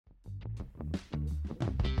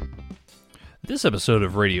This episode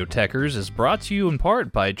of Radio Techers is brought to you in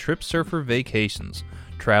part by Trip Surfer Vacations.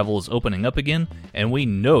 Travel is opening up again, and we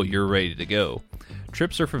know you're ready to go.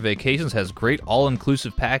 Trip Surfer Vacations has great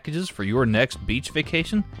all-inclusive packages for your next beach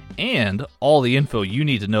vacation and all the info you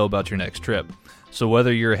need to know about your next trip. So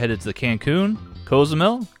whether you're headed to Cancun,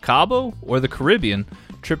 Cozumel, Cabo, or the Caribbean,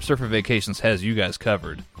 Trip Surfer Vacations has you guys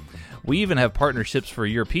covered. We even have partnerships for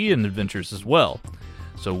European adventures as well.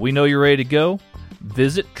 So we know you're ready to go.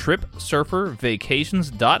 Visit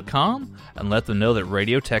TripSurferVacations.com and let them know that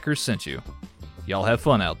Radio Techers sent you. Y'all have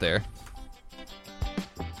fun out there.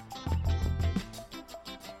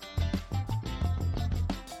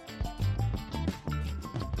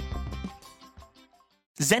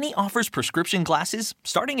 Zenni offers prescription glasses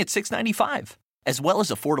starting at $6.95, as well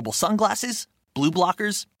as affordable sunglasses, blue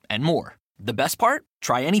blockers, and more. The best part?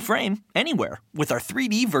 Try any frame, anywhere, with our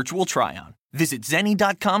 3D virtual try-on. Visit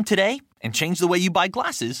Zenni.com today and change the way you buy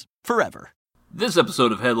glasses forever. This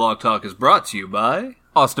episode of Headlock Talk is brought to you by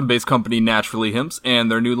Austin-based company Naturally Hemp's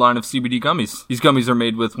and their new line of CBD gummies. These gummies are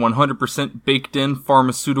made with 100% baked-in,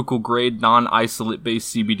 pharmaceutical-grade,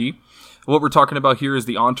 non-isolate-based CBD. What we're talking about here is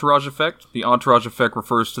the entourage effect. The entourage effect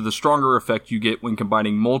refers to the stronger effect you get when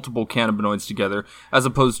combining multiple cannabinoids together, as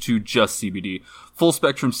opposed to just CBD.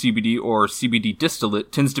 Full-spectrum CBD, or CBD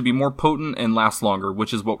distillate, tends to be more potent and lasts longer,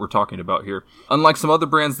 which is what we're talking about here. Unlike some other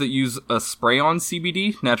brands that use a spray-on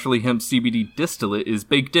CBD, Naturally Hemp CBD distillate is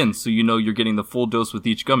baked in, so you know you're getting the full dose with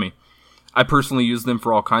each gummy. I personally use them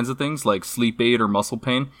for all kinds of things, like sleep aid or muscle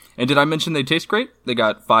pain. And did I mention they taste great? They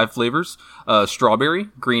got 5 flavors, strawberry,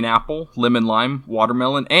 green apple, lemon lime,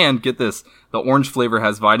 watermelon, and get this, the orange flavor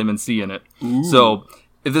has vitamin C in it. Ooh. So,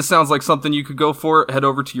 if this sounds like something you could go for, head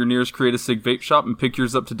over to your nearest Create a Sig vape shop and pick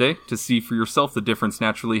yours up today to see for yourself the difference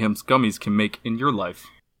Naturally Hemp's gummies can make in your life.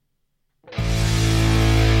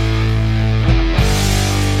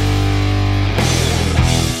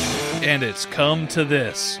 And it's come to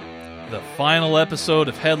this. The final episode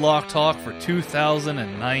of Headlock Talk for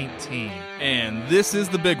 2019. And this is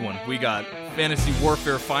the big one. We got Fantasy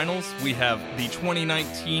Warfare Finals, we have the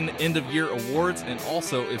 2019 End of Year Awards, and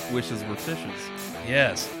also If Wishes Were Fishes.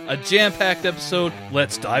 Yes, a jam-packed episode.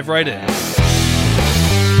 Let's dive right in.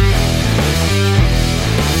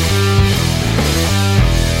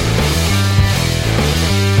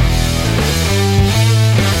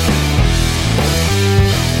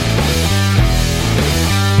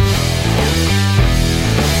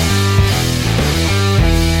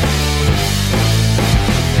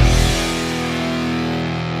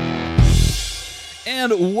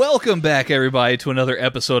 And welcome back, everybody, to another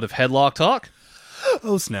episode of Headlock Talk.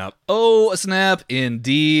 Oh, snap. Oh, snap,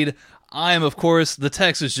 indeed. I am, of course, the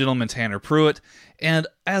Texas gentleman Tanner Pruitt, and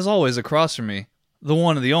as always, across from me, the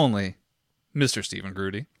one and the only, Mr. Stephen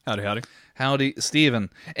Grudy. Howdy, howdy. Howdy, Stephen.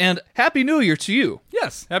 And Happy New Year to you.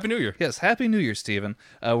 Yes, Happy New Year. Yes, Happy New Year, Stephen.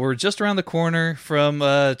 We're just around the corner from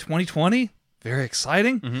 2020. Very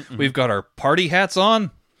exciting. Mm-hmm. We've got our party hats on.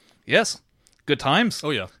 Yes, good times. Oh,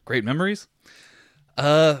 yeah. Great memories.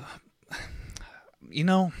 You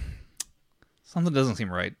know, something doesn't seem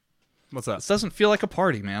right. What's that? This doesn't feel like a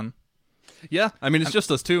party, man. Yeah, I mean, it's just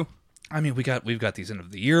us two. I mean, we've got these end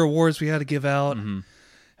of the year awards we had to give out, and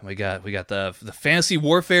we got the Fantasy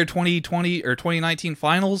Warfare 2020 or 2019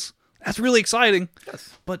 finals. That's really exciting.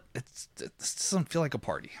 Yes, but it doesn't feel like a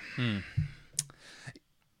party.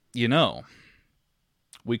 You know,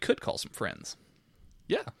 we could call some friends.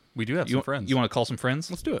 Yeah. We do have some friends. You want to call some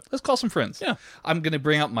friends? Let's do it. Let's call some friends. Yeah. I'm going to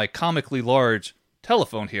bring out my comically large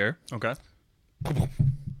telephone here. Okay.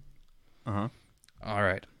 Uh-huh. All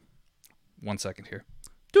right. 1 second here.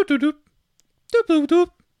 Doot doot doot. Doot doot doot.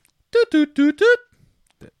 Doot doot doot doot.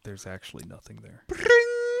 There's actually nothing there. Bring.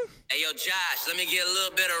 Hey, yo, Josh, let me get a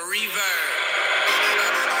little bit of reverb.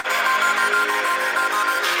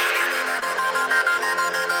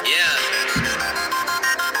 Yeah.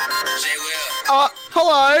 Jay Will.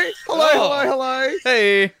 Hello.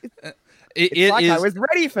 Hey. It's like I was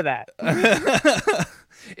ready for that.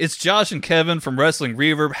 It's Josh and Kevin from Wrestling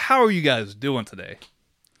Reverb. How are you guys doing today?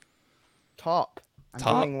 I'm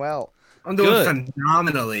doing well. I'm doing Good.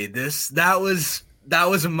 phenomenally. That was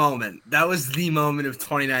a moment. That was the moment of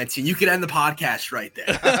 2019. You could end the podcast right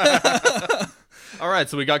there. All right,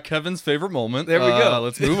 so we got Kevin's favorite moment. There we go.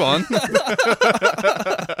 Let's move on.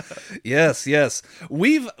 Yes.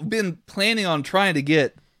 We've been planning on trying to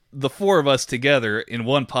get the four of us together in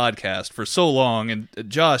one podcast for so long. And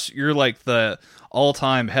Josh, you're like the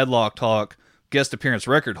all-time Headlock Talk guest appearance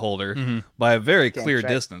record holder by a very clear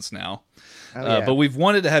distance now. But we've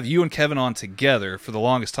wanted to have you and Kevin on together for the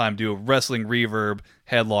longest time, do a Wrestling Reverb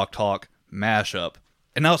Headlock Talk mashup.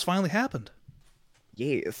 And now it's finally happened.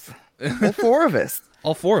 Yes. All four of us.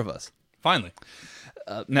 All four of us. Finally.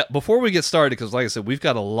 Now, before we get started, because like I said, we've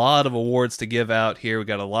got a lot of awards to give out here. We've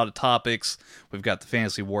got a lot of topics. We've got the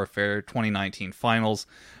Fantasy Warfare 2019 finals.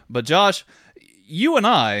 But Josh, you and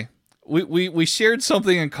I, we shared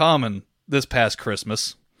something in common this past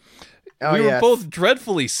Christmas. Oh, we were both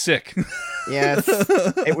dreadfully sick. Yes.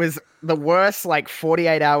 It was the worst,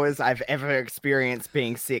 48 hours I've ever experienced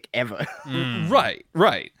being sick ever. Right.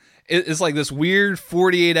 It's like this weird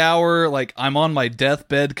 48-hour, I'm on my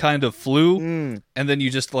deathbed kind of flu, and then you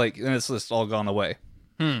just and it's just all gone away.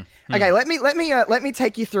 Okay, let me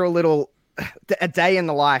take you through a day in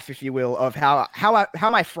the life, if you will, of how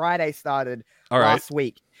my Friday started last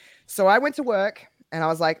week. So I went to work and I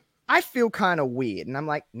was like, I feel kind of weird, and I'm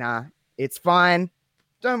like, nah, it's fine.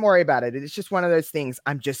 Don't worry about it. It's just one of those things.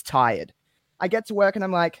 I'm just tired. I get to work and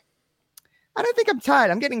I'm like, I don't think I'm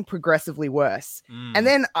tired. I'm getting progressively worse. And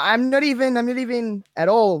then I'm not even at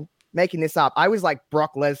all making this up. I was like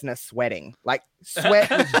Brock Lesnar sweating. Sweat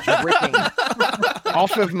was dripping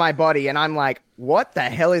off of my body. And I'm like, what the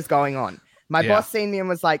hell is going on? My boss seen me and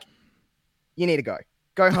was like, you need to go.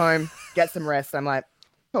 Go home, get some rest. I'm like,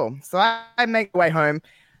 cool. So I make my way home.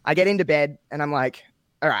 I get into bed and I'm like,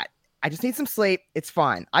 all right, I just need some sleep. It's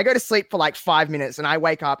fine. I go to sleep for 5 minutes and I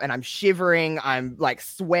wake up and I'm shivering. I'm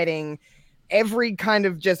sweating.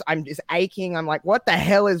 I'm just aching. I'm like, what the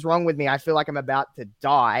hell is wrong with me? I feel like I'm about to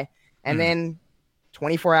die. And then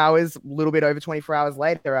 24 hours, a little bit over 24 hours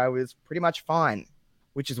later, I was pretty much fine,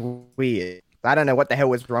 which is weird. I don't know what the hell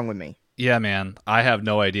was wrong with me. Yeah, man. I have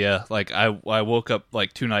no idea. I woke up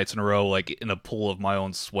 2 nights in a row, in a pool of my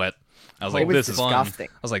own sweat. I was like, this is disgusting.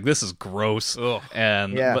 I was like, this is gross. Ugh.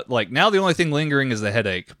 But now the only thing lingering is the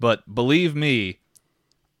headache. But believe me,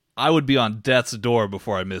 I would be on death's door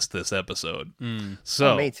before I missed this episode.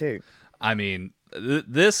 So me too. I mean,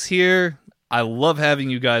 this here, I love having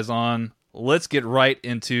you guys on. Let's get right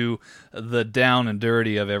into the down and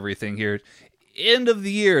dirty of everything here. End of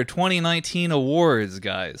the year 2019 awards,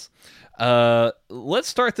 guys. Let's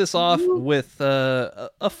start this off with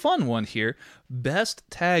a fun one here. Best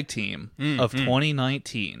tag team of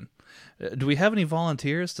 2019. Do we have any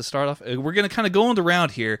volunteers to start off? We're going to kind of go on the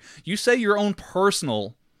round here. You say your own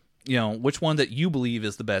personal, which one that you believe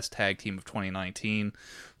is the best tag team of 2019.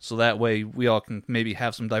 So that way we all can maybe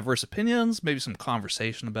have some diverse opinions, maybe some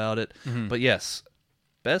conversation about it. But yes,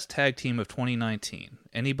 best tag team of 2019.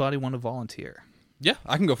 Anybody want to volunteer? Yeah,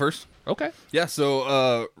 I can go first. Okay. Yeah,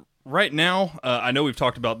 so right now, I know we've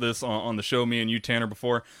talked about this on the show, me and you, Tanner,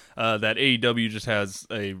 before, that AEW just has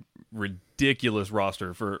a ridiculous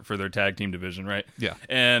roster for their tag team division, right? Yeah.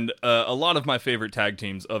 And a lot of my favorite tag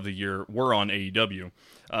teams of the year were on AEW.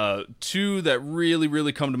 Two that really,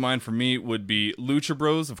 really come to mind for me would be Lucha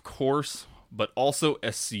Bros, of course, but also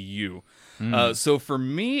SCU. So for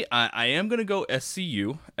me, I am going to go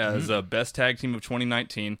SCU as best tag team of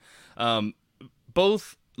 2019.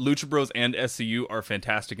 Both Lucha Bros and SCU are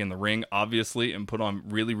fantastic in the ring, obviously, and put on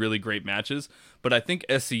really, really great matches. But I think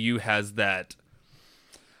SCU has that,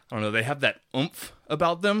 I don't know, they have that oomph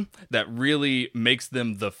about them that really makes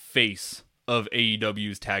them the face of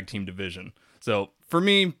AEW's tag team division. So for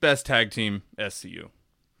me, best tag team, SCU.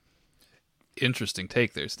 Interesting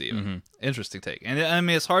take there, Steven. Interesting take. And I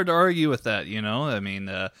mean, it's hard to argue with that, I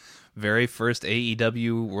mean, very first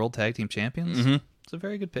AEW World Tag Team Champions. It's a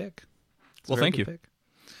very good pick. Well, thank you. Pick.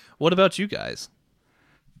 What about you guys?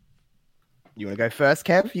 You want to go first,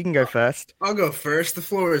 Kev? You can go first. I'll go first. The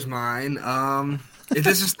floor is mine.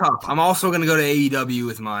 This is tough. I'm also going to go to AEW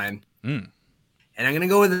with mine. And I'm going to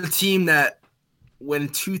go with a team that when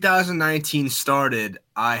 2019 started,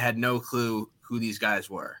 I had no clue who these guys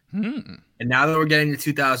were. And now that we're getting to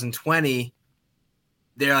 2020,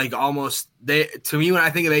 they're to me, when I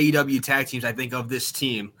think of AEW tag teams, I think of this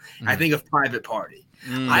team. I think of Private Party.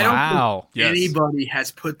 I don't think anybody has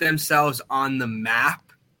put themselves on the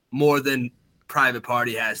map more than Private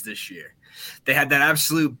Party has this year. They had that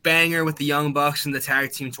absolute banger with the Young Bucks in the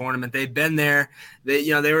tag team tournament. They've been there.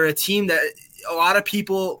 They were a team that a lot of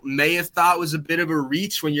people may have thought was a bit of a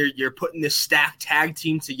reach when you're putting this stacked tag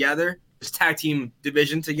team together, this tag team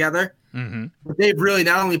division together. But they've really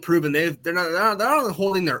not only proven they're not only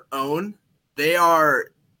holding their own, they are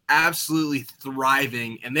absolutely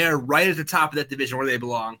thriving, and they're right at the top of that division where they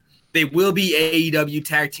belong. They will be AEW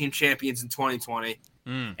tag team champions in 2020,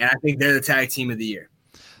 and I think they're the tag team of the year.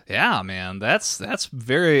 Yeah, man, that's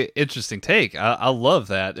very interesting take. I love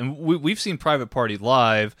that, and we've seen Private Party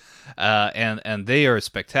live, and they are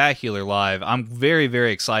spectacular live. I'm very,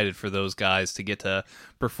 very excited for those guys to get to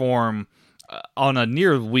perform on a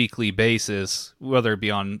near weekly basis, whether it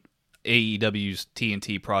be on AEW's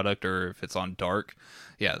TNT product or if it's on Dark.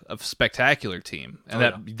 Yeah, a spectacular team.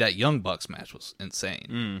 And that Young Bucks match was insane.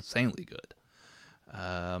 Insanely good.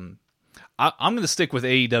 I'm going to stick with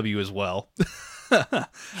AEW as well.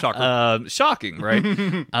 Shocking, right?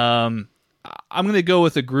 I'm going to go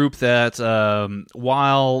with a group that,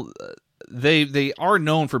 while they are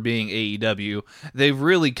known for being AEW, they've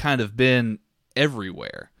really kind of been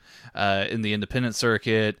everywhere. In the independent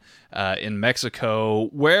circuit, in Mexico,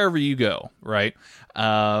 wherever you go, right?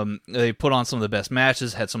 They put on some of the best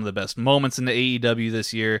matches, had some of the best moments in the AEW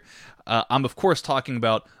this year. I'm, of course, talking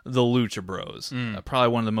about the Lucha Bros. Probably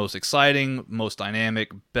one of the most exciting, most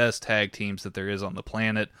dynamic, best tag teams that there is on the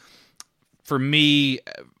planet. For me,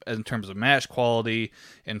 in terms of match quality,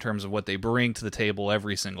 in terms of what they bring to the table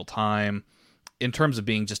every single time, in terms of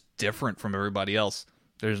being just different from everybody else,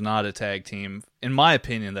 there's not a tag team, in my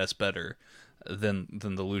opinion, that's better than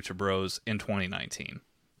the Lucha Bros in 2019.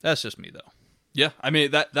 That's just me, though. Yeah, I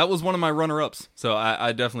mean, that was one of my runner-ups, so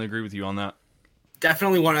I definitely agree with you on that.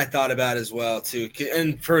 Definitely one I thought about as well, too.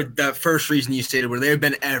 And for the first reason you stated, where they've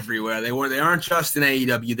been everywhere. They aren't just in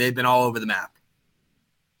AEW, they've been all over the map.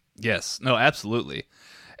 Yes, no, absolutely.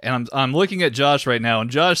 And I'm looking at Josh right now, and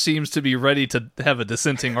Josh seems to be ready to have a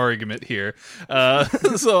dissenting argument here.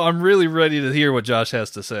 So I'm really ready to hear what Josh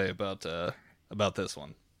has to say about this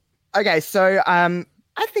one. Okay, so I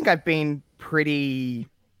think I've been pretty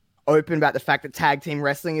open about the fact that tag team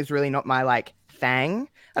wrestling is really not my thing.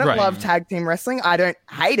 I don't love tag team wrestling. I don't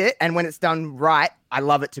hate it, and when it's done right, I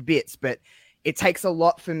love it to bits. But it takes a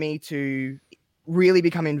lot for me to really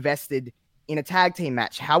become invested in a tag team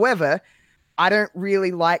match. However, I don't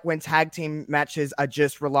really like when tag team matches are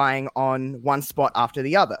just relying on one spot after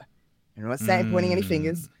the other. I'm not saying pointing any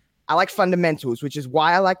fingers. I like fundamentals, which is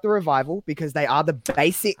why I like the Revival, because they are the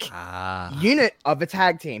basic unit of a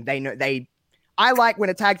tag team. I like when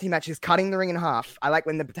a tag team match is cutting the ring in half. I like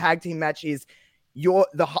when the tag team match is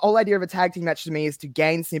the whole idea of a tag team match to me is to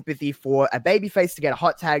gain sympathy for a babyface to get a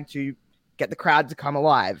hot tag to get the crowd to come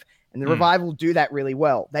alive. And the Revival do that really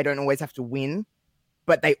well. They don't always have to win,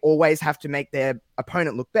 but they always have to make their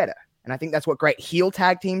opponent look better. And I think that's what great heel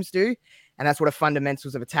tag teams do. And that's what a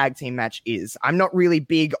fundamentals of a tag team match is. I'm not really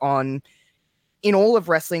big on, in all of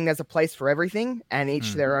wrestling, there's a place for everything and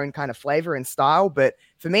each their own kind of flavor and style. But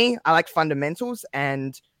for me, I like fundamentals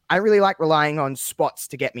and I really like relying on spots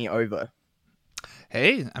to get me over.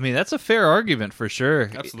 Hey, I mean, that's a fair argument for sure.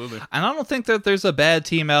 Absolutely. And I don't think that there's a bad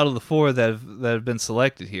team out of the four that have been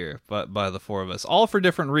selected here by the four of us, all for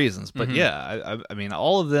different reasons. But yeah, I mean,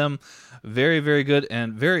 all of them very, very good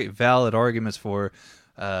and very valid arguments for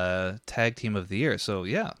tag team of the year. So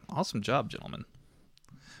yeah, awesome job, gentlemen.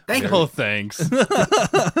 Thank you. Oh, thanks.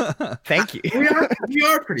 Thank you. We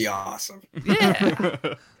are pretty awesome. Yeah.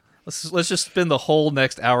 Let's just spend the whole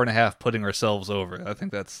next hour and a half putting ourselves over. I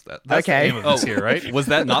think that's okay. The aim of this here, right? Was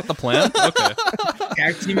that not the plan? Okay.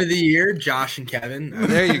 Tag team of the year, Josh and Kevin.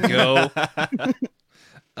 There you go.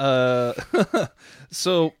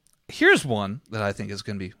 So here's one that I think is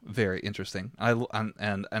going to be very interesting. I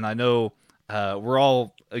know we're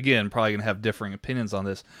all, again, probably going to have differing opinions on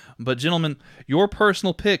this. But gentlemen, your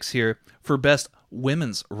personal picks here for best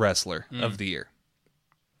women's wrestler of the year.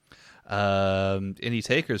 Any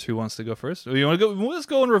takers? Who wants to go first? You want to go? Let's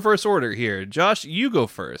go in reverse order here. Josh, you go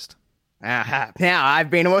first. Now, I've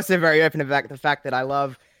been also very open about the fact that I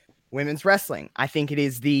love women's wrestling. I think it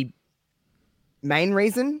is the main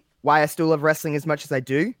reason why I still love wrestling as much as I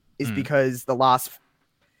do is because the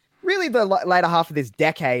later half of this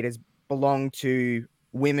decade has belonged to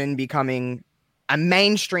women becoming a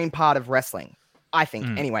mainstream part of wrestling, I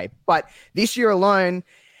think, anyway. But this year alone,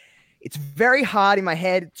 it's very hard in my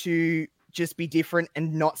head to just be different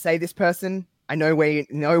and not say this person. I know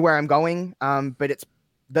where I'm going, but it's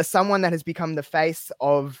someone that has become the face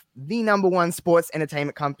of the number one sports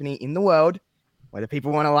entertainment company in the world. Whether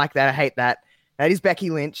people want to like that or hate that, that is Becky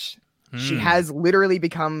Lynch. She has literally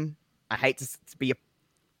become, I hate to be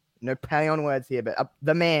no play on words here, but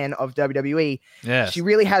the man of WWE. Yes. She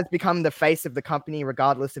really has become the face of the company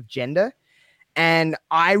regardless of gender. And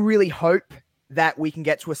I really hope that we can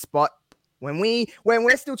get to a spot when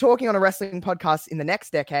we're still talking on a wrestling podcast in the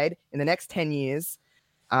next decade, in the next 10 years.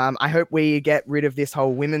 I hope we get rid of this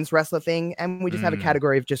whole women's wrestler thing and we just have a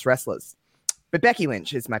category of just wrestlers. But Becky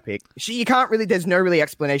Lynch is my pick. There's no really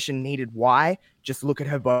explanation needed why. Just look at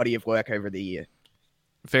her body of work over the year.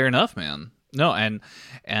 Fair enough, man. No, and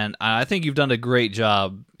I think you've done a great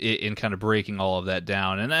job in kind of breaking all of that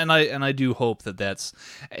down. And I do hope that that's,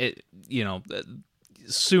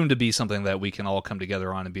 soon to be something that we can all come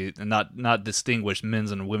together on and not distinguish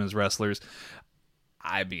men's and women's wrestlers.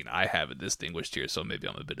 I mean, I have it distinguished here, so maybe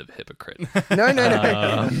I'm a bit of a hypocrite.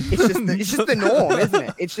 No. It's just the norm, isn't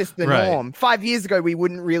it? It's just the norm. 5 years ago, we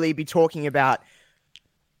wouldn't really be talking about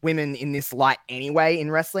women in this light anyway in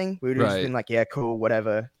wrestling. We would have just been like, yeah, cool,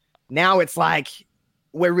 whatever. Now it's like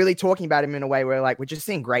we're really talking about him in a way where like we're just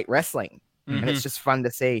seeing great wrestling, and it's just fun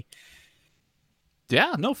to see.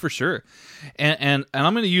 Yeah, no, for sure. And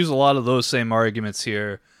I'm going to use a lot of those same arguments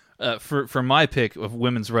here for my pick of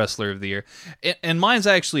Women's Wrestler of the Year. And mine's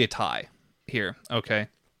actually a tie here, okay?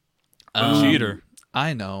 Cheater.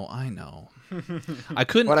 I know. I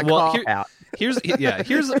couldn't. What a call out. Here's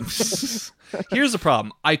the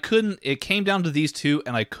problem. It came down to these two,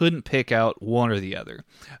 and I couldn't pick out one or the other.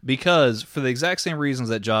 Because for the exact same reasons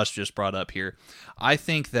that Josh just brought up here, I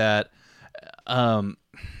think that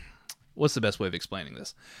what's the best way of explaining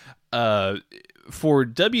this? For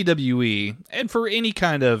WWE, and for any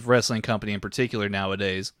kind of wrestling company in particular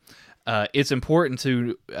nowadays, it's important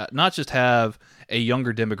to not just have a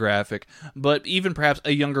younger demographic, but even perhaps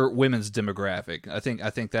a younger women's demographic. I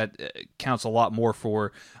think that counts a lot more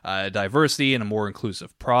for diversity and a more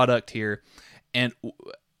inclusive product here. And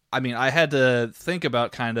I mean, I had to think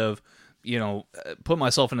about kind of, put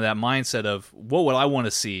myself into that mindset of what would I want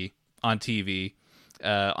to see on TV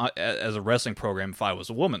as a wrestling program if I was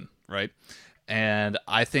a woman, right? And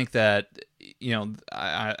I think that,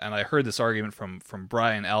 I heard this argument from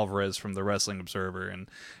Brian Alvarez from the Wrestling Observer, and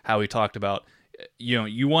how he talked about,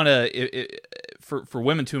 you want to, for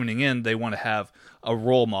women tuning in, they want to have a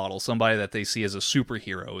role model, somebody that they see as a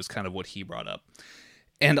superhero, is kind of what he brought up.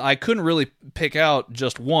 And I couldn't really pick out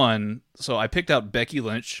just one, so I picked out Becky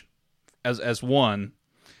Lynch as one,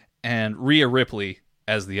 and Rhea Ripley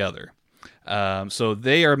as the other. So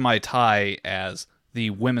they are my tie as the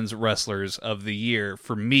women's wrestlers of the year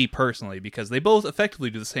for me personally, because they both effectively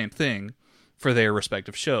do the same thing for their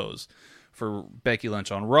respective shows. For Becky Lynch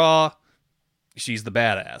on Raw, she's the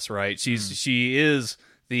badass, right? She is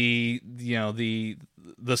the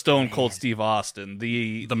Stone Cold Steve Austin,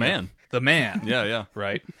 the man. Yeah.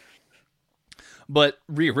 Right. But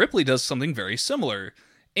Rhea Ripley does something very similar,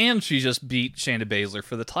 and she just beat Shayna Baszler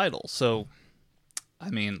for the title. So, I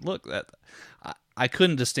mean, look, I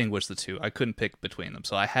couldn't distinguish the two. I couldn't pick between them,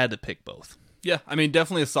 so I had to pick both. Yeah, I mean,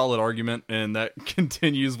 definitely a solid argument, and that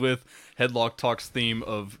continues with Headlock Talk's theme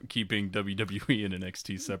of keeping WWE and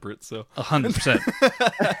NXT separate. So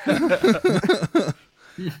 100%.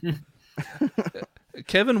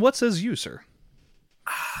 Kevin, what says you, sir?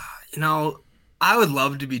 I would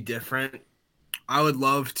love to be different. I would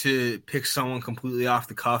love to pick someone completely off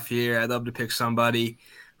the cuff here. I'd love to pick somebody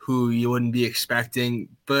who you wouldn't be expecting.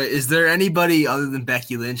 But is there anybody other than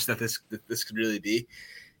Becky Lynch that this could really be?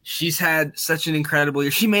 She's had such an incredible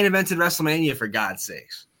year. She main evented WrestleMania, for God's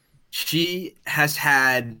sakes. She has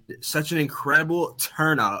had such an incredible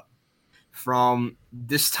turn up from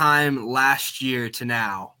this time last year to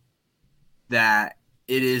now that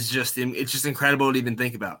it's just incredible to even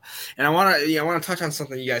think about. And I want to touch on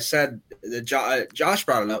something you guys said that Josh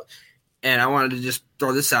brought it up, and I wanted to just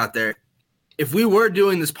throw this out there. If we were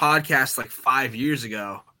doing this podcast like 5 years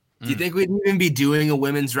ago, do you think we'd even be doing a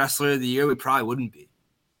Women's Wrestler of the Year? We probably wouldn't be.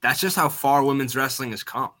 That's just how far women's wrestling has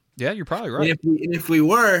come. Yeah, you're probably right. And if we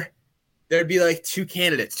were, there'd be like two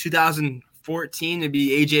candidates. 2014, it'd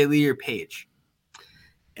be AJ Lee or Paige.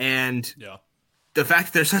 And the fact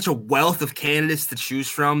that there's such a wealth of candidates to choose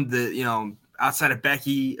from, outside of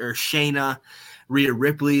Becky or Shayna, Rhea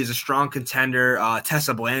Ripley is a strong contender.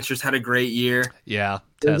 Tessa Blanchard's had a great year. Yeah,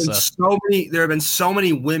 Tessa. There have been so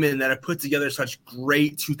many women that have put together such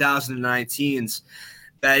great 2019s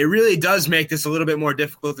that it really does make this a little bit more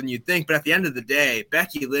difficult than you'd think. But at the end of the day,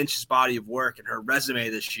 Becky Lynch's body of work and her resume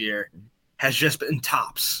this year has just been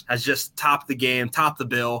topped the game, topped the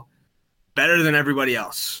bill, better than everybody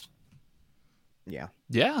else. Yeah.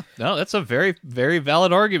 Yeah. No, that's a very, very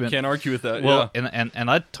valid argument. Can't argue with that. Well, yeah.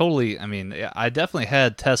 and I definitely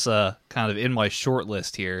had Tessa kind of in my short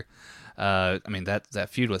list here. That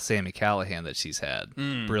feud with Sami Callihan that she's had.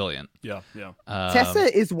 Brilliant. Yeah.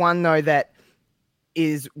 Tessa is one, though, that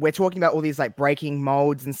we're talking about all these like breaking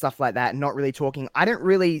molds and stuff like that, and not really talking. I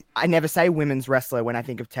never say women's wrestler when I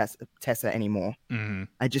think of Tessa anymore. Mm-hmm.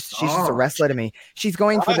 She's just a wrestler to me. She's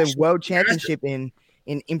going for the world championship in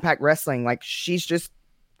Impact Wrestling. Like, she's just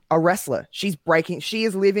a wrestler. She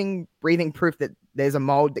is living, breathing proof that there's a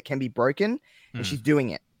mold that can be broken, and she's doing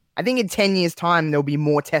it. I think in 10 years' time, there'll be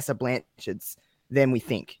more Tessa Blanchards than we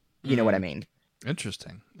think. You know what I mean?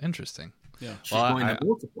 Interesting. Yeah. She's going to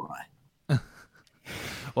multiply.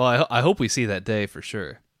 Well, I hope we see that day for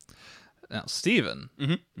sure. Now, Steven,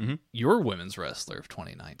 your women's wrestler of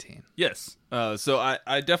 2019. Yes. So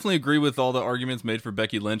I definitely agree with all the arguments made for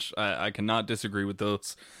Becky Lynch. I cannot disagree with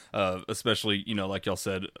those, especially, like y'all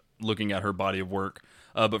said, looking at her body of work.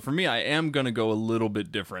 But for me, I am going to go a little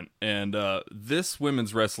bit different. And this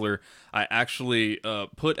women's wrestler, I actually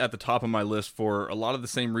put at the top of my list for a lot of the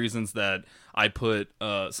same reasons that I put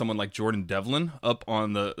someone like Jordan Devlin up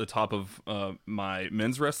on the top of my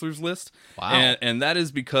men's wrestlers list. Wow. And that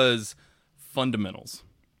is because fundamentals.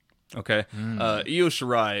 Okay. Io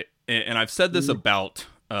Shirai, and I've said this about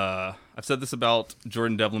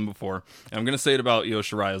Jordan Devlin before, and I'm going to say it about Io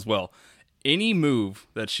Shirai as well. Any move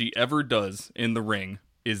that she ever does in the ring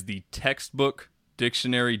is the textbook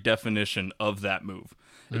dictionary definition of that move.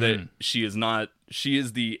 That she is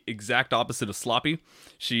the exact opposite of sloppy.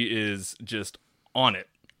 She is just on it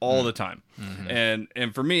all the time. And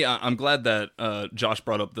for me, I'm glad that Josh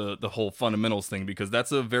brought up the whole fundamentals thing, because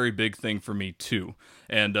that's a very big thing for me too.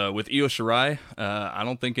 And with Io Shirai, I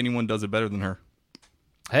don't think anyone does it better than her.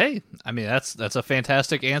 Hey, I mean, that's a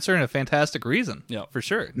fantastic answer and a fantastic reason. Yeah, for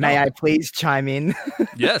sure. May I please chime in?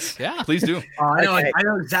 Yes, Yeah. please do. I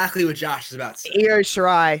know exactly what Josh is about to say. Io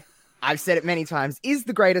Shirai, I've said it many times, is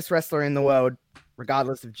the greatest wrestler in the world,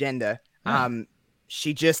 regardless of gender.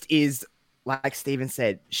 She just is, like Steven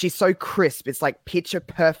said, she's so crisp. It's like picture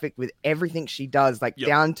perfect with everything she does, like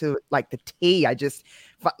down to like the T.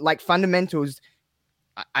 Like fundamentals,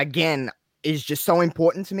 again, is just so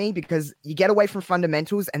important to me, because you get away from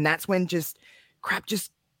fundamentals and that's when just crap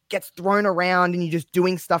just gets thrown around and you're just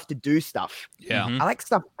doing stuff to do stuff. Yeah. I like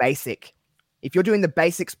stuff basic. If you're doing the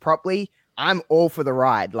basics properly, I'm all for the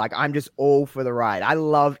ride. Like, I'm just all for the ride. I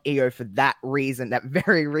love Io for that reason, that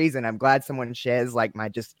very reason. I'm glad someone shares like my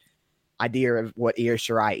just idea of what Io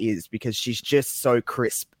Shirai is, because she's just so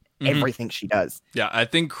crisp. Everything she does. Yeah, I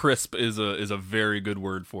think crisp is a very good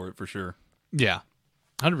word for it, for sure. Yeah.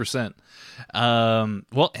 100%.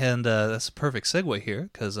 Well, and that's a perfect segue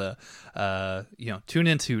here, because tune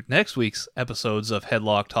into next week's episodes of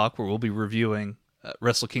Headlock Talk, where we'll be reviewing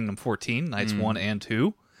Wrestle Kingdom 14 nights 1 and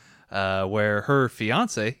 2, where her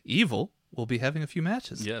fiance Evil will be having a few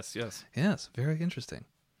matches. Yes. Very interesting.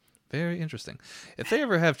 Very interesting. If they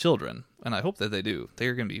ever have children, and I hope that they do, they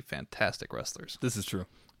are going to be fantastic wrestlers. This is true.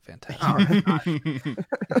 Fantastic.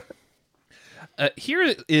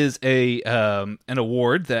 Here is an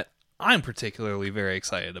award that I'm particularly very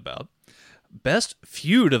excited about. Best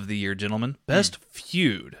feud of the year, gentlemen. Best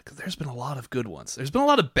feud. Because there's been a lot of good ones. There's been a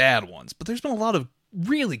lot of bad ones, but there's been a lot of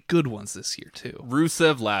really good ones this year, too.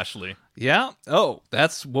 Rusev Lashley. Yeah? Oh,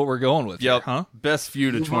 that's what we're going with here, huh? Best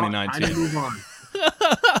feud of 2019. Move on.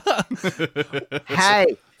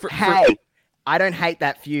 Hey, I don't hate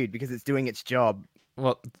that feud because it's doing its job.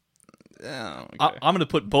 Well, Oh, okay. I'm going to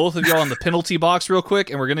put both of y'all in the penalty box real quick,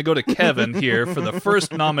 and we're going to go to Kevin here for the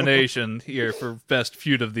first nomination here for Best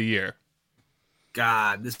Feud of the Year.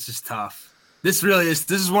 God, this is tough. This really is.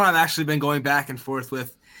 This is one I've actually been going back and forth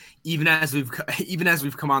with, even as we've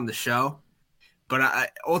come on the show.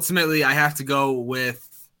 But ultimately, I have to go with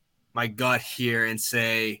my gut here and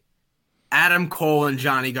say Adam Cole and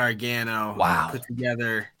Johnny Gargano put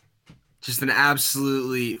together just an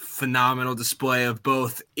absolutely phenomenal display of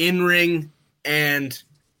both in-ring and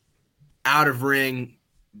out-of-ring.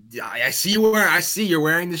 I see you're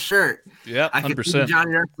wearing the shirt. Yeah, 100%. I can see the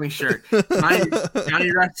Johnny Wrestling shirt.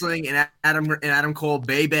 Johnny Wrestling and Adam Cole,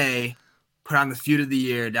 Bay put on the feud of the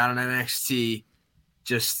year down on NXT.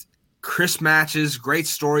 Just crisp matches, great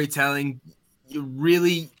storytelling. You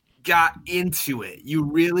really got into it. You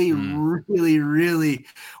really, really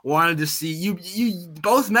wanted to see you.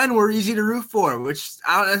 Both men were easy to root for, which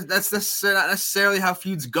that's not necessarily how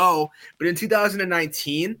feuds go. But in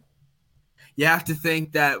 2019, you have to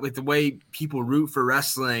think that with the way people root for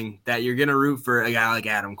wrestling, that you're gonna root for a guy like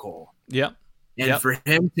Adam Cole. Yep. And for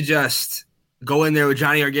him to just go in there with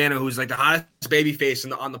Johnny Gargano, who's like the hottest babyface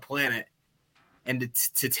on the planet, and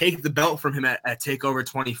to take the belt from him at TakeOver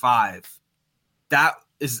 25, that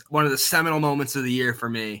is one of the seminal moments of the year for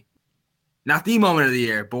me. Not the moment of the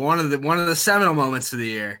year, but one of the seminal moments of the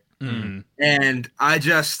year. Mm. And I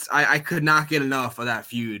could not get enough of that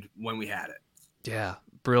feud when we had it. Yeah,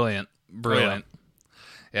 brilliant.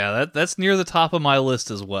 Yeah, that's near the top of my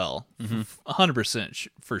list as well. 100%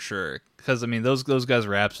 for sure. Because I mean, those guys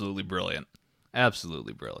are absolutely brilliant.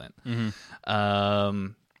 Absolutely brilliant.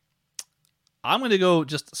 I'm going to go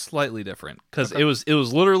just slightly different, because it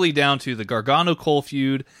was literally down to the Gargano Cole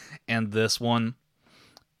feud and this one,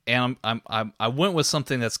 and I went with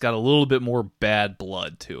something that's got a little bit more bad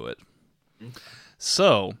blood to it.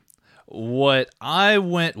 So what I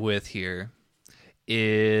went with here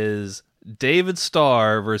is David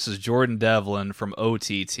Starr versus Jordan Devlin from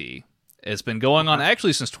OTT. It's been going on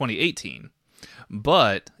actually since 2018.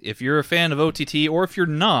 But if you're a fan of OTT, or if you're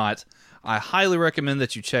not, I highly recommend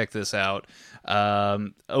that you check this out.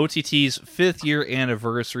 OTT's 5th year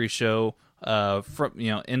anniversary show from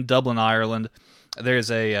in Dublin, Ireland.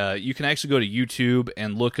 There's a you can actually go to YouTube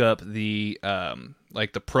and look up the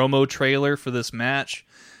the promo trailer for this match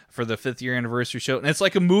for the 5th year anniversary show, and it's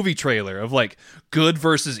like a movie trailer of like good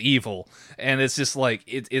versus evil, and it's just like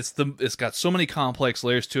it's got so many complex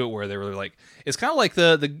layers to it where they were like, it's kind of like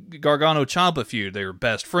the Gargano Ciampa feud. They were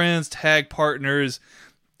best friends, tag partners,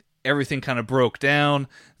 everything kind of broke down.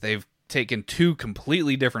 They've taken 2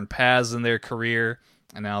 completely different paths in their career,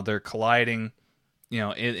 and now they're colliding,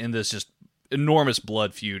 in this just enormous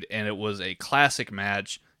blood feud, and it was a classic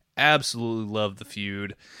match. Absolutely love the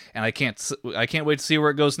feud, and I can't wait to see where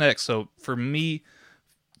it goes next. So for me,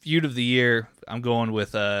 feud of the year, I'm going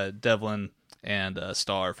with Devlin and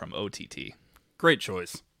Starr from OTT. Great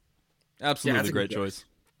choice. Absolutely great choice.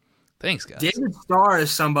 Thanks, guys. David Starr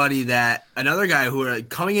is another guy who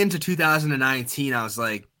coming into 2019, I was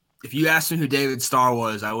like, if you asked me who David Starr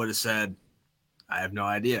was, I would have said, I have no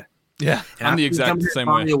idea. Yeah, and I'm the exact same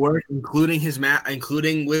way. Work,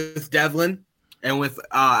 including with Devlin. And with,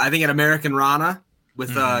 I think, an American Rana with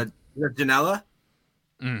Janela.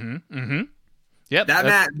 Yep. That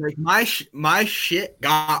match, like my shit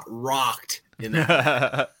got rocked in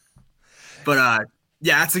that. But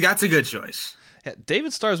that's a good choice. Yeah,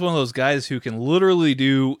 David Starr is one of those guys who can literally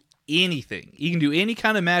do anything. He can do any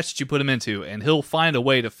kind of match that you put him into, and he'll find a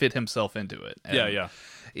way to fit himself into it. And,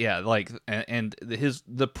 yeah. Like, and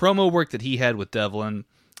the promo work that he had with Devlin,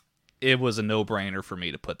 it was a no-brainer for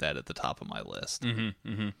me to put that at the top of my list.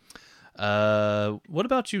 What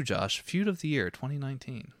about you, Josh? Feud of the year,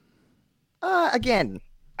 2019. Again,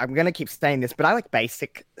 I'm going to keep saying this, but I like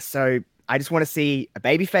basic. So I just want to see a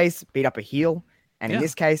babyface beat up a heel. And in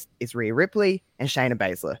this case, it's Rhea Ripley and Shayna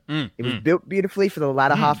Baszler. It was built beautifully for the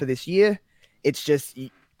latter half of this year. It's just, you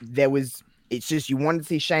wanted to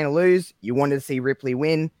see Shayna lose. You wanted to see Ripley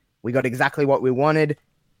win. We got exactly what we wanted.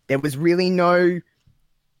 There was really no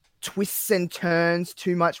twists and turns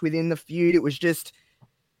too much within the feud. It was just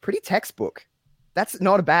pretty textbook. That's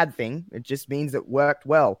not a bad thing. It just means it worked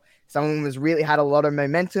well. Someone had a lot of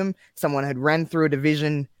momentum. Someone had ran through a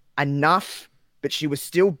division enough, but she was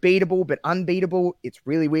still beatable, but unbeatable. It's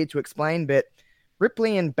really weird to explain, but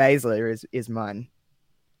Ripley and Baszler is mine.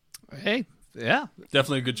 Hey, yeah.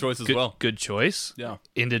 Definitely a good choice as well. Good choice. Yeah.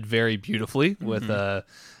 Ended very beautifully with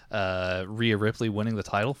Rhea Ripley winning the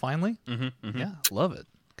title finally. Yeah, love it.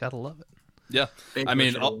 Gotta love it. Yeah. I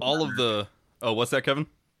mean, all of the... Oh, what's that, Kevin?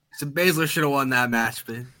 So Baszler should have won that match,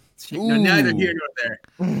 but neither here nor there.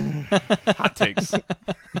 Hot takes.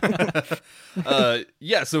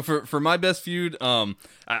 Yeah, so for my best feud,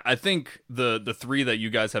 I think the 3 that you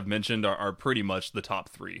guys have mentioned are pretty much the top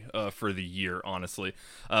 3 for the year, honestly.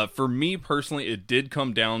 For me personally, it did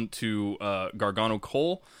come down to Gargano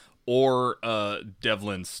Cole or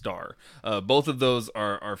Devlin Starr. Both of those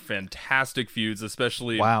are fantastic feuds,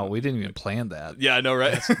 especially... Wow, we didn't even plan that. Yeah, I know,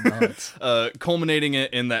 right? That's nuts. Culminating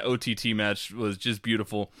it in that OTT match was just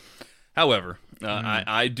beautiful. However,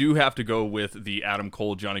 I do have to go with the Adam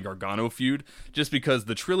Cole-Johnny Gargano feud, just because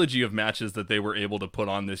the trilogy of matches that they were able to put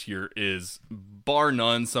on this year is, bar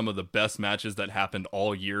none, some of the best matches that happened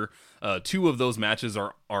all year. 2 of those matches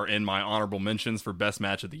are in my honorable mentions for best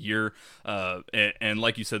match of the year. And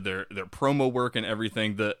like you said, their promo work and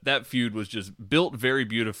everything, that feud was just built very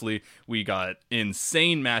beautifully. We got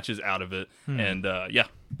insane matches out of it. And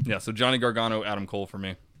yeah, so Johnny Gargano, Adam Cole for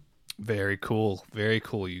me. Very cool,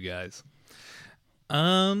 you guys.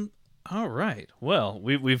 All right. Well,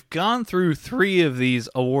 we've gone through 3 of these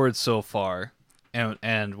awards so far,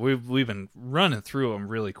 and we've been running through them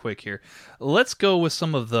really quick here. Let's go with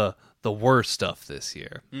some of the worst stuff this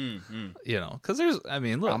year. Because look,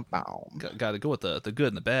 got to go with the good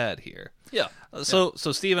and the bad here. Yeah. So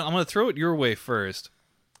Steven, I'm going to throw it your way first.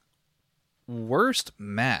 Worst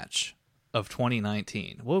match of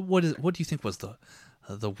 2019. What do you think was the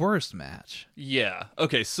worst match? Yeah.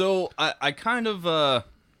 Okay. So I kind of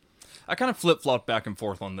flip-flopped back and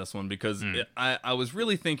forth on this one because I was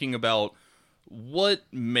really thinking about what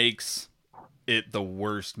makes it the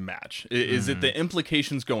worst match. Is it the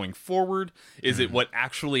implications going forward? Is it what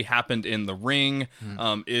actually happened in the ring?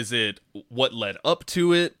 Is it what led up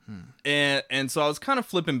to it? And so I was kind of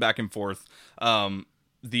flipping back and forth.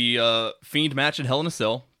 The Fiend match at Hell in a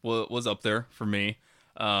Cell was up there for me.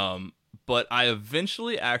 But I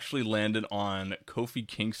eventually actually landed on Kofi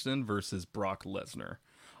Kingston versus Brock Lesnar.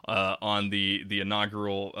 on the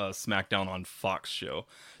inaugural SmackDown on Fox show,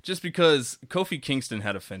 just because Kofi Kingston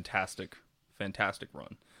had a fantastic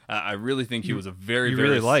run. I really think he was a very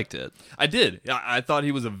really liked it. I did. I thought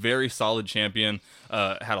he was a very solid champion.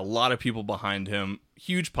 Had a lot of people behind him.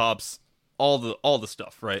 Huge pops. All the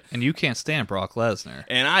stuff, right? And you can't stand Brock Lesnar.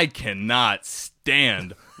 And I cannot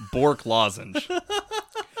stand Bork Lozenge.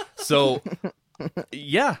 So,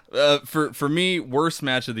 yeah, for me, worst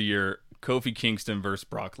match of the year, Kofi Kingston versus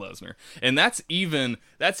Brock Lesnar, and that's even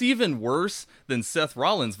worse than Seth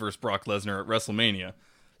Rollins versus Brock Lesnar at WrestleMania.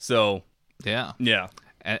 So, yeah.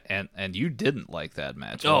 And you didn't like that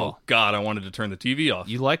match. At all. God, I wanted to turn the TV off.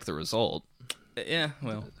 You liked the result. Yeah,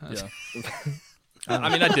 well, yeah. I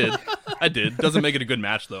mean, I did. Doesn't make it a good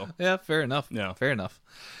match, though. Yeah, fair enough. Yeah, fair enough.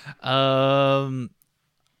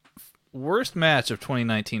 Worst match of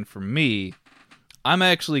 2019 for me, I'm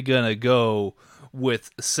actually gonna go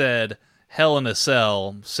with said Hell in a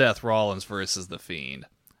Cell Seth Rollins versus The Fiend.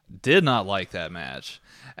 Did not like that match.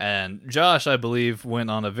 And Josh, I believe,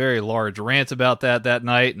 went on a very large rant about that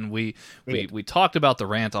night, and we talked about the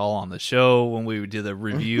rant all on the show when we did the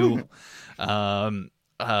review.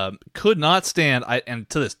 Could not stand, and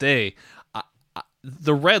to this day,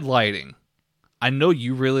 the red lighting. I know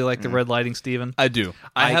you really like the red lighting, Steven. I do.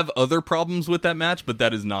 I have other problems with that match, but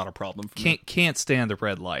that is not a problem for me. Can't stand the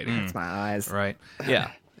red lighting. It's my eyes. Right.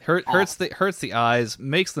 Yeah. Hurts the eyes,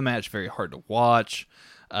 makes the match very hard to watch,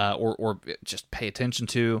 or just pay attention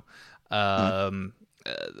to.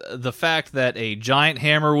 The fact that a giant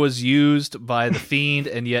hammer was used by the Fiend,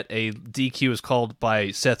 and yet a DQ is called by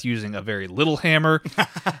Seth using a very little hammer.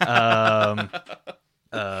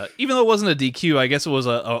 Even though it wasn't a DQ, I guess it was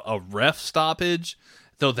a ref stoppage,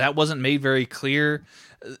 though that wasn't made very clear.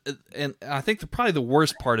 And I think probably the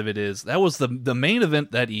worst part of it is that was the main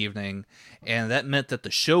event that evening, and that meant that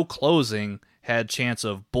the show closing had chance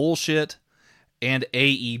of bullshit and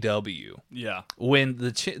AEW. Yeah. When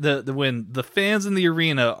when the fans in the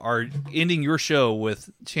arena are ending your show with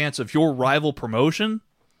chance of your rival promotion,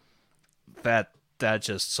 that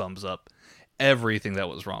just sums up everything that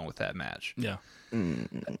was wrong with that match. Yeah.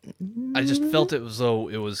 I just felt it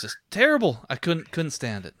was just terrible. I couldn't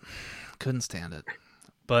stand it. Couldn't stand it.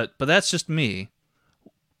 But that's just me.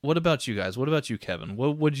 What about you guys? What about you, Kevin?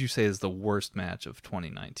 What would you say is the worst match of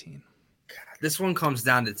 2019? This one comes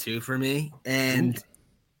down to two for me, and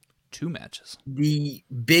two matches. The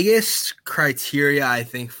biggest criteria I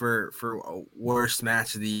think for worst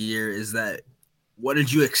match of the year is that what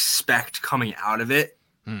did you expect coming out of it,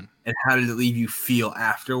 and how did it leave you feel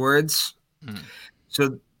afterwards?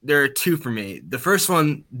 So there are two for me. The first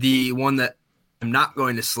one, the one that I'm not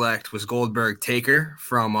going to select, was Goldberg Taker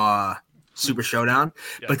from Super Showdown.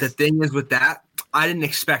 Yes. But the thing is with that, I didn't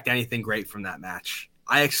expect anything great from that match.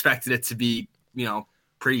 I expected it to be,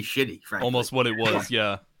 pretty shitty, frankly. Almost what it was,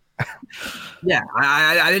 yeah. Yeah,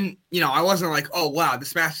 I didn't, I wasn't like, oh, wow,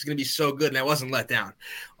 this match is going to be so good, and I wasn't let down.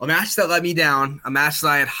 A match that let me down, a match that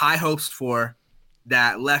I had high hopes for,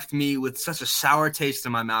 that left me with such a sour taste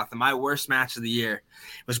in my mouth, and my worst match of the year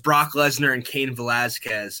was Brock Lesnar and Cain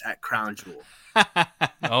Velasquez at Crown Jewel.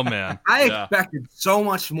 Oh, man. I expected so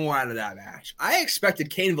much more out of that match. I expected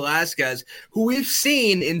Cain Velasquez, who we've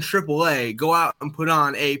seen in AAA, go out and put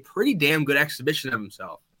on a pretty damn good exhibition of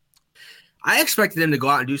himself. I expected him to go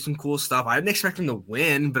out and do some cool stuff. I didn't expect him to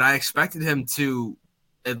win, but I expected him to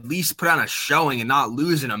at least put on a showing and not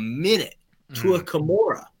lose in a minute to a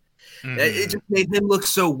Kimura. It just made him look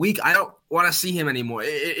so weak. I don't want to see him anymore.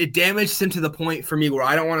 It damaged him to the point for me where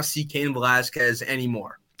I don't want to see Cain Velasquez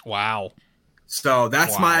anymore. Wow. So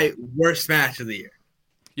that's my worst match of the year.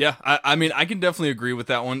 Yeah, I mean, I can definitely agree with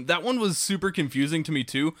that one. That one was super confusing to me,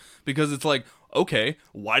 too, because it's like, okay,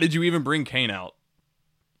 why did you even bring Cain out?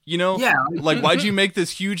 Yeah. Like, why'd you make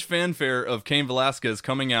this huge fanfare of Cain Velasquez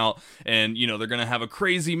coming out and, they're going to have a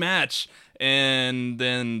crazy match, and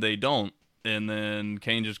then they don't. And then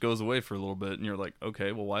Cain just goes away for a little bit, and you're like,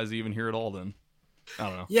 okay, well, why is he even here at all then? I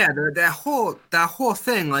don't know. Yeah, that whole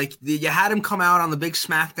thing, like you had him come out on the big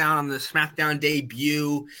SmackDown, on the SmackDown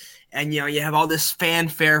debut, and you have all this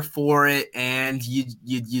fanfare for it, and you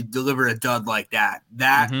deliver a dud like that.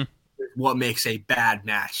 That is what makes a bad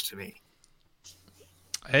match to me.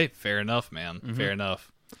 Hey, fair enough, man. Fair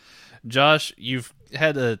enough. Josh, you've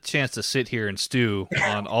had a chance to sit here and stew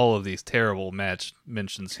on all of these terrible match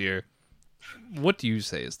mentions here. What do you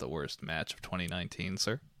say is the worst match of 2019,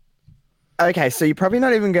 sir? Okay, so you're probably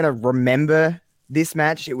not even going to remember this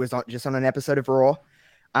match. It was just on an episode of Raw.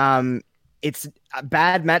 It's a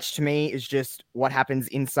bad match to me is just what happens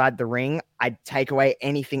inside the ring. I'd take away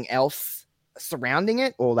anything else surrounding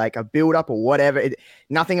it or like a build up or whatever.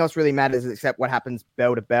 Nothing else really matters except what happens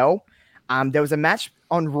bell to bell. There was a match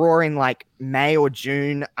on Raw in like May or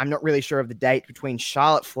June. I'm not really sure of the date, between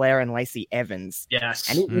Charlotte Flair and Lacey Evans. Yes.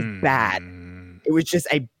 And it was bad. It was just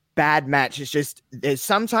a bad match. It's just, there's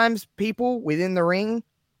sometimes people within the ring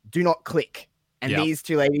do not click. And these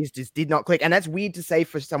two ladies just did not click. And that's weird to say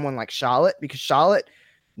for someone like Charlotte, because Charlotte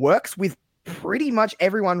works with pretty much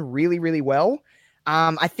everyone really, really well.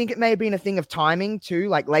 I think it may have been a thing of timing too.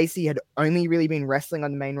 Like Lacey had only really been wrestling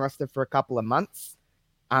on the main roster for a couple of months.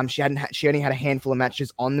 She only had a handful of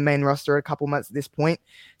matches on the main roster a couple months at this point.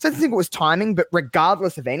 So I think it was timing, but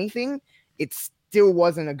regardless of anything, it still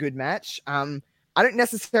wasn't a good match. I don't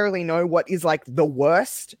necessarily know what is like the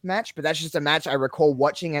worst match, but that's just a match I recall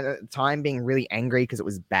watching at the time being really angry because it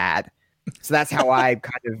was bad. So that's how I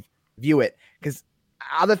kind of view it. Because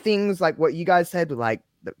other things like what you guys said with like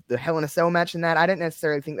the Hell in a Cell match and that, I don't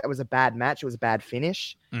necessarily think that was a bad match. It was a bad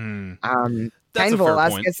finish. Cain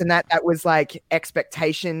Velasquez and that was like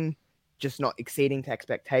expectation just not exceeding to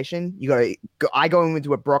expectation. I go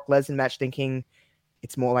into a Brock Lesnar match thinking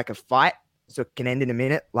it's more like a fight, so it can end in a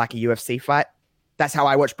minute, like a UFC fight. That's how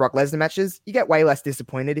I watch Brock Lesnar matches. You get way less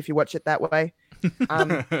disappointed if you watch it that way.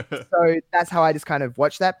 So that's how I just kind of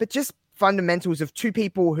watch that. But just fundamentals of two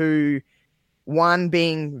people who, one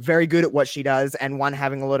being very good at what she does and one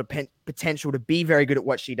having a lot of potential to be very good at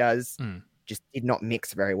what she does, just did not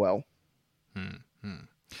mix very well.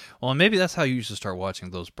 Well, maybe that's how you should start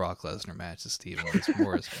watching those Brock Lesnar matches, Steven. It's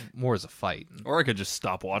more as a fight. Or I could just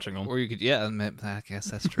stop watching them. Or you could, I guess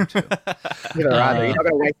that's true too. You're not going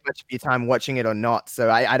to waste much of your time watching it or not, so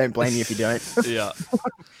I don't blame you if you don't. Yeah.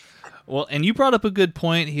 Well, and you brought up a good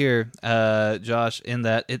point here, Josh, in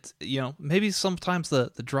that it's, maybe sometimes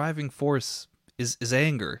the driving force is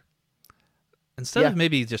anger. Instead of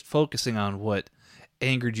maybe just focusing on what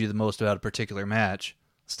angered you the most about a particular match,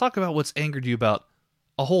 let's talk about what's angered you about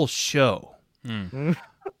a whole show.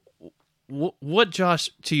 What, Josh,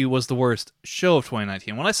 to you was the worst show of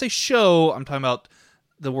 2019? When I say show, I'm talking about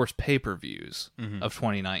the worst pay-per-views of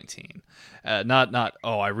 2019. Not,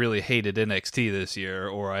 I really hated NXT this year,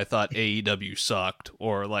 or I thought AEW sucked,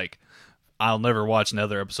 or like, I'll never watch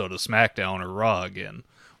another episode of SmackDown or Raw again.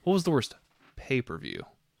 What was the worst pay-per-view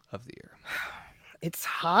of the year? It's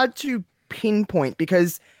hard to pinpoint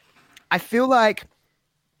because I feel like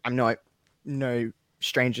I'm no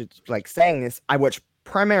stranger to like saying this. I watch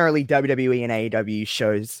primarily WWE and AEW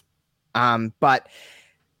shows, but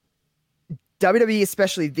WWE,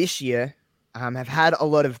 especially this year, have had a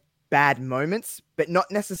lot of bad moments, but not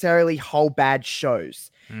necessarily whole bad shows.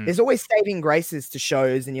 There's always saving graces to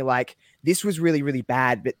shows, and you're like, this was really, really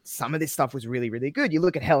bad, but some of this stuff was really, really good. You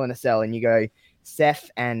look at Hell in a Cell and you go, Seth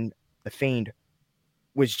and The Fiend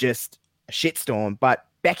was just a shitstorm, but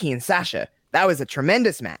Becky and Sasha, that was a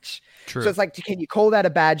tremendous match. True. So it's like, can you call that a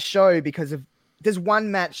bad show because of does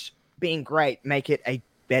one match being great make it a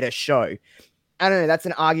better show? I don't know. That's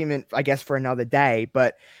an argument, I guess, for another day.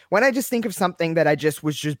 But when I just think of something that I just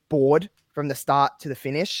was just bored from the start to the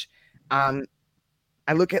finish,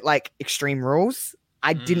 I look at like Extreme Rules.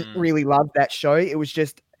 I didn't really love that show. It was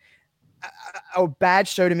just a bad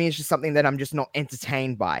show to me. Is just something that I'm just not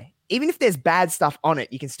entertained by. Even if there's bad stuff on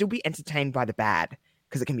it, you can still be entertained by the bad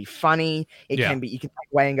because it can be funny. It can be, you can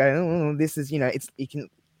take away and go, oh, this is, you can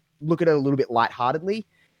look at it a little bit lightheartedly.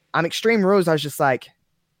 Extreme Rules, I was just like,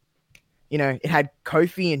 it had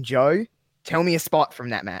Kofi and Joe. Tell me a spot from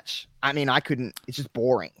that match. I mean, I couldn't. It's just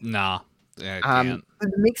boring. Nah. I can't.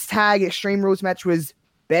 The mixed tag Extreme Rules match was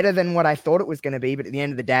better than what I thought it was going to be, but at the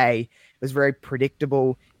end of the day, it was very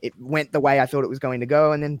predictable. It went the way I thought it was going to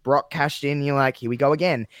go, and then Brock cashed in. You're like, here we go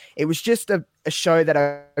again. It was just a show that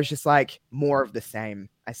I was just like, more of the same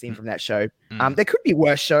I seen from that show. There could be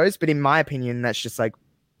worse shows, but in my opinion, that's just like,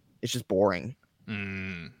 it's just boring.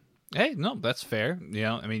 Hey, no, that's fair.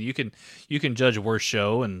 I mean, you can judge a worst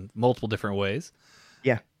show in multiple different ways.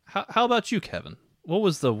 Yeah. How about you, Kevin? What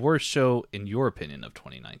was the worst show in your opinion of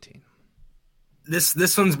 2019?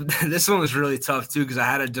 This one was really tough too because I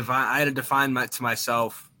had to define to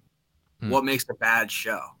myself what makes a bad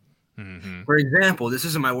show. For example, this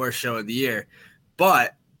isn't my worst show of the year,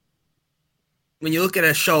 but when you look at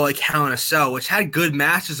a show like Hell in a Cell, which had good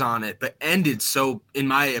matches on it, but ended so, in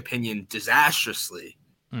my opinion, disastrously,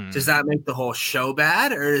 does that make the whole show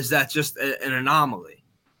bad, or is that just an anomaly?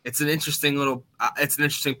 It's an interesting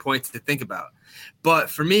point to think about. But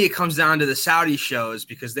for me, it comes down to the Saudi shows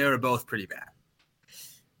because they were both pretty bad.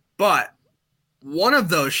 But one of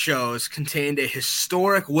those shows contained a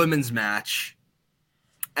historic women's match,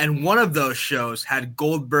 and one of those shows had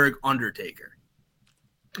Goldberg Undertaker.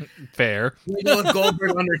 Fair. We go with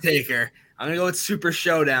Goldberg Undertaker. I'm going to go with Super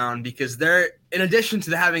Showdown because they're, in addition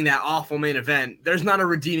to having that awful main event, there's not a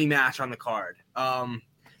redeeming match on the card.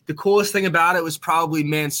 The coolest thing about it was probably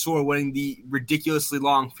Mansoor winning the ridiculously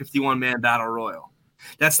long 51-man battle royal.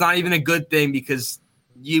 That's not even a good thing because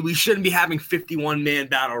we shouldn't be having 51-man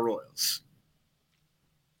battle royals.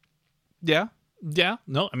 Yeah.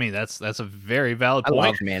 No, I mean that's a very valid point. I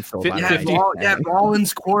love Mansoor. You had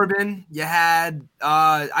Rollins, Corbin. You had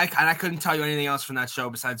I couldn't tell you anything else from that show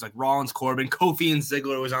besides like Rollins, Corbin, Kofi, and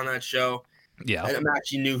Ziggler was on that show. Yeah, I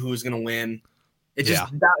actually knew who was going to win. It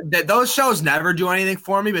just those shows never do anything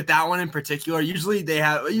for me, but that one in particular, usually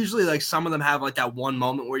like some of them have like that one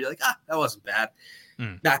moment where you're like, that wasn't bad.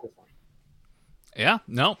 That's Yeah,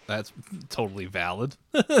 no, that's totally valid.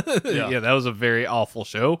 Yeah, that was a very awful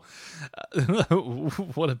show.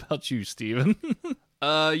 What about you, Steven?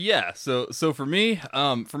 So for me,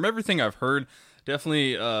 from everything I've heard,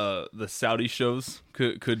 definitely the Saudi shows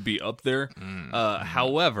could be up there.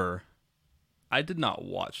 However, I did not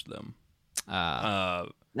watch them.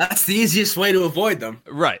 That's the easiest way to avoid them.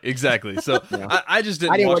 Right, exactly. So I just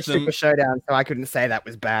didn't watch them. Super Showdown, so I couldn't say that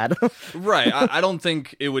was bad. Right. I don't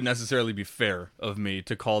think it would necessarily be fair of me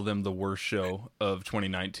to call them the worst show of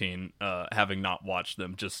 2019, having not watched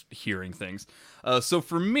them, just hearing things. So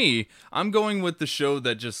for me, I'm going with the show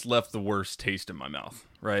that just left the worst taste in my mouth,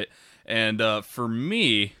 right? And for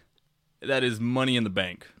me, that is Money in the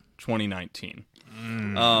Bank 2019.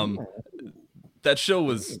 That show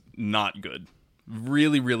was not good.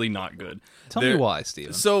 Really, really not good. Tell me why,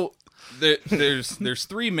 Steven. So there's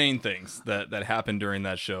three main things that happened during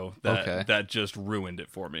that show that just ruined it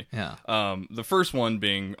for me. Yeah. The first one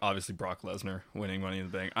being obviously Brock Lesnar winning Money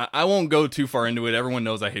in the Bank. I won't go too far into it. Everyone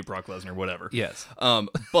knows I hate Brock Lesnar. Whatever. Yes.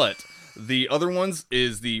 But the other ones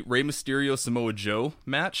is the Rey Mysterio Samoa Joe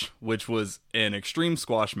match, which was an extreme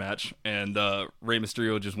squash match, and Rey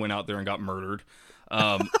Mysterio just went out there and got murdered.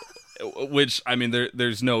 Which, I mean,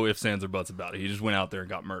 there's no ifs, ands, or buts about it. He just went out there and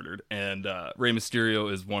got murdered. And Rey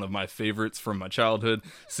Mysterio is one of my favorites from my childhood.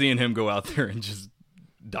 Seeing him go out there and just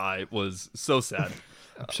die was so sad.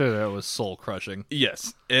 I'm sure that was soul-crushing.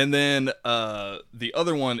 Yes. And then the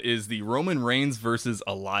other one is the Roman Reigns versus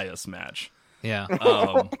Elias match. Yeah.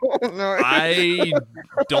 I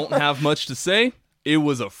don't have much to say. It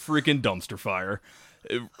was a freaking dumpster fire.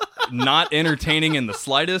 Not entertaining in the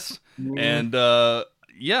slightest. And,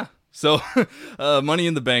 yeah. So, Money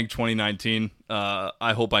in the Bank 2019.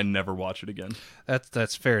 I hope I never watch it again.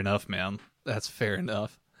 That's fair enough, man. That's fair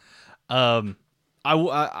enough. I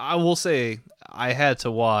will say I had to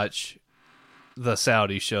watch the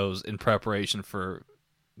Saudi shows in preparation for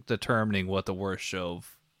determining what the worst show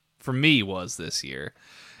for me was this year,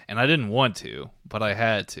 and I didn't want to, but I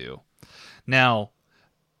had to. Now,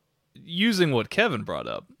 using what Kevin brought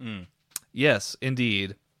up, yes,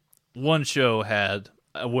 indeed, one show had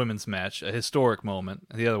a women's match, a historic moment.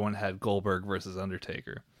 The other one had Goldberg versus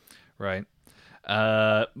Undertaker, right?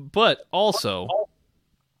 But also,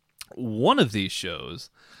 one of these shows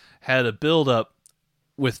had a build-up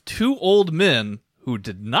with two old men who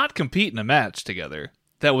did not compete in a match together.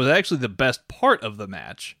 That was actually the best part of the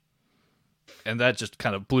match. And that just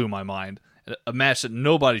kind of blew my mind. A match that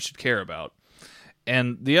nobody should care about.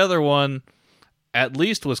 And the other one, at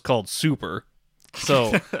least, was called Super.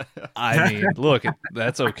 So, I mean, look,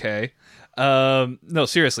 that's okay. No,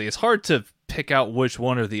 seriously, it's hard to pick out which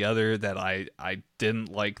one or the other that I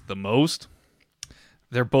didn't like the most.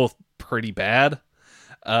 They're both pretty bad.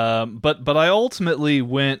 But I ultimately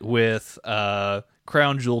went with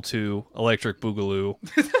Crown Jewel 2, Electric Boogaloo.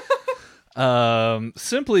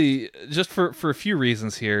 Simply just for a few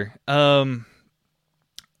reasons here.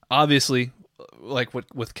 Obviously, like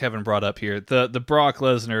what Kevin brought up here, the Brock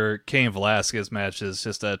Lesnar Cain Velasquez match is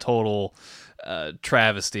just a total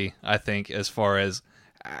travesty, I think, as far as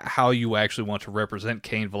how you actually want to represent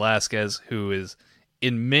Cain Velasquez, who is,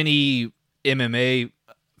 in many MMA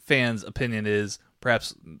fans' opinion, is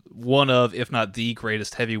perhaps one of, if not the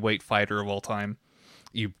greatest heavyweight fighter of all time.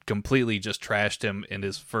 You completely just trashed him in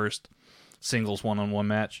his first singles one-on-one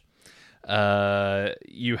match.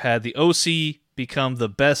 You had the OC become the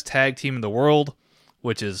best tag team in the world,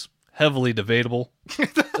 which is heavily debatable,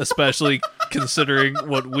 especially considering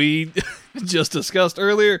what we just discussed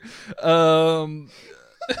earlier.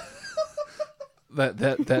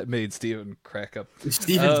 That made Steven crack up.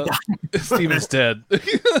 Steven's dead.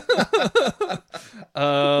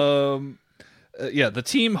 Yeah, the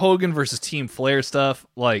Team Hogan versus Team Flair stuff.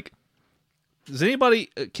 Like,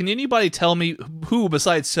 can anybody tell me who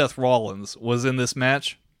besides Seth Rollins was in this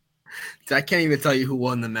match? I can't even tell you who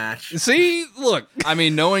won the match. See, look, I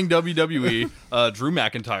mean, knowing WWE, Drew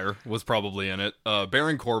McIntyre was probably in it.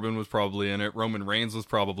 Baron Corbin was probably in it. Roman Reigns was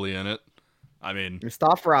probably in it. I mean,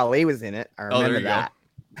 Mustafa Ali was in it. I remember that.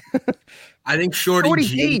 I think Shorty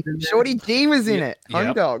G was in it.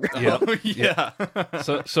 Home dog. Yep. oh, yeah.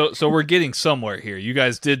 So we're getting somewhere here. You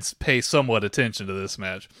guys did pay somewhat attention to this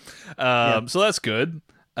match, so that's good.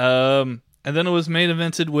 And then it was main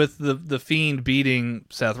evented with the Fiend beating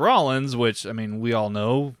Seth Rollins, which, I mean, we all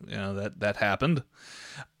know, that happened.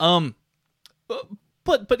 But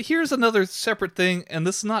here's another separate thing, and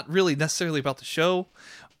this is not really necessarily about the show,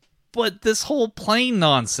 but this whole plane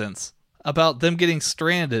nonsense about them getting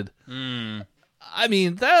stranded. I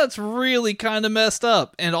mean, that's really kind of messed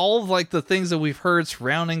up. And all of like the things that we've heard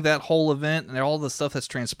surrounding that whole event and all the stuff that's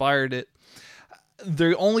transpired it,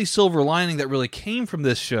 the only silver lining that really came from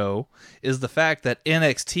this show is the fact that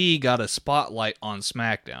NXT got a spotlight on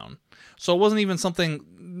SmackDown. So it wasn't even something,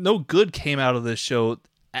 no good came out of this show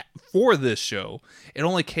for this show. It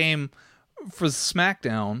only came for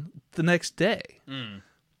SmackDown the next day.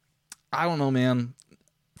 I don't know, man.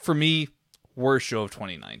 For me, worst show of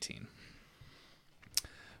 2019.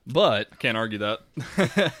 But Can't argue that.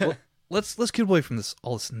 well, let's get away from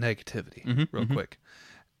all this negativity real quick.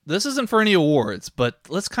 This isn't for any awards, but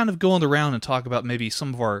let's kind of go on the round and talk about maybe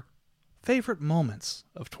some of our favorite moments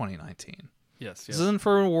of 2019. Yes. This isn't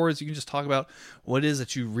for awards. You can just talk about what it is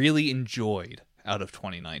that you really enjoyed out of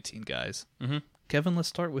 2019, guys. Kevin, let's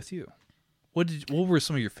start with you. What were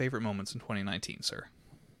some of your favorite moments in 2019, sir?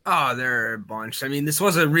 Oh, there are a bunch. I mean, this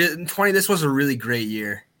was a really great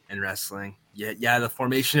year in wrestling. Yeah, the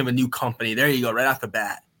formation of a new company. There you go, right off the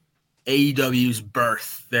bat. AEW's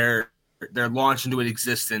birth, their launch into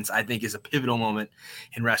existence, I think, is a pivotal moment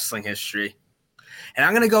in wrestling history. And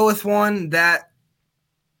I'm going to go with one that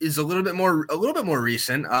is a little bit more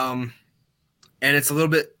recent. And it's a little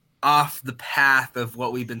bit off the path of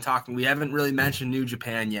what we've been talking. We haven't really mentioned New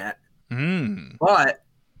Japan yet. But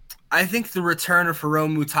I think the return of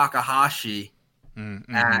Hiromu Takahashi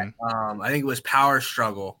at I think it was Power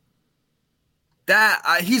Struggle.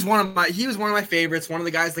 He was one of my favorites. One of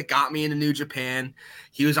the guys that got me into New Japan.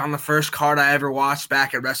 He was on the first card I ever watched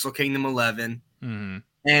back at Wrestle Kingdom 11.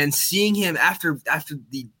 And seeing him after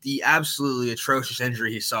the absolutely atrocious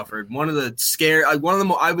injury he suffered, it's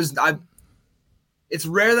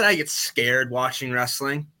rare that I get scared watching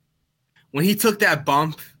wrestling. When he took that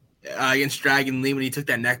bump against Dragon Lee, when he took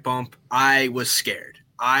that neck bump, I was scared.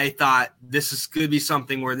 I thought this is going to be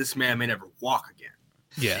something where this man may never walk again.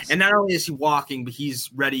 Yes. And not only is he walking, but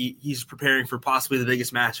he's ready. He's preparing for possibly the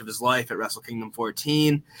biggest match of his life at Wrestle Kingdom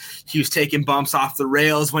 14. He was taking bumps off the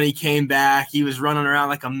rails when he came back. He was running around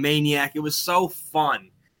like a maniac. It was so fun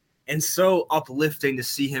and so uplifting to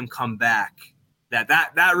see him come back.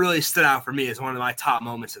 That really stood out for me as one of my top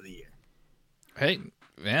moments of the year. Hey,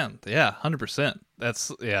 man, yeah, 100%.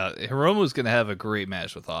 Hiromu's going to have a great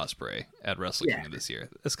match with Ospreay at Wrestle Kingdom this year.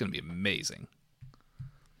 That's going to be amazing.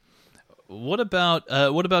 What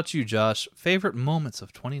about you, Josh? Favorite moments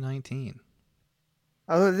of 2019?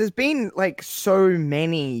 There's been like so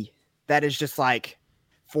many that is just like,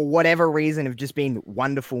 for whatever reason, have just been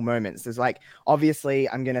wonderful moments. There's like, obviously,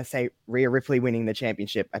 I'm gonna say Rhea Ripley winning the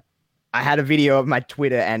championship. I had a video of my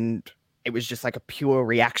Twitter, and it was just like a pure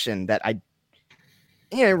reaction that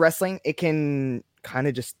wrestling, it can kind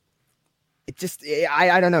of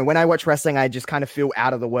I don't know. When I watch wrestling, I just kind of feel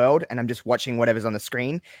out of the world, and I'm just watching whatever's on the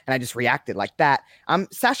screen, and I just reacted like that.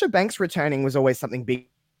 Sasha Banks returning was always something big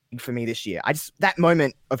for me this year. That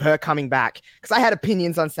moment of her coming back, because I had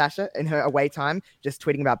opinions on Sasha in her away time, just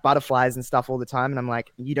tweeting about butterflies and stuff all the time, and I'm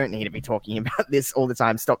like, you don't need to be talking about this all the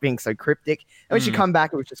time. Stop being so cryptic. And when she come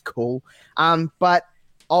back, it was just cool. But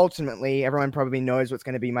ultimately, everyone probably knows what's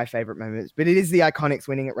going to be my favorite moments, but it is the Iconics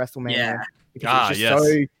winning at WrestleMania.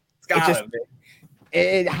 Yeah.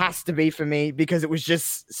 It has to be for me because it was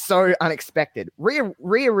just so unexpected. Rhea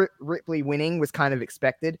Ripley winning was kind of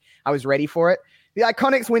expected. I was ready for it. The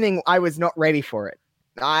Iconics winning, I was not ready for it.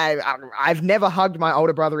 I've never hugged my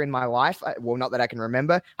older brother in my life. Well, not that I can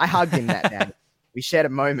remember. I hugged him that day. We shared a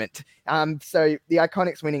moment. So the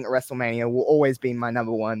Iconics winning at WrestleMania will always be my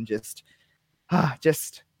number one. It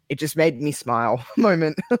just made me smile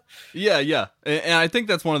moment. Yeah. And I think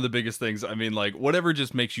that's one of the biggest things. I mean, like, whatever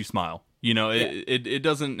just makes you smile. It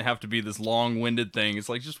doesn't have to be this long-winded thing. It's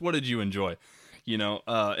like, just what did you enjoy?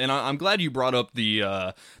 And I'm glad you brought up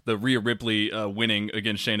the Rhea Ripley winning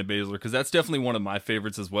against Shayna Baszler, because that's definitely one of my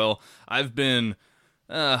favorites as well. I've been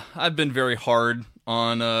very hard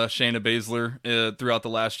on Shayna Baszler throughout the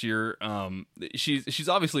last year. She's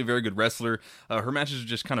obviously a very good wrestler. Her matches are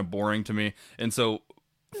just kind of boring to me, and so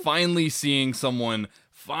finally seeing someone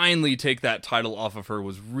finally take that title off of her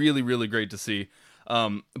was really, really great to see.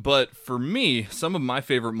 But for me, some of my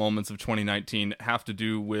favorite moments of 2019 have to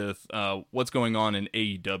do with what's going on in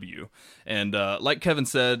AEW. And like Kevin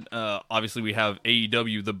said, obviously we have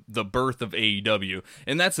AEW, the birth of AEW,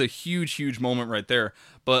 and that's a huge, huge moment right there.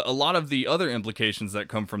 But a lot of the other implications that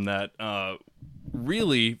come from that,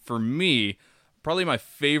 really, for me, probably my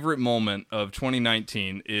favorite moment of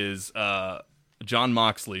 2019 is Jon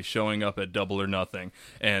Moxley showing up at Double or Nothing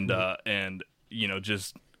and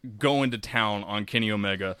just going to town on Kenny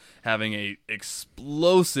Omega, having a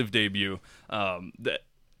explosive debut. That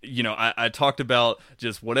I talked about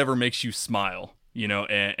just whatever makes you smile,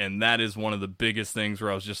 and that is one of the biggest things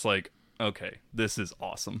where I was just like, okay, this is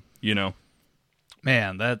awesome,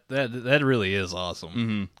 Man, that really is awesome.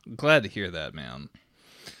 Mm-hmm. Glad to hear that, man.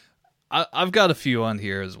 I've got a few on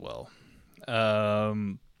here as well.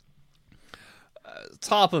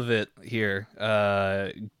 Top of it here,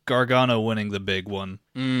 Gargano winning the big one,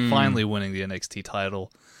 finally winning the NXT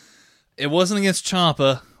title. It wasn't against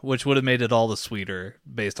Ciampa, which would have made it all the sweeter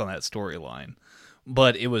based on that storyline,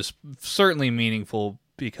 but it was certainly meaningful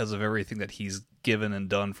because of everything that he's given and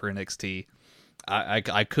done for NXT.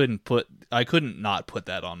 I couldn't not put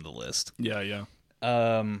that on the list. Yeah.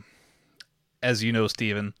 As you know,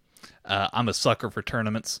 Steven, I'm a sucker for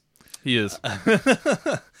tournaments. He is.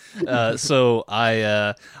 So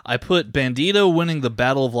I put Bandito winning the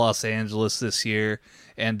Battle of Los Angeles this year,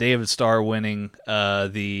 and David Starr winning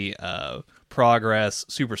the Progress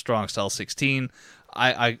Super Strong Style 16.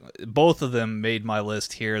 I both of them made my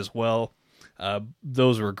list here as well.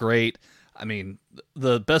 Those were great. I mean,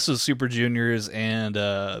 the Best of Super Juniors and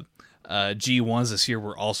G1s this year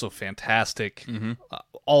were also fantastic. Mm-hmm.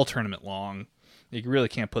 All tournament long. You really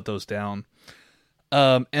can't put those down.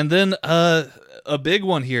 And then a big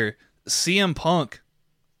one here, CM Punk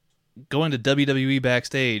going to WWE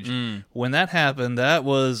backstage. When that happened, that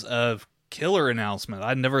was a killer announcement.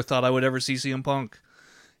 I never thought I would ever see CM Punk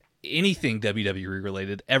anything WWE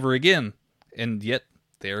related ever again, and yet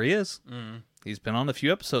there he is. He's been on a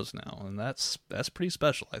few episodes now, and that's pretty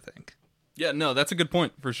special, I think. Yeah, no, that's a good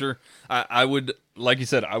point for sure. I would, like you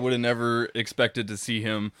said, I would have never expected to see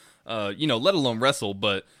him, let alone wrestle,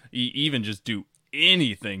 but even just do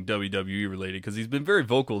anything WWE related, because he's been very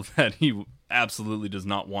vocal that he absolutely does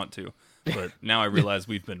not want to. But now I realize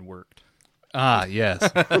we've been worked. Ah, yes.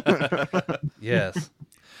 Yes.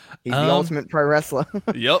 He's the ultimate pro wrestler.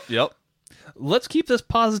 Yep. Let's keep this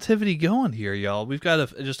positivity going here, y'all. We've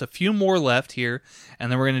got just a few more left here,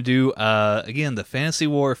 and then we're going to do, again, the Fantasy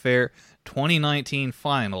Warfare 2019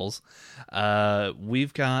 Finals.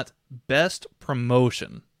 We've got Best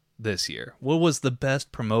Promotion this year. What was the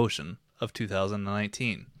best promotion of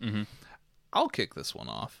 2019? Mm-hmm. I'll kick this one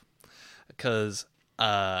off because,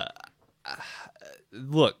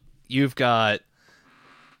 look, you've got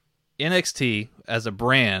NXT as a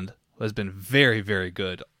brand has been very, very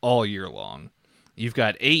good all year long. You've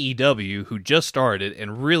got AEW, who just started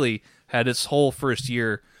and really had its whole first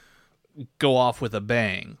year go off with a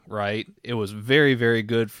bang, right? It was very, very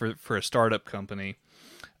good for a startup company.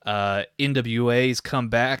 NWA's come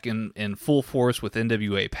back in full force with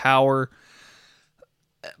NWA Power.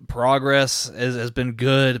 Progress has been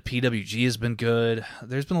good. PWG has been good.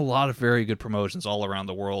 There's been a lot of very good promotions all around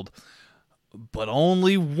the world, but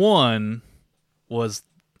only one was,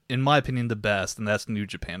 in my opinion, the best, and that's New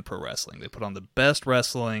Japan Pro Wrestling. They put on the best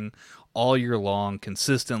wrestling all year long,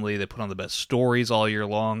 consistently. They put on the best stories all year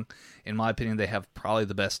long. In my opinion, they have probably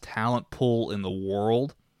the best talent pool in the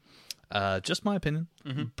world. Just my opinion.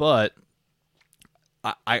 Mm-hmm. But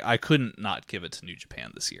I couldn't not give it to New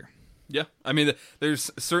Japan this year. Yeah, I mean,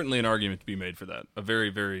 there's certainly an argument to be made for that. A very,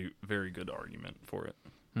 very, very good argument for it.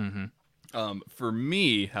 Mm-hmm. For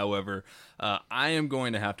me, however, I am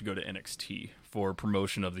going to have to go to NXT for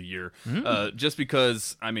promotion of the year, just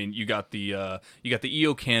because, I mean, you got the Io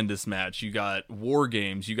Candice match, you got War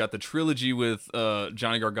Games, you got the trilogy with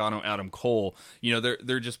Johnny Gargano, Adam Cole.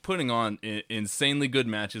 They're just putting on insanely good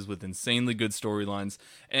matches with insanely good storylines,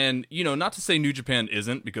 and not to say New Japan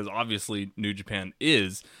isn't, because obviously New Japan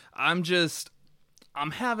is. I'm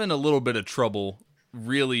having a little bit of trouble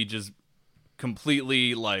really just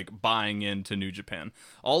completely buying into New Japan.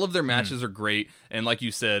 All of their matches are great, and like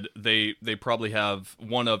you said, they probably have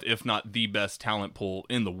one of, if not the best talent pool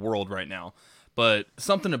in the world right now. But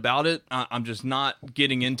something about it, I'm just not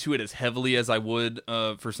getting into it as heavily as I would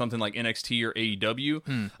for something like NXT or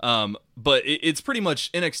AEW. But it's pretty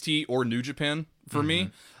much NXT or New Japan for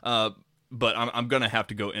me. But I'm gonna have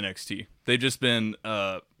to go NXT. They've just been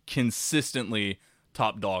consistently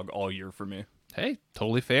top dog all year for me. Hey,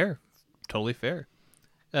 totally fair. Totally fair.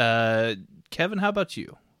 Kevin, how about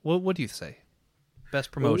you? What do you say?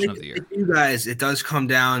 Best promotion of the year. You guys, it does come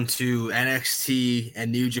down to NXT and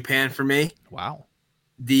New Japan for me. Wow.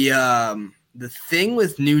 The thing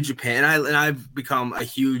with New Japan, and I've become a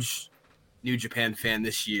huge New Japan fan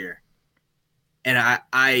this year, and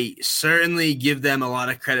I certainly give them a lot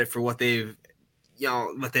of credit for what they've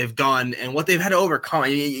done and what they've had to overcome.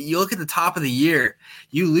 You look at the top of the year,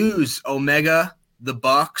 you lose Omega, the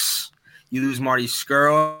Bucks, you lose Marty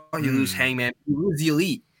Scurll, you lose Hangman, you lose the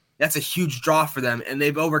Elite. That's a huge draw for them, and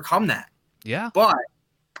they've overcome that. Yeah. But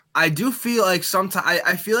I do feel like sometimes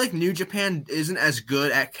I feel like New Japan isn't as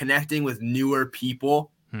good at connecting with newer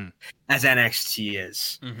people as NXT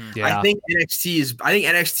is. Mm-hmm. Yeah. I think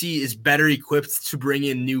NXT is better equipped to bring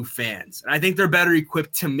in new fans, and I think they're better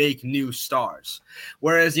equipped to make new stars.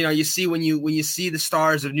 Whereas you see when you see the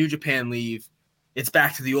stars of New Japan leave, it's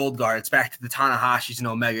back to the old guard. It's back to the Tanahashis and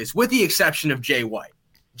Omegas, with the exception of Jay White.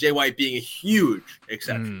 Jay White being a huge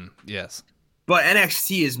exception. Yes. But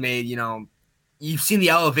NXT has made, you've seen the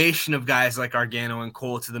elevation of guys like Gargano and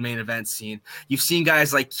Cole to the main event scene. You've seen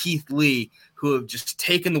guys like Keith Lee who have just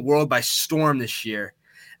taken the world by storm this year.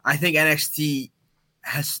 I think NXT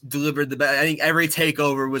has delivered the best. I think every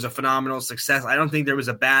takeover was a phenomenal success. I don't think there was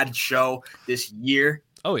a bad show this year.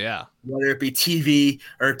 Oh, yeah. Whether it be TV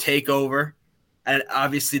or takeover. And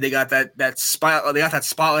obviously they got that spotlight. They got that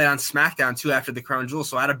spotlight on SmackDown too after the Crown Jewel.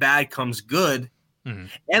 So out of bad comes good, and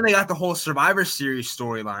they got the whole Survivor Series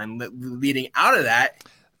storyline leading out of that.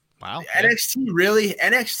 Wow, NXT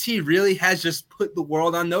really has just put the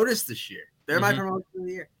world on notice this year. They're my promotion of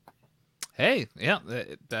the year. Hey, yeah,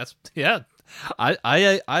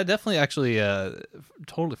 I definitely actually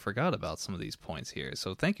totally forgot about some of these points here.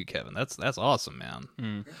 So thank you, Kevin. That's awesome,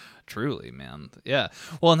 man. Truly, man. Yeah.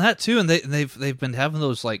 Well, and that too, and they've been having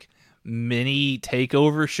those like mini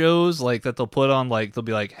takeover shows like that they'll put on, like they'll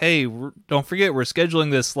be like, hey, don't forget we're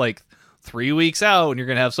scheduling this like 3 weeks out, and you're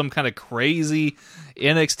gonna have some kind of crazy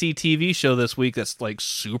NXT TV show this week that's like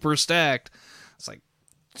super stacked. It's like,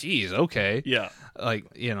 geez, okay. Yeah. Like,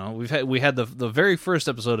 we had the very first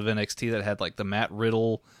episode of NXT that had like the Matt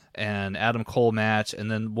Riddle and Adam Cole match,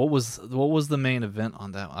 and then what was the main event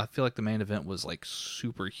on that? I feel like the main event was like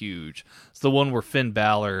super huge. It's the one where Finn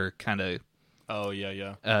Balor kind of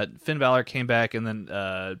Finn Balor came back, and then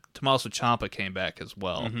Tommaso Ciampa came back as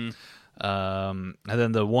well. And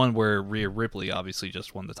then the one where Rhea Ripley obviously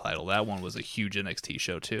just won the title. That one was a huge NXT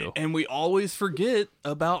show too. And we always forget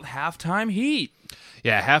about Halftime Heat.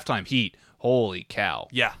 Yeah, Halftime Heat. Holy cow.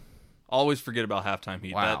 Yeah. Always forget about Halftime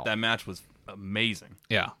Heat. Wow. That match was amazing.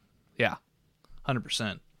 Yeah.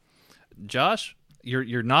 100%. Josh,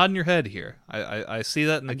 you're nodding your head here. I see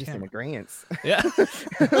that in the I'm just in agreement. Yeah.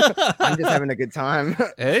 I'm just having a good time.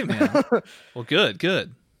 Hey, man. Well,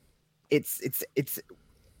 good. It's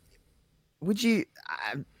would you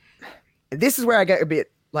this is where I get a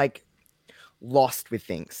bit like lost with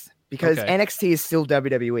things, because NXT is still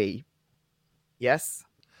WWE. Yes?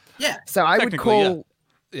 Yeah. So I would call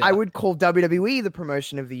Yeah. I would call WWE the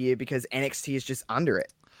promotion of the year, because NXT is just under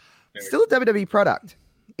it. Still a WWE product.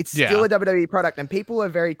 It's still a WWE product, and people are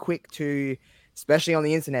very quick to, especially on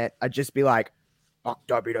the internet, just be like, fuck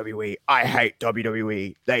WWE. I hate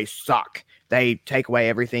WWE. They suck. They take away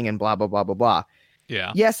everything and blah, blah, blah, blah, blah.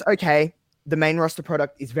 Yeah. Yes, okay. The main roster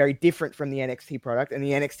product is very different from the NXT product, and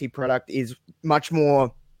the NXT product is much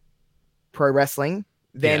more pro wrestling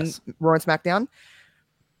than Raw and SmackDown.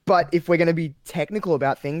 But if we're going to be technical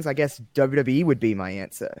about things, I guess WWE would be my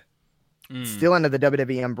answer. Still under the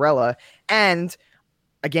WWE umbrella. And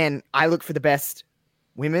again, I look for the best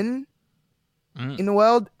women in the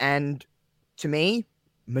world, and to me,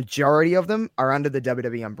 majority of them are under the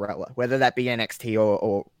WWE umbrella, whether that be NXT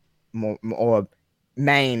or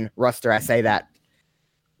main roster. I say that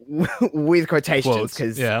with quotations,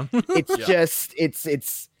 because it's just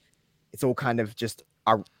it's all kind of just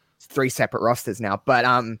our 3 separate rosters now. But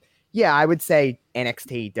I would say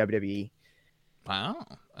NXT, WWE. Wow,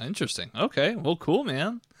 interesting. Okay, well, cool,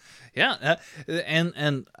 man. Yeah,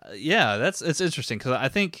 it's interesting, because I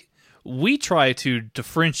think we try to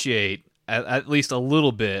differentiate at least a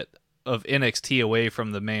little bit of NXT away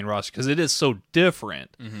from the main roster, because it is so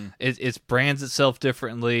different. It brands itself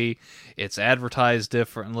differently. It's advertised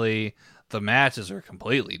differently. The matches are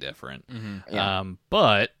completely different.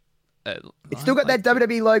 But it's still got that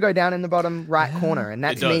WWE logo down in the bottom right corner, and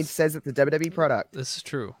that to me says it's a WWE product. This is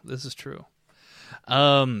true.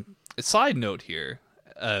 Side note here.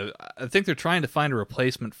 I think they're trying to find a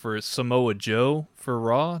replacement for Samoa Joe for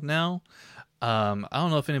Raw now. I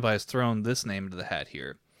don't know if anybody's thrown this name into the hat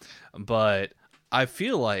here, but I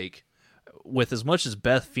feel like with as much as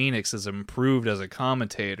Beth Phoenix has improved as a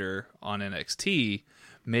commentator on NXT,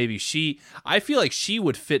 I feel like she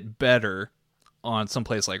would fit better on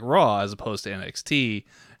someplace like Raw as opposed to NXT,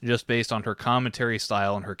 just based on her commentary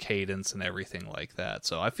style and her cadence and everything like that.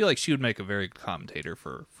 So I feel like she would make a very good commentator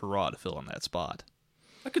for Raw to fill in that spot.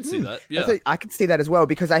 I could see that. Yeah, I could see that as well,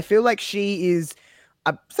 because I feel like she is.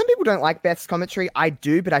 Some people don't like Beth's commentary. I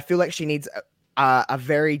do, but I feel like she needs a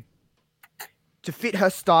very, to fit her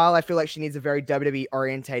style. I feel like she needs a very WWE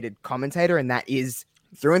orientated commentator, and that is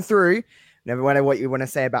through and through. No matter what you want to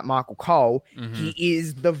say about Michael Cole, he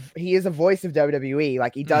is a voice of WWE.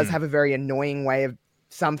 Like, he does have a very annoying way of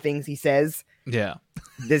some things he says. Yeah,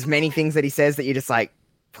 there's many things that he says that you're just like,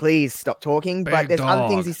 please stop talking. But there's other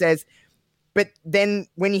things he says. But then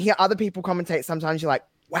when you hear other people commentate, sometimes you're like,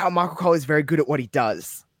 wow, Michael Cole is very good at what he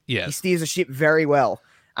does. Yes. He steers a ship very well.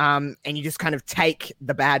 And you just kind of take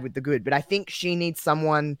the bad with the good. But I think she needs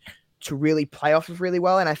someone to really play off of really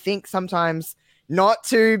well. And I think sometimes, not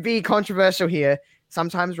to be controversial here,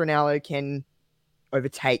 sometimes Ronaldo can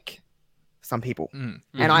overtake some people. And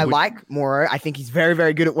I like Mauro. I think he's very,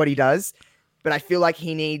 very good at what he does. But I feel like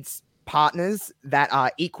he needs partners that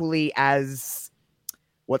are equally as,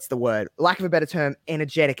 what's the word? Lack of a better term,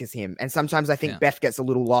 energetic as him. And sometimes I think Beth gets a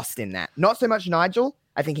little lost in that. Not so much Nigel.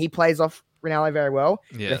 I think he plays off Ronaldo very well.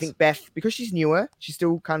 Yes. But I think Beth, because she's newer, she's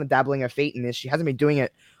still kind of dabbling her feet in this. She hasn't been doing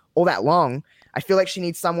it all that long. I feel like she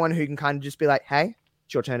needs someone who can kind of just be like, hey,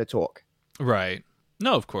 it's your turn to talk. Right.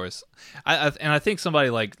 No, of course. I think somebody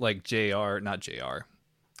like JR, not JR,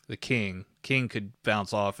 the King could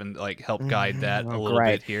bounce off and like help guide that a little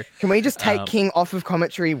bit here. Can we just take King off of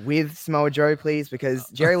commentary with Samoa Joe, please? Because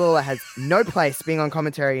Jerry Lawler has no place being on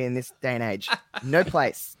commentary in this day and age. No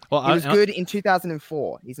place. Well, he was good in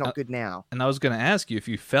 2004. He's not good now. And I was going to ask you if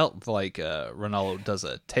you felt like Ronaldo does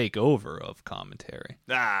a takeover of commentary.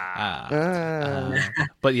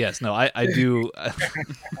 But yes, no, I do.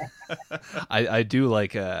 I do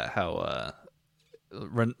like how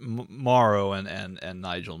Mauro and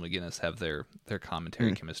Nigel McGuinness have their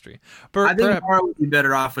commentary chemistry. I think Mauro would be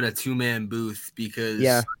better off in a 2-man booth, because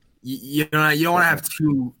you don't want to have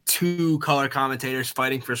two color commentators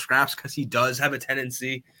fighting for scraps, because he does have a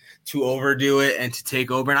tendency to overdo it and to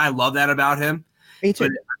take over, and I love that about him. Me too.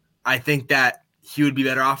 But I think that he would be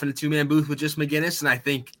better off in a 2-man booth with just McGuinness, and I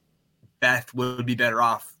think Beth would be better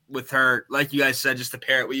off with her, like you guys said, just to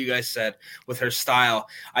parrot what you guys said, with her style.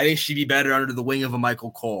 I think she'd be better under the wing of a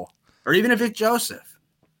Michael Cole, or even a Vic Joseph.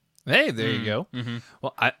 Hey, there you go.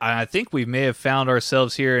 Well, I think we may have found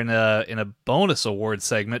ourselves here in a bonus award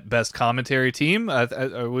segment, best commentary team.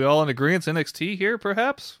 Are we all in agreement? NXT here,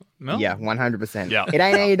 perhaps? No? Yeah, 100%. Yeah. It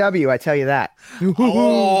ain't AEW, I tell you that. Shots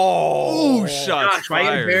Why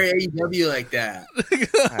fired. you bury AEW like that?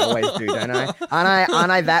 I always do, don't I?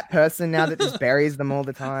 Aren't I that person now that just buries them all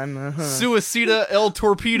the time? Suicida El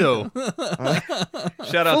Torpedo.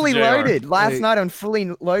 Shout out Fully to JR. loaded. Last night on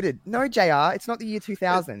Fully Loaded. No, JR, it's not the year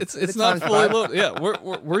 2000. It's not fully loaded. Yeah, where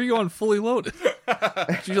are you on fully loaded?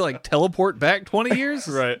 Did you like teleport back 20 years?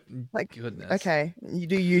 Right. Like, goodness. Okay, you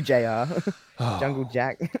do you, JR. Jungle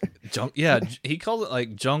Jack. He called it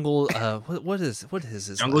like Jungle. What is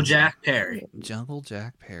his Jungle name? Jack Perry. Jungle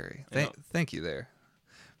Jack Perry. Thank you there.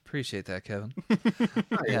 Appreciate that, Kevin.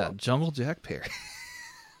 Yeah, Jungle Jack Perry.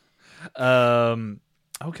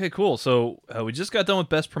 Okay, cool. So we just got done with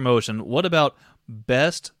best promotion. What about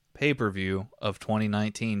best pay-per-view of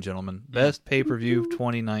 2019, gentlemen? Best pay-per-view of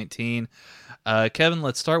 2019. Kevin,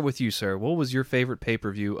 let's start with you, sir. What was your favorite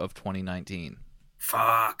pay-per-view of 2019?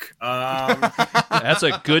 Fuck. That's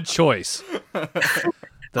a good choice.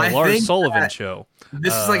 The Lars Sullivan Show.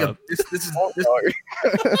 This is like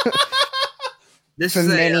this For is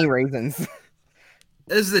many reasons.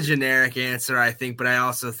 This is a generic answer, I think, but I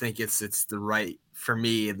also think it's the right, for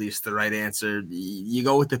me at least, the right answer. You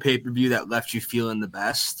go with the pay-per-view that left you feeling the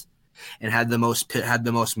best and had the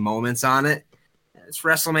most moments on it. It's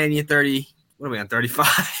WrestleMania 30. What are we on,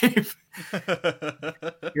 35? It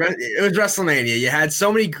was WrestleMania. You had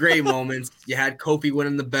so many great moments. You had Kofi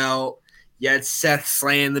winning the belt. You had Seth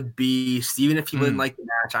slaying the Beast. Even if you didn't like the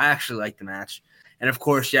match, I actually liked the match. And of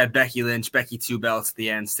course, you had Becky Lynch, Becky 2 belts at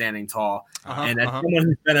the end, standing tall. And as someone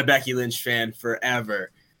who's been a Becky Lynch fan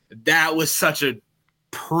forever, that was such a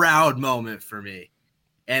proud moment for me.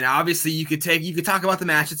 And obviously, you could talk about the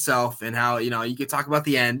match itself and how, you could talk about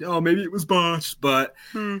the end. Oh, maybe it was botched, but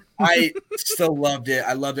I still loved it.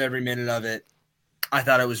 I loved every minute of it. I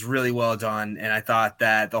thought it was really well done, and I thought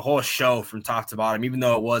that the whole show from top to bottom, even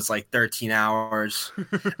though it was like 13 hours, I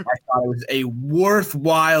thought it was a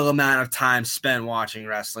worthwhile amount of time spent watching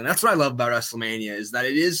wrestling. That's what I love about WrestleMania, is that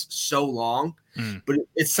it is so long, but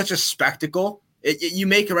it's such a spectacle. You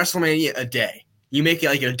make a WrestleMania a day. You make it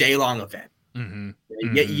like a day-long event. You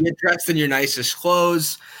get dressed in your nicest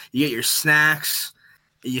clothes. You get your snacks.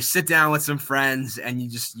 You sit down with some friends, and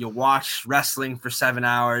you watch wrestling for 7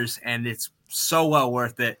 hours, and it's so well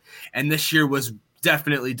worth it. And this year was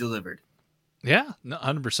definitely delivered. Yeah, no,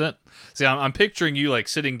 100%. See, I'm picturing you like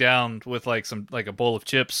sitting down with like a bowl of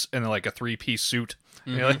chips and like a 3-piece suit.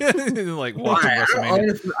 You're like watching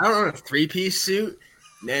WrestleMania. I don't own a 3-piece suit,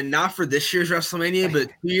 and not for this year's WrestleMania, but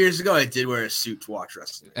 2 years ago I did wear a suit to watch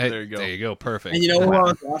wrestling. Hey, there you go. There you go. Perfect. And you know who I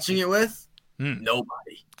was watching it with?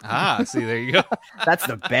 Nobody. See, there you go. That's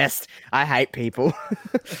the best. I hate people.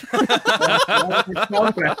 I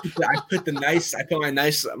put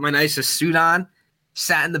my nicest suit on,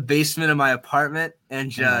 sat in the basement of my apartment,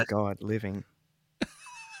 and just living.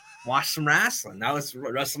 Watched some wrestling. That was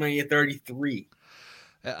WrestleMania 33.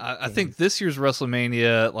 I think this year's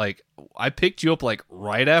WrestleMania, like, I picked you up like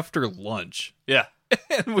right after lunch. Yeah.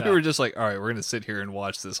 And we were just like, all right, we're gonna sit here and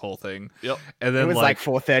watch this whole thing. Yep. And then it was like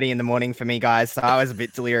 4:30 in the morning for me, guys, so I was a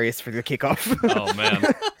bit delirious for the kickoff. Oh man,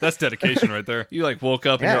 that's dedication right there. You like woke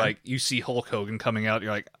up and you're like, you see Hulk Hogan coming out.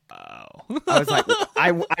 You're like, oh. I was like,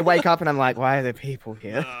 I wake up and I'm like, why are there people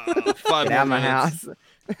here? 5 Get out of my minutes.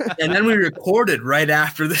 house. And then we recorded right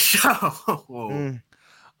after the show.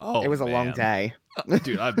 Oh, it was a long day.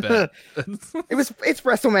 Dude, I bet. It's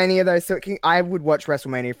WrestleMania though, so I would watch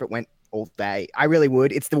WrestleMania if it went all day. I really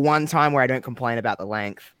would. It's the one time where I don't complain about the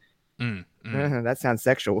length. That sounds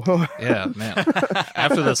sexual. Yeah, man.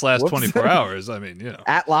 After this last 24 hours, I mean, you know.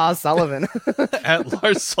 At Lars Sullivan. At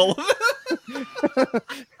Lars Sullivan?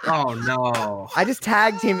 Oh, no. I just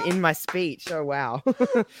tagged him in my speech. Oh, wow.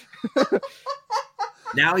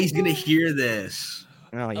 Now he's going to hear this.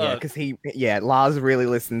 Oh, yeah, because Lars really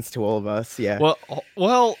listens to all of us. Yeah.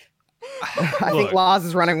 Well, I think Lars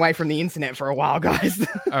is running away from the internet for a while, guys.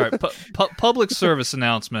 All right, public service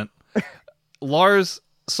announcement. Lars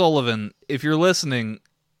Sullivan, if you're listening,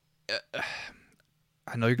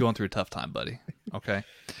 I know you're going through a tough time, buddy. Okay?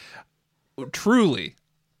 Truly,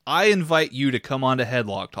 I invite you to come on to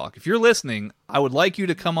Headlock Talk. If you're listening, I would like you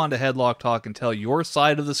to come on to Headlock Talk and tell your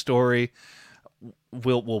side of the story.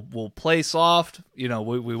 We'll play soft. You know,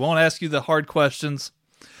 we won't ask you the hard questions.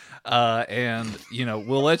 And, you know,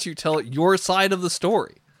 we'll let you tell your side of the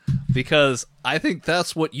story, because I think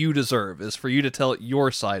that's what you deserve, is for you to tell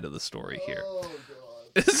your side of the story here. Oh,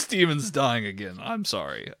 God. Steven's dying again. I'm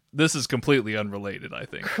sorry. This is completely unrelated, I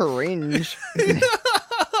think. Cringe.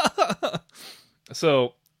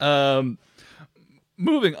 So,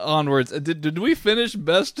 moving onwards, did we finish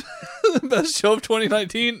best show of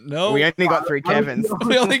 2019? No. We only got through Kevin's.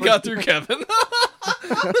 We only got through Kevin.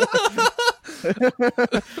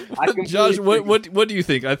 Josh, what do you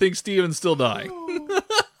think? I think Steven's still dying.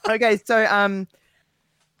 Okay, so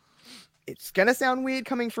it's gonna sound weird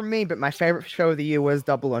coming from me, but my favorite show of the year was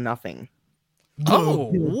Double or Nothing.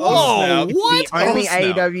 Oh, whoa! What? The only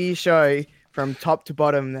AEW show from top to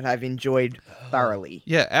bottom that I've enjoyed thoroughly.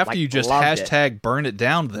 Yeah, after you just hashtag burn it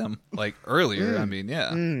down them like earlier. I mean,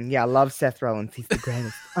 yeah. Yeah, I love Seth Rollins. He's the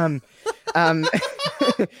greatest.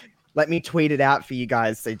 Let me tweet it out for you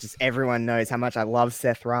guys so just everyone knows how much I love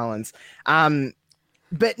Seth Rollins.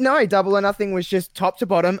 But no, Double or Nothing was just top to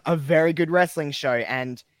bottom a very good wrestling show,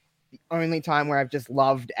 and the only time where I've just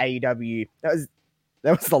loved AEW. That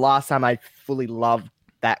was the last time I fully loved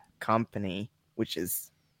that company, which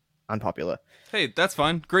is unpopular. Hey, that's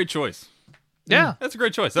fine. Great choice. Yeah, that's a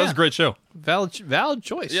great choice. That was a great show. Valid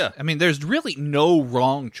choice. Yeah. I mean, there's really no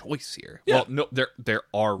wrong choice here. Yeah. Well, no, there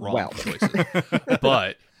are wrong choices,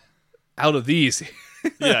 but out of these,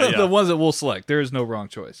 the ones that we'll select, there is no wrong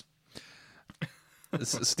choice.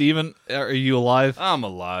 Steven, are you alive? I'm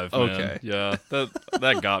alive, man. Okay. Yeah,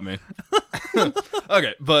 that got me.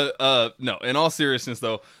 Okay, but no, in all seriousness,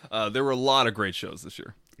 though, there were a lot of great shows this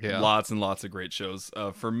year. Yeah. Lots and lots of great shows.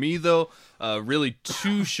 For me, though, really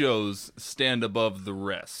two shows stand above the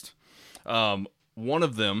rest. One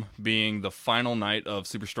of them being the final night of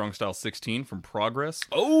Super Strong Style 16 from Progress.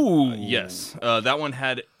 Oh! Yes. That one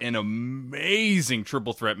had an amazing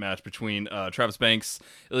triple threat match between Travis Banks,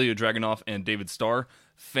 Ilya Dragunov, and David Starr.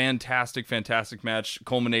 Fantastic match,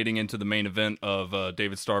 culminating into the main event of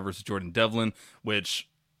David Starr versus Jordan Devlin, which,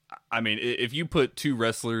 I mean, if you put two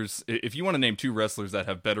wrestlers, if you want to name two wrestlers that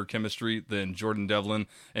have better chemistry than Jordan Devlin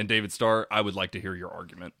and David Starr, I would like to hear your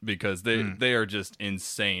argument, because they are just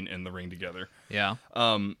insane in the ring together. Yeah.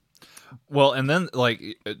 Well, and then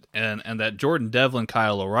and that Jordan Devlin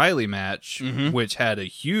Kyle O'Reilly match, which had a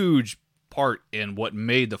huge part in what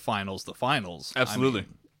made the finals the finals. Absolutely. I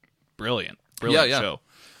mean, brilliant show.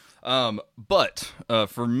 But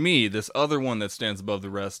for me, this other one that stands above the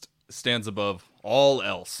rest stands above all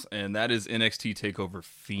else, and that is NXT TakeOver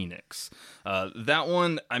Phoenix. That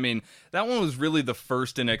one was really the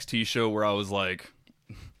first NXT show where I was like,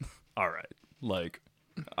 all right,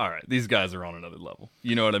 these guys are on another level.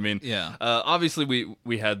 You know what I mean? Yeah. Obviously,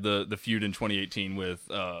 we had the feud in 2018 with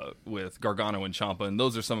Gargano and Ciampa, and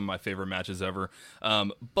those are some of my favorite matches ever.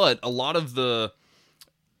 But a lot of the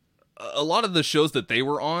shows that they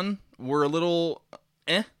were on were a little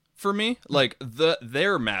for me. Like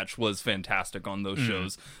their match was fantastic on those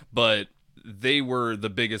shows, but they were the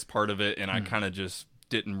biggest part of it, and I kind of just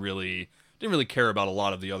didn't really care about a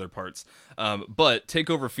lot of the other parts. But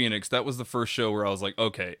TakeOver Phoenix, that was the first show where I was like,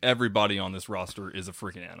 okay, everybody on this roster is a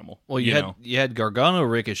freaking animal. Well, you had Gargano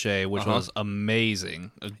Ricochet, which was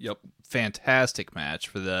amazing. Fantastic match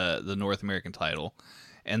for the North American title.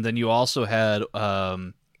 And then you also had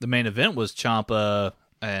the main event was Ciampa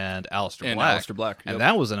and Aleister Black. And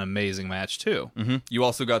that was an amazing match too. You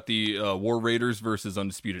also got the War Raiders versus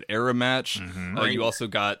Undisputed Era match. You also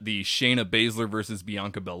got the Shayna Baszler versus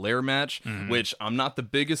Bianca Belair match, which I'm not the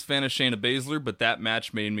biggest fan of Shayna Baszler, but that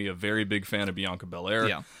match made me a very big fan of Bianca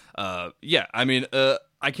Belair. I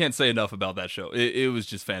can't say enough about that show. It was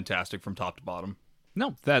just fantastic from top to bottom.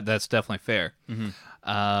 No, that's definitely fair.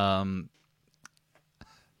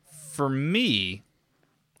 For me,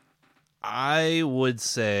 I would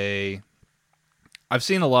say I've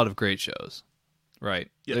seen a lot of great shows,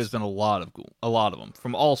 right? Yes. There's been a lot of them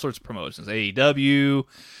from all sorts of promotions: AEW,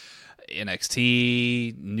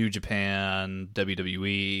 NXT, New Japan,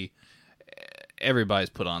 WWE.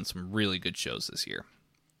 Everybody's put on some really good shows this year.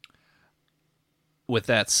 With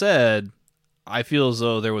that said, I feel as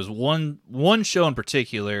though there was one show in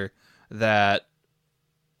particular that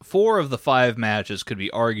 4 of the 5 matches could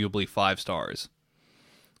be arguably 5 stars.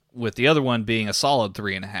 With the other one being a solid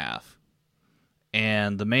 3.5,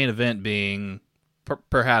 and the main event being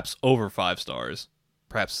perhaps over 5 stars,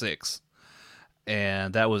 perhaps 6,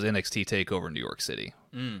 and that was NXT TakeOver New York City.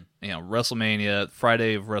 WrestleMania,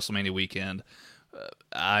 Friday of WrestleMania weekend.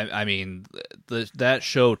 I mean, that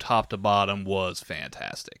show top to bottom was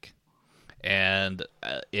fantastic, and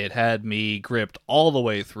it had me gripped all the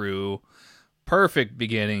way through. Perfect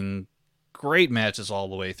beginning, great matches all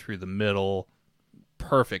the way through the middle.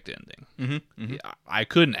 Perfect ending. I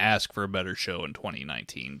couldn't ask for a better show in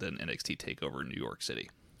 2019 than NXT TakeOver New York City.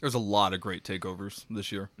 There's a lot of great takeovers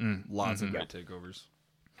this year. Lots of great takeovers.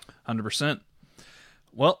 100%.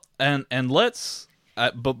 Well, and let's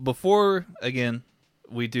but before again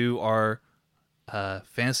we do our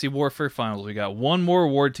Fantasy Warfare Finals, we got one more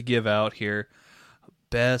award to give out here.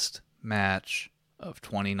 Best match of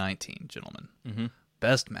 2019, gentlemen.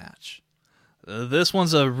 Best match. This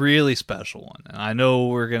one's a really special one, and I know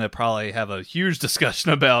we're going to probably have a huge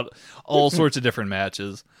discussion about all sorts of different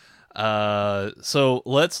matches. So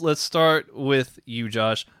let's start with you,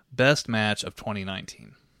 Josh. Best match of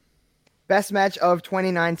 2019. Best match of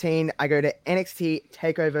 2019, I go to NXT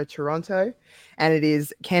TakeOver Toronto, and it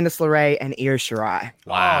is Candice LeRae and Io Shirai.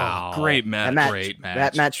 Wow. Great match. Great match.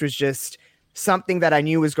 That match was just something that I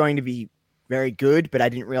knew was going to be very good, but I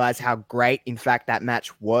didn't realize how great, in fact, that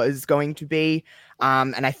match was going to be.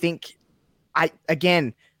 And I think,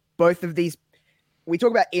 both of these, we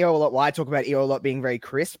talk about Io a lot. Well, I talk about Io a lot being very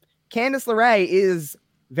crisp. Candice LeRae is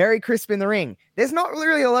very crisp in the ring. There's not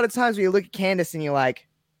really a lot of times where you look at Candice and you're like,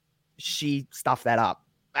 she stuffed that up.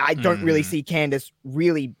 I don't really see Candice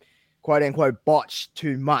really, quote unquote, botch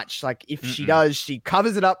too much. Like if she does, she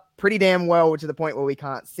covers it up pretty damn well to the point where we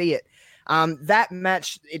can't see it. That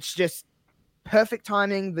match, it's just perfect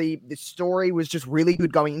timing. The story was just really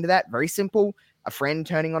good going into that. Very simple. A friend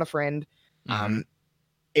turning on a friend.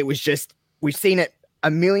 It was just, we've seen it a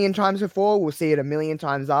million times before. We'll see it a million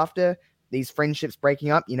times after. These friendships breaking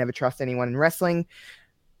up. You never trust anyone in wrestling.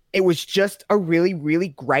 It was just a really, really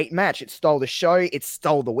great match. It stole the show. It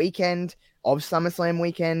stole the weekend of SummerSlam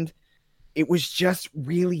weekend. It was just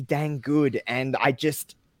really dang good. And I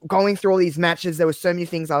just, going through all these matches, there were so many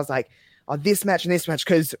things I was like, oh, this match and this match,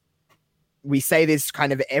 because we say this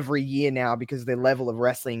kind of every year now because the level of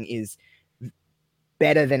wrestling is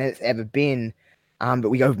better than it's ever been. But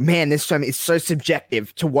we go, man, this show is so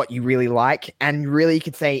subjective to what you really like. And really you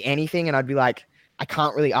could say anything and I'd be like, I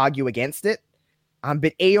can't really argue against it.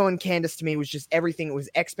 But Io and Candice to me was just everything. It was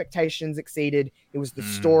expectations exceeded. It was the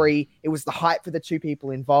story. It was the hype for the two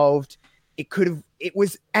people involved. It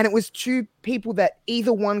was two people that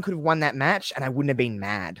either one could have won that match and I wouldn't have been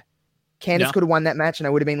mad. Candice could have won that match, and I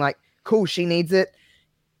would have been like, cool, she needs it.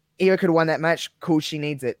 Io could have won that match. Cool, she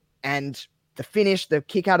needs it. And the finish, the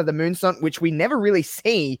kick out of the moonsault, which we never really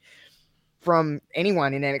see from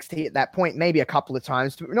anyone in NXT at that point, maybe a couple of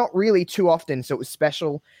times, but not really too often. So it was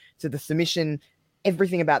special. To the submission,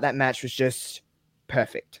 everything about that match was just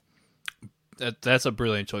perfect. That's a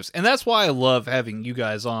brilliant choice. And that's why I love having you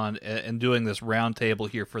guys on and doing this roundtable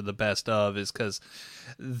here for the best of, is because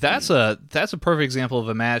that's a perfect example of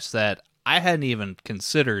a match that I hadn't even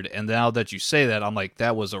considered. And now that you say that, I'm like,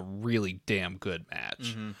 that was a really damn good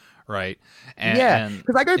match. Mm-hmm. Right. And,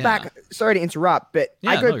 because I go back, sorry to interrupt, but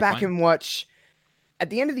I go back and watch at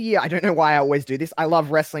the end of the year. I don't know why I always do this. I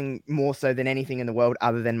love wrestling more so than anything in the world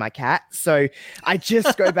other than my cat. So I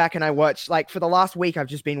just go back and I watch, like, for the last week, I've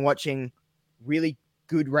just been watching really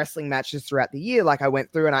good wrestling matches throughout the year. Like, I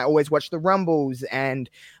went through and I always watch the Rumbles, and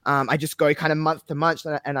I just go kind of month to month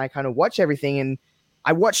and I kind of watch everything. And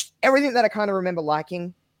I watched everything that I kind of remember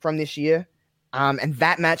liking from this year. And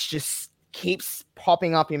that match just keeps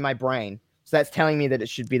popping up in my brain. So that's telling me that it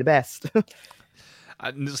should be the best.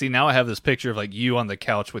 See, now I have this picture of like you on the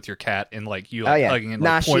couch with your cat and like you like hugging and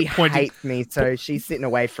like she hates me, so she's sitting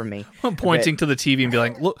away from me. Pointing to the TV and be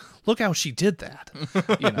like, look how she did that.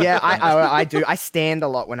 You know? Yeah, I do. I stand a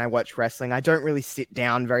lot when I watch wrestling. I don't really sit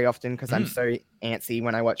down very often because I'm so antsy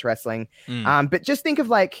when I watch wrestling. But just think of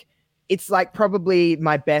like, it's like probably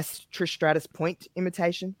my best Trish Stratus point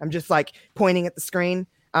imitation. I'm just like pointing at the screen.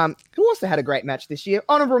 Who also had a great match this year?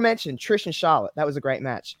 Honorable mention, Trish and Charlotte. That was a great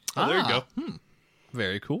match. Oh, there you go.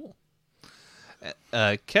 Very cool.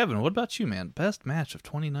 Kevin, what about you, man? Best match of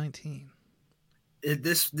 2019?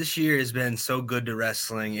 This year has been so good to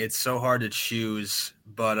wrestling. It's so hard to choose,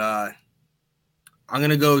 but I'm going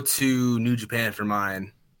to go to New Japan for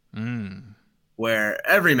mine, where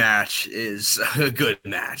every match is a good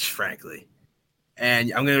match, frankly.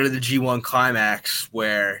 And I'm going to go to the G1 Climax,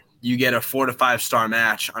 where you get a 4 to 5 star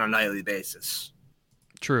match on a nightly basis.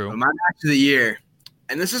 True. But my match of the year,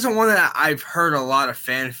 and this isn't one that I've heard a lot of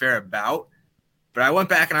fanfare about, but I went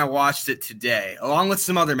back and I watched it today, along with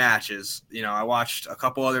some other matches. You know, I watched a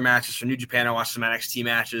couple other matches from New Japan. I watched some NXT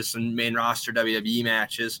matches, some main roster WWE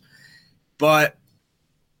matches. But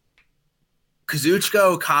Kazuchika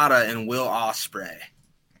Okada and Will Ospreay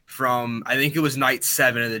from, I think it was night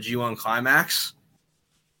 7 of the G1 Climax,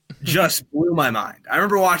 just blew my mind. I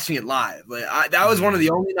remember watching it live. That was one of the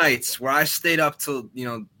only nights where I stayed up till,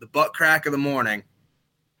 the butt crack of the morning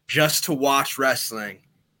just to watch wrestling.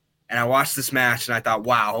 And I watched this match and I thought,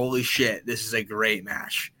 wow, holy shit, this is a great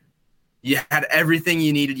match. You had everything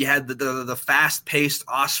you needed. You had the fast-paced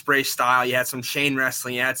Ospreay style. You had some chain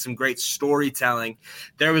wrestling. You had some great storytelling.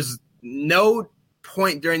 There was no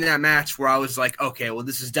point during that match where I was like, okay, well,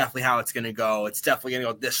 this is definitely how it's going to go. It's definitely going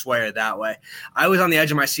to go this way or that way. I was on the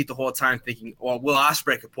edge of my seat the whole time thinking, well, Will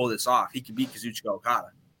Ospreay could pull this off. He could beat Kazuchika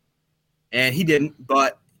Okada. And he didn't,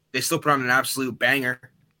 but they still put on an absolute banger.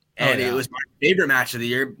 And it was my favorite match of the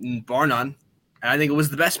year, bar none. And I think it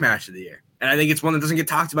was the best match of the year. And I think it's one that doesn't get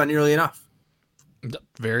talked about nearly enough.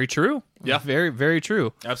 Very true. Yeah, very, very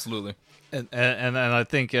true. Absolutely. And I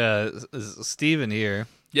think Steven here.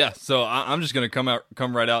 Yeah, so I'm just going to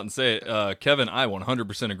come right out and say it. Kevin, I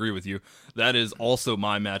 100% agree with you. That is also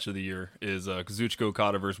my match of the year, is Kazuchika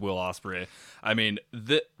Okada versus Will Ospreay. I mean,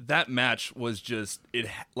 that match was just,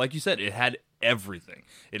 like you said, it had everything.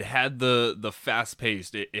 It had the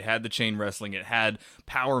fast-paced, it had the chain wrestling, it had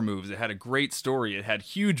power moves, it had a great story, it had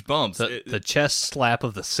huge bumps. The chest slap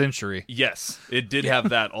of the century. Yes, it did have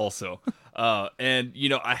that also. And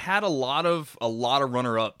I had a lot of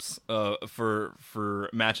runner-ups for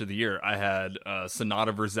match of the year. I had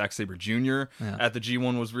Sonata versus Zack Sabre Jr. At the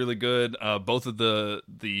G1 was really good. Both of the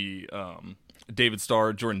David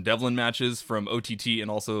Starr, Jordan Devlin matches from OTT, and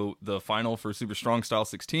also the final for Super Strong Style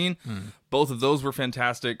 16. Both of those were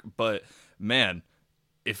fantastic. But man,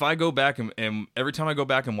 if I go back and every time I go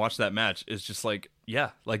back and watch that match, it's just like,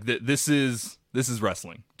 yeah, like this is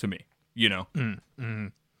wrestling to me.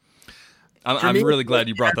 I'm really glad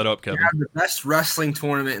you brought that up, Kevin. You have the best wrestling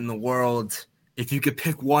tournament in the world. If you could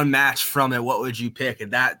pick one match from it, what would you pick?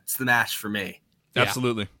 And that's the match for me.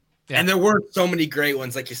 Absolutely. Yeah. And there were so many great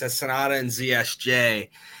ones. Like you said, Sonata and ZSJ.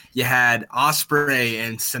 You had Ospreay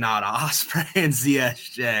and Sonata. Ospreay and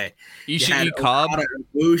ZSJ. Ishii, Cobb.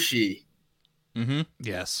 Bushi. Mm-hmm.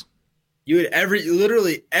 Yes. You had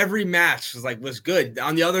literally every match was good.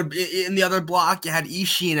 In the other block, you had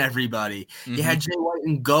Ishii and everybody. You had Jay White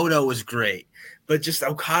and Goto was great. But just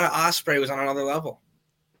Okada Ospreay was on another level.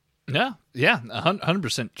 Yeah,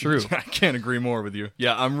 100% true. I can't agree more with you.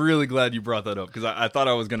 Yeah, I'm really glad you brought that up because I thought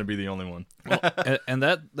I was going to be the only one. Well, and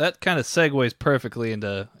that kind of segues perfectly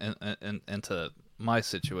into my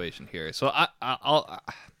situation here. So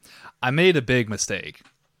I made a big mistake.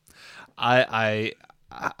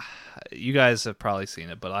 You guys have probably seen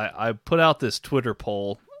it, but I put out this Twitter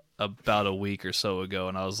poll about a week or so ago,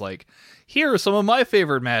 and I was like, here are some of my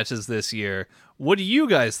favorite matches this year. What do you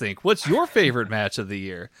guys think? What's your favorite match of the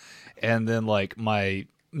year? And then, like, my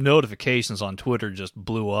notifications on Twitter just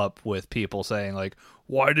blew up with people saying, like,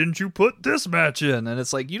 why didn't you put this match in? And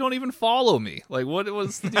it's like, you don't even follow me. Like,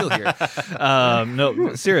 what's the deal here?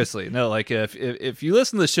 No, seriously. No, like, if you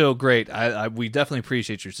listen to the show, great. We definitely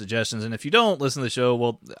appreciate your suggestions. And if you don't listen to the show,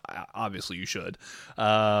 well, obviously you should.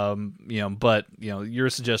 But your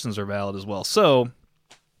suggestions are valid as well. So,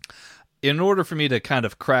 in order for me to kind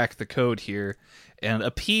of crack the code here and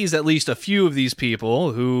appease at least a few of these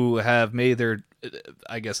people who have made their,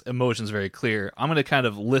 I guess, emotions very clear, I'm going to kind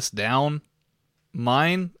of list down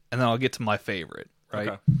mine, and then I'll get to my favorite, right?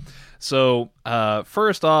 Okay. So,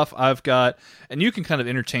 first off, I've got, and you can kind of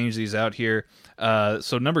interchange these out here.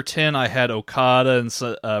 So, number 10, I had Okada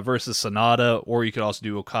versus Sonata, or you could also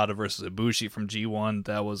do Okada versus Ibushi from G1.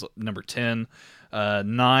 That was number 10.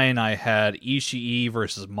 9, I had Ishii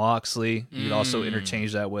versus Moxley. You could also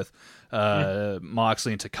interchange that with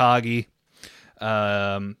Moxley and Takagi.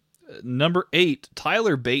 Number 8,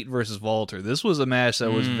 Tyler Bate versus Walter. This was a match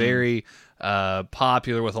that was very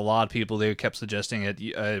popular with a lot of people. They kept suggesting it.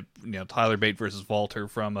 Tyler Bate versus Walter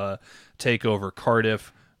from TakeOver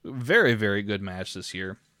Cardiff. Very, very good match this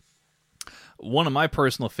year. One of my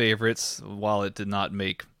personal favorites, while it did not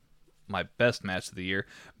make my best match of the year,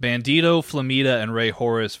 Bandito, Flamita, and Ray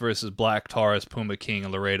Horus versus Black Taurus, Puma King,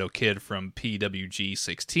 and Laredo Kid from PWG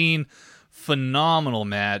 16. Phenomenal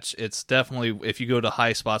match. It's definitely, if you go to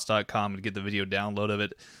highspots.com and get the video download of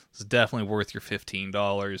it, it's definitely worth your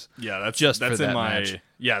 $15. Yeah, that's in my match.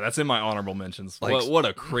 Yeah, that's in my honorable mentions. Like, what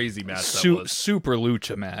a crazy match that was. Super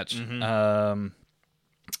lucha match. Mm-hmm.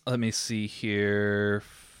 Let me see here.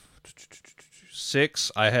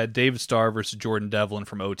 6, I had David Starr versus Jordan Devlin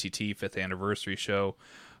from OTT 5th anniversary show.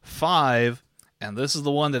 5, and this is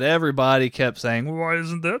the one that everybody kept saying, why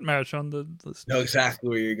isn't that match on the list? Know exactly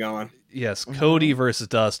where you're going. Yes, Cody versus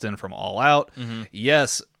Dustin from All Out. Mm-hmm.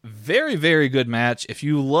 Yes, very, very good match. If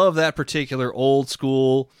you love that particular old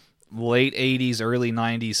school, late 80s, early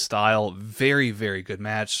 90s style, very, very good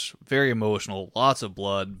match. Very emotional, lots of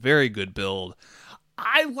blood, very good build.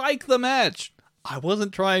 I like the match. I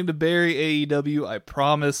wasn't trying to bury AEW, I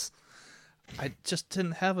promise. I just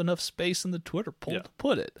didn't have enough space in the Twitter poll to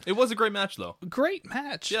put it. It was a great match, though. Great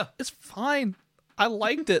match. Yeah. It's fine. I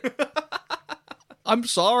liked it. I'm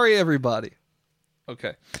sorry, everybody.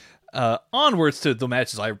 Okay. Onwards to the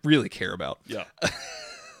matches I really care about. Yeah.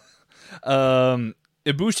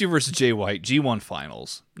 Ibushi versus Jay White, G1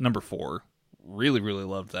 Finals, number 4. Really, really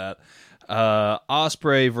loved that.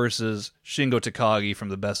 Ospreay versus Shingo Takagi from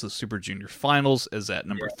the Best of Super Junior Finals is at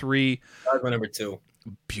number 3. That was my number 2.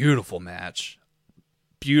 Beautiful match.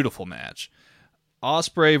 Beautiful match.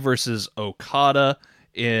 Ospreay versus Okada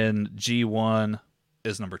in G1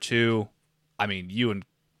 is number 2. I mean, you and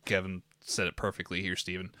Kevin said it perfectly here,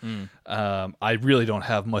 Steven. I really don't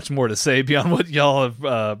have much more to say beyond what y'all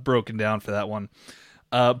have broken down for that one.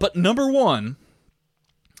 But number 1,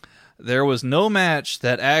 there was no match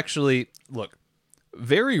that actually... Look,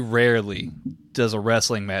 very rarely does a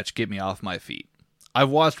wrestling match get me off my feet. I've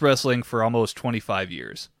watched wrestling for almost 25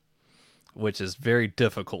 years, which is very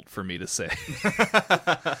difficult for me to say.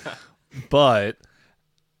 But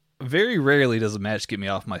very rarely does a match get me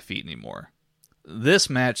off my feet anymore. This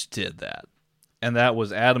match did that, and that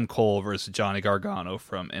was Adam Cole versus Johnny Gargano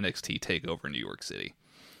from NXT TakeOver New York City.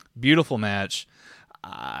 Beautiful match.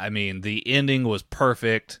 I mean, the ending was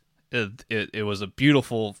perfect. It was a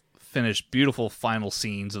beautiful finish, beautiful final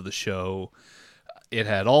scenes of the show. It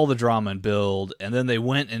had all the drama and build, and then they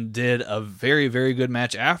went and did a very, very good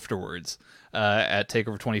match afterwards at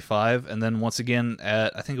TakeOver 25, and then once again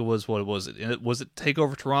at, I think it was, what was it? Was it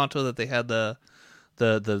TakeOver Toronto that they had the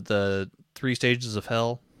 3 stages of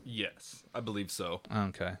hell? Yes, I believe so.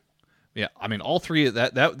 Okay. Yeah, I mean, all 3 of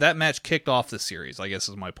that match kicked off the series, I guess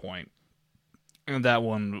is my point. And that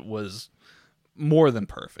one was more than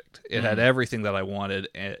perfect. It had everything that I wanted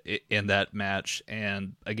in that match,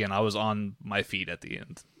 and again, I was on my feet at the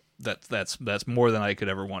end. That's more than I could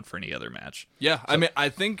ever want for any other match. Yeah, so, I mean, I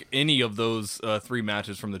think any of those 3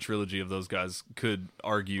 matches from the trilogy of those guys could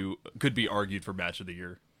be argued for match of the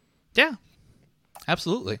year. Yeah,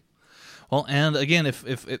 absolutely. Well, and again, if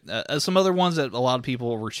some other ones that a lot of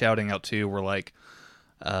people were shouting out to were like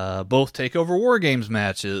Both Takeover War Games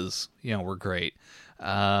matches, were great.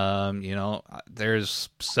 There's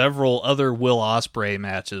several other Will Ospreay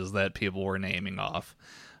matches that people were naming off.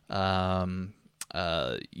 Young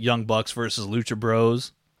Bucks versus Lucha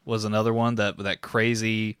Bros was another one, that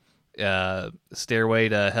crazy Stairway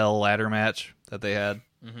to Hell ladder match that they had,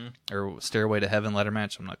 or Stairway to Heaven ladder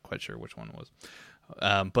match. I'm not quite sure which one it was.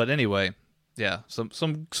 But anyway, yeah,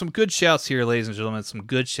 some good shouts here, ladies and gentlemen. Some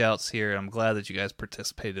good shouts here. I'm glad that you guys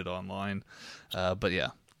participated online. But yeah,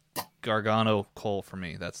 Gargano Cole for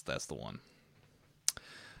me. That's the one.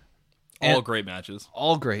 All great matches.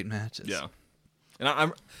 All great matches. Yeah,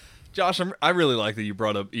 and Josh, I really like that you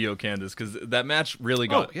brought up Io Candice, because that match really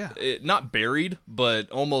got not buried, but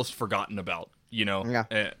almost forgotten about. Yeah.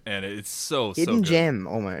 And it's so hidden gem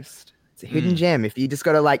almost. It's a hidden gem. If you just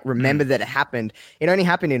got to remember that it happened. It only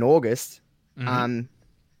happened in August. If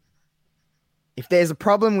there's a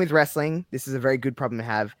problem with wrestling, this is a very good problem to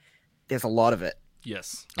have. There's a lot of it.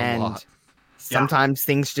 Yes, and sometimes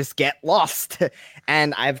things just get lost.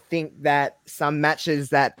 And I think that some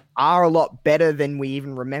matches that are a lot better than we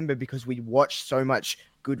even remember, because we watch so much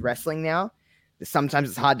good wrestling now. Sometimes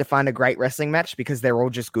it's hard to find a great wrestling match because they're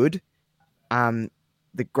all just good. The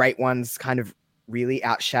great ones kind of really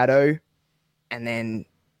outshadow, and then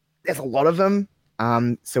there's a lot of them.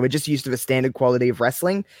 So we're just used to the standard quality of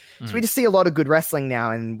wrestling. So we just see a lot of good wrestling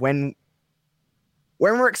now. And when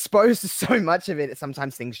we're exposed to so much of it,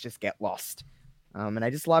 sometimes things just get lost. And I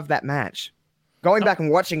just love that match. Going back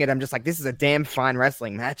and watching it, I'm just like, this is a damn fine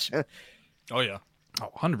wrestling match. Oh, yeah. Oh,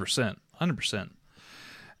 100%. 100%.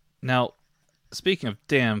 Now, speaking of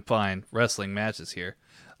damn fine wrestling matches here,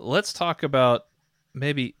 let's talk about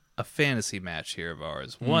maybe a fantasy match here of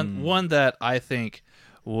ours. One that I think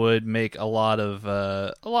would make a lot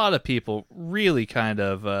of people really kind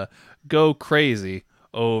of go crazy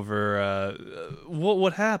over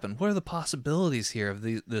what happened. What are the possibilities here of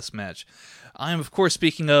this match? I am, of course,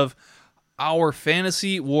 speaking of our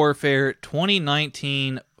Fantasy Warfare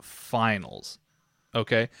 2019 finals.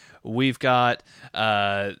 Okay, we've got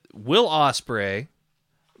Will Ospreay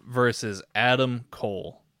versus Adam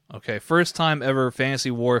Cole. Okay, first time ever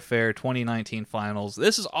Fantasy Warfare 2019 finals.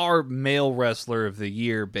 This is our male wrestler of the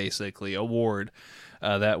year, basically, award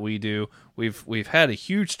that we do. We've had a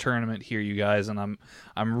huge tournament here, you guys, and I'm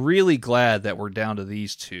really glad that we're down to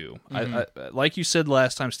these two. I, like you said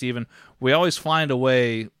last time, Steven, we always find a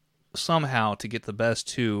way somehow to get the best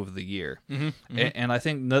two of the year. And I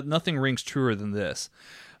think nothing rings truer than this.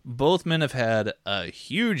 Both men have had a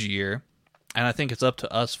huge year, and I think it's up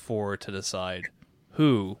to us four to decide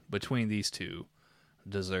who between these two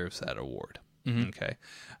deserves that award. Okay.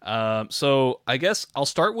 So I guess I'll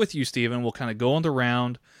start with you, Steven. We'll kind of go on the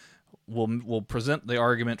round. We'll present the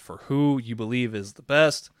argument for who you believe is the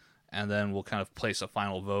best, and then we'll kind of place a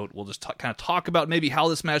final vote. We'll just kind of talk about maybe how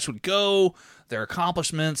this match would go, their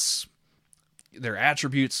accomplishments, their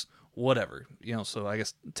attributes, whatever. So I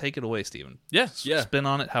guess take it away, Steven. Yeah. Spin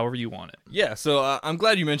on it however you want it. Yeah, so I'm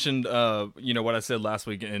glad you mentioned, what I said last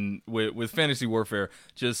week, and with Fantasy Warfare,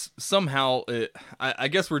 just somehow, I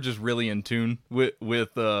guess we're just really in tune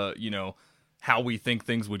with how we think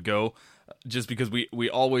things would go, just because we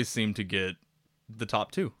always seem to get the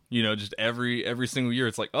top two, just every single year.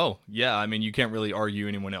 It's like, oh, yeah, I mean, you can't really argue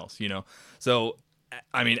anyone else, So,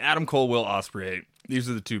 I mean, Adam Cole, Will Ospreay, these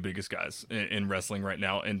are the two biggest guys in wrestling right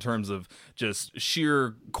now in terms of just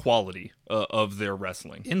sheer quality of their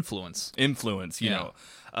wrestling. Influence, you know.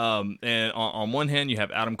 And on one hand, you have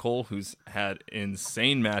Adam Cole, who's had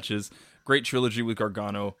insane matches, great trilogy with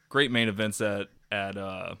Gargano, great main events at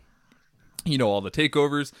all the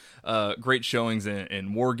takeovers, great showings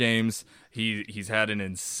in War Games. He's had an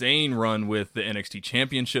insane run with the NXT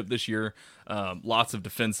Championship this year, lots of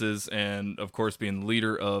defenses, and of course being the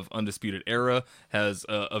leader of Undisputed Era has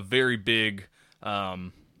a very big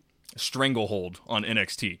stranglehold on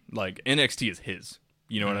NXT. Like, NXT is his,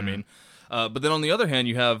 you know what I mean? But then on the other hand,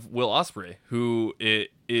 you have Will Ospreay, who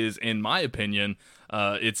is, in my opinion,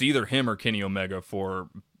 it's either him or Kenny Omega for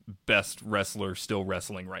best wrestler still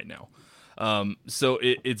wrestling right now. So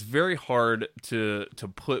it's very hard to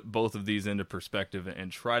put both of these into perspective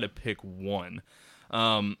and try to pick one.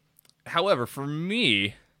 However, for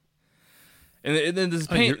me, and then this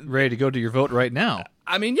you're ready to go to your vote right now.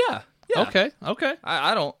 I mean, yeah. Okay.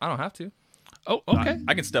 I don't have to. Oh, okay.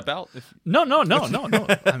 I can step out. No.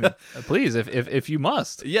 I mean, please, if you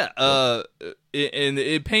must. Yeah. And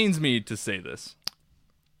it pains me to say this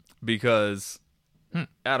because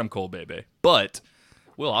Adam Cole, baby, but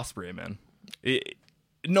Will Ospreay, man,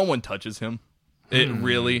 no one touches him.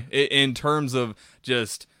 In terms of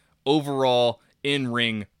just overall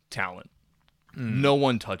in-ring talent. No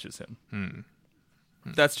one touches him.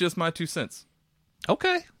 That's just my 2 cents.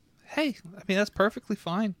 Okay. Hey, I mean, that's perfectly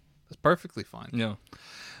fine. That's perfectly fine. Yeah.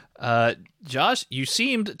 Josh, you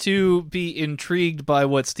seemed to be intrigued by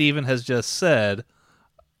what Steven has just said.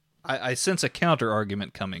 I sense a counter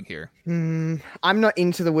argument coming here. I'm not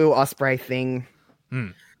into the Will Ospreay thing.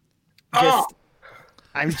 I'm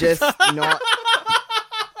just not.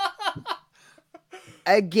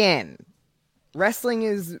 Again, wrestling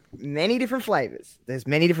is many different flavors. There's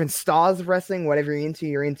many different styles of wrestling. Whatever you're into,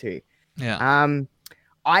 you're into. Yeah.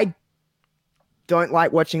 I don't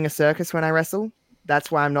like watching a circus when I wrestle.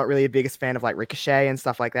 That's why I'm not really a biggest fan of like Ricochet and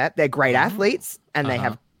stuff like that. They're great athletes and they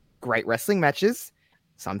have great wrestling matches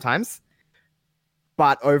sometimes.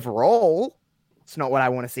 But overall, it's not what I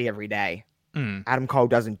want to see every day. Adam Cole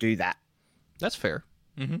doesn't do that. That's fair.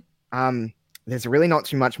 There's really not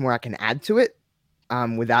too much more I can add to it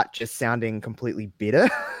without just sounding completely bitter.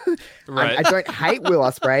 Right. I don't hate Will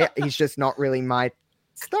Ospreay. He's just not really my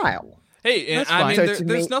style. Hey, and That's I fine. mean, So to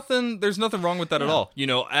there's nothing wrong with that at all. You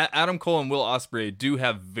know, Adam Cole and Will Ospreay do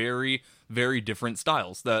have very, very different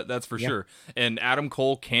styles. That's for sure. And Adam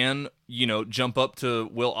Cole can, you know, jump up to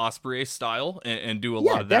Will Ospreay's style and do a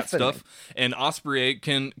lot of that stuff. And Ospreay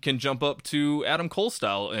can jump up to Adam Cole's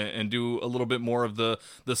style and do a little bit more of the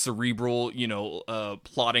cerebral, you know,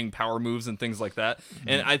 plotting power moves and things like that.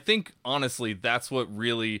 And I think honestly, that's what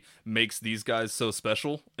really makes these guys so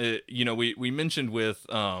special. You know, we mentioned with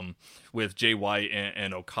Jay White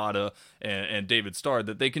and Okada and David Starr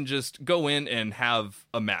that they can just go in and have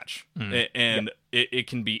a match. And it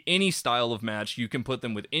can be any style of match. You can put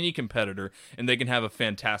them with any competitor and they can have a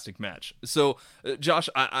fantastic match. So Josh,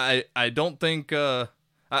 I don't think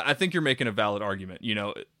I think you're making a valid argument. You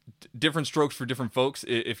know, different strokes for different folks.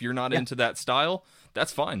 If you're not into that style,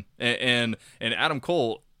 that's fine. And Adam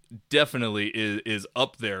Cole definitely is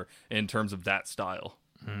up there in terms of that style.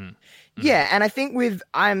 Yeah, and I think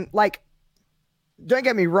I'm like, don't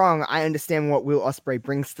get me wrong, I understand what Will Ospreay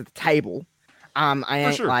brings to the table. I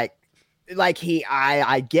ain't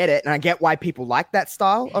I get it, and I get why people like that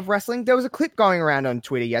style of wrestling. There was a clip going around on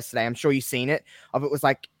Twitter yesterday, I'm sure you've seen it, of it was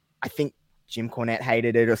like, I think Jim Cornette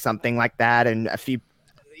hated it or something like that, and a few,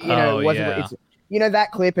 you know, you know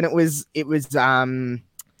that clip, and it was it was like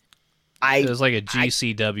a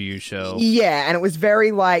GCW show. Yeah, and it was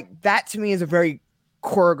very like, that to me is a very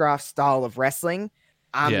choreographed style of wrestling.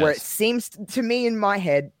 Where it seems to me in my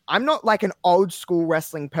head, I'm not like an old school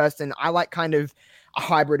wrestling person. I like kind of a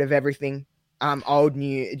hybrid of everything, old,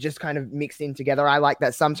 new, just kind of mixed in together. I like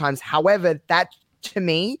that sometimes. However, that to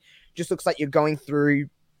me just looks like you're going through,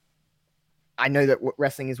 I know that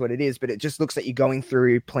wrestling is what it is, but it just looks like you're going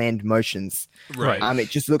through planned motions. Right. It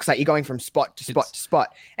just looks like you're going from spot to spot to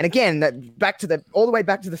spot. And again, all the way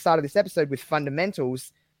back to the start of this episode with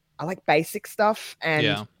fundamentals, I like basic stuff,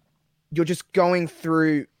 and you're just going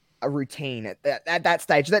through a routine at that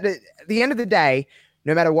stage. That at the end of the day,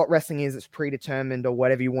 no matter what wrestling is, it's predetermined or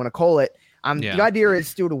whatever you want to call it. The idea is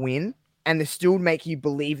still to win, and to still make you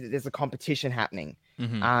believe that there's a competition happening.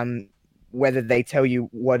 Whether they tell you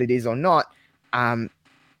what it is or not. I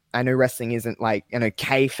know wrestling isn't like, you know,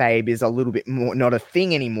 kayfabe is a little bit more not a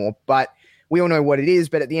thing anymore, but we all know what it is.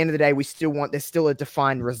 But at the end of the day, there's still a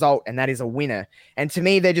defined result, and that is a winner. And to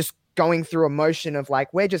me, they're just going through a motion of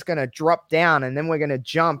like, we're just going to drop down, and then we're going to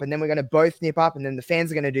jump, and then we're going to both nip up, and then the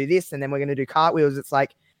fans are going to do this, and then we're going to do cartwheels. It's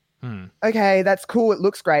like, okay, that's cool. It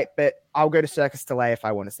looks great, but I'll go to Circus Delay if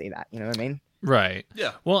I want to see that. You know what I mean? Right.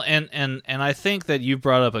 Yeah. Well, and I think that you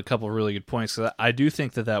brought up a couple of really good points. I do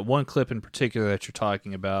think that one clip in particular that you're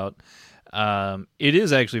talking about, it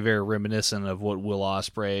is actually very reminiscent of what Will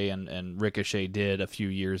Ospreay and Ricochet did a few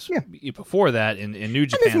years before that in New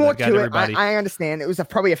Japan. There's more that got to everybody. it. I understand. It was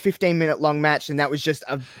probably a 15-minute long match, and that was just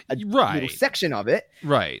a little section of it.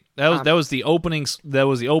 Right. That was the opening. That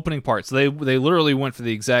was the opening part. So they literally went for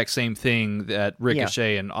the exact same thing that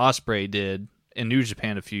Ricochet and Ospreay did in New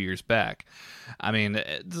Japan a few years back. I mean,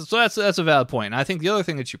 so that's a valid point. And I think the other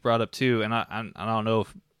thing that you brought up too, and I don't know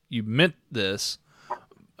if you meant this,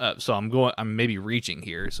 so I'm maybe reaching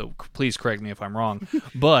here, so please correct me if I'm wrong.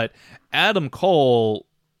 But Adam Cole,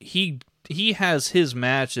 he has his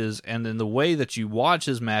matches, and in the way that you watch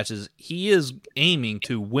his matches, he is aiming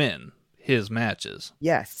to win his matches.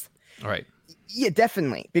 Yes. All right. Yeah,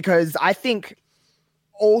 definitely. Because I think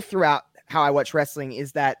all throughout how I watch wrestling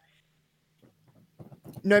is that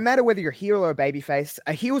no matter whether you're a heel or a babyface,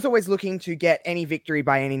 a heel is always looking to get any victory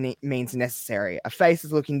by any means necessary. A face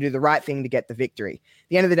is looking to do the right thing to get the victory. At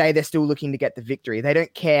the end of the day, they're still looking to get the victory. They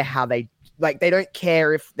don't care how they don't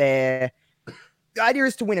care if they're the idea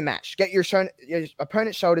is to win a match. Get your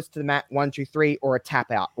opponent's shoulders to the mat, 1, 2, 3, or a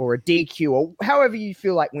tap out, or a DQ, or however you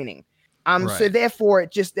feel like winning. So therefore,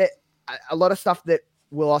 a lot of stuff that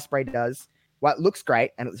Will Ospreay does, well, it looks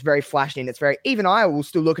great and it's very flashy and it's very. Even I will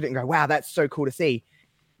still look at it and go, "Wow, that's so cool to see."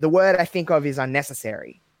 The word I think of is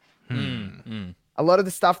unnecessary. A lot of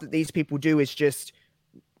the stuff that these people do is just,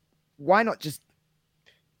 why not just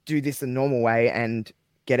do this the normal way and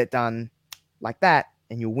get it done like that?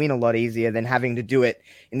 And you'll win a lot easier than having to do it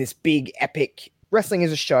in this big epic. Wrestling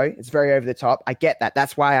is a show. It's very over the top. I get that.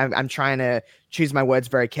 That's why I'm trying to choose my words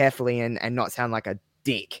very carefully and not sound like a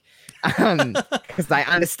dick. Because I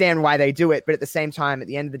understand why they do it. But at the same time, at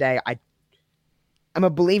the end of the day, I'm a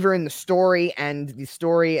believer in the story, and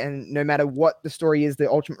no matter what the story is, the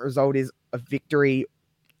ultimate result is a victory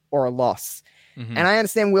or a loss. And I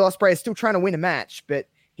understand Will Ospreay is still trying to win a match, but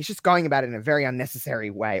he's just going about it in a very unnecessary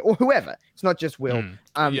way, or whoever. It's not just Will.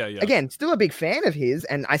 Again, still a big fan of his,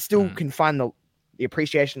 and I still can find the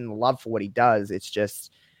appreciation and the love for what he does. It's just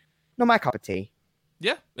not my cup of tea.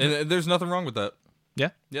 Yeah, and there's nothing wrong with that.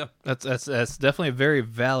 Yeah. That's definitely a very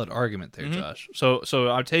valid argument there, Josh. So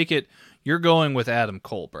I take it you're going with Adam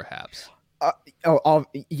Cole, perhaps.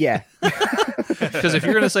 Yeah. Because if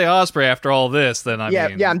you're going to say Ospreay after all this, then I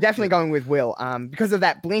mean... I'm definitely going with Will. Because of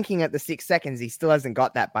that blinking at the 6 seconds, he still hasn't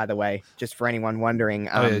got that, by the way, just for anyone wondering.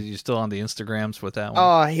 You still on the Instagrams with that one?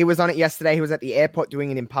 Oh, he was on it yesterday. He was at the airport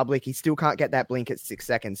doing it in public. He still can't get that blink at 6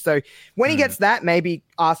 seconds. So when he gets that, maybe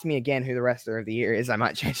ask me again who the wrestler of the year is. I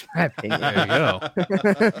might change my opinion. There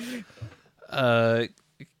you go.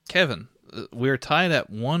 Kevin, we're tied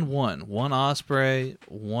at 1-1. 1 Ospreay,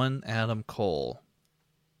 1 Adam Cole.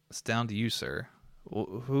 It's down to you, sir.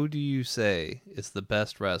 Who do you say is the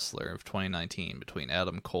best wrestler of 2019 between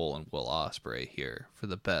Adam Cole and Will Ospreay here for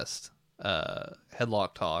the best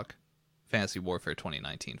Headlock Talk Fantasy Warfare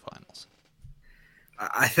 2019 finals?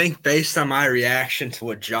 I think based on my reaction to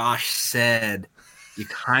what Josh said, you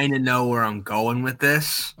kind of know where I'm going with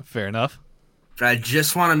this. Fair enough. But I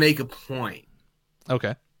just want to make a point.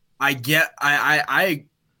 Okay. I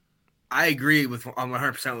agree with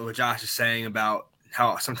 100% with what Josh is saying about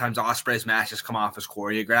how sometimes Ospreay's matches come off as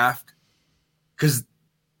choreographed, because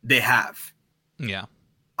they have. Yeah.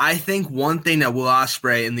 I think one thing that Will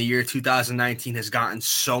Ospreay in the year 2019 has gotten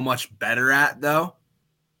so much better at, though,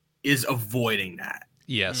 is avoiding that.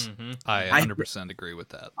 Yes, I 100% agree with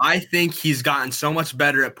that. I think he's gotten so much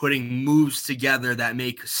better at putting moves together that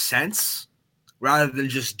make sense rather than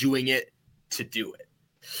just doing it to do it.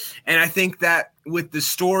 And I think that with the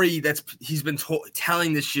story he's been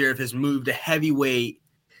telling this year of his move to heavyweight,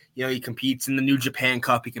 he competes in the New Japan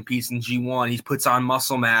Cup, he competes in G1, he puts on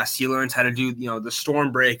muscle mass, he learns how to do, the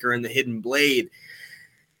Stormbreaker and the Hidden Blade.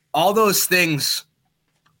 All those things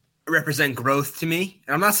represent growth to me.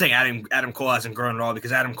 And I'm not saying Adam Cole hasn't grown at all,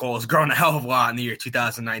 because Adam Cole has grown a hell of a lot in the year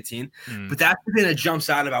 2019. But that's the thing that jumps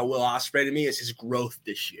out about Will Ospreay to me is his growth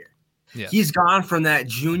this year. Yeah. He's gone from that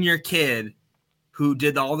junior kid who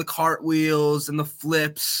did all the cartwheels and the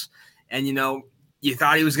flips, and, you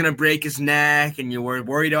thought he was going to break his neck, and you were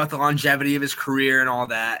worried about the longevity of his career and all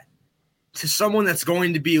that, to someone that's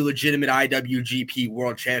going to be a legitimate IWGP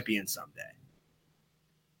World Champion someday.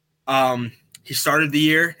 He started the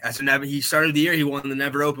year he won the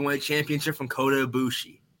Never Openweight Championship from Kota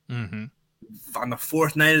Ibushi on the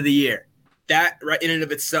 4th night of the year. That, right in and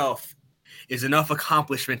of itself, is enough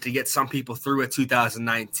accomplishment to get some people through at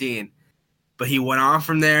 2019. But he went on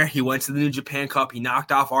from there. He went to the New Japan Cup. He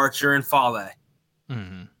knocked off Archer and Fale.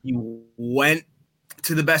 He went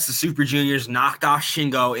to the Best of Super Juniors, knocked off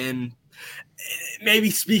Shingo in,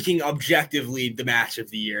 maybe speaking objectively, the match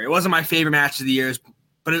of the year. It wasn't my favorite match of the year,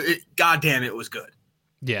 but goddamn, it was good.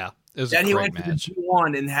 Yeah, it was then a great match. Then he went to the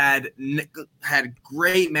G1 and had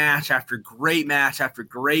great match after great match after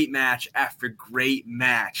great match after great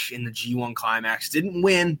match in the G1 Climax. Didn't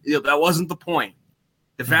win. That wasn't the point.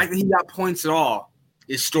 The fact that he got points at all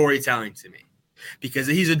is storytelling to me, because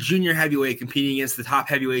he's a junior heavyweight competing against the top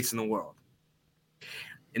heavyweights in the world.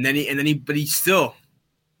 But he still,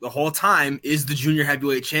 the whole time, is the junior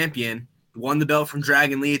heavyweight champion. He won the belt from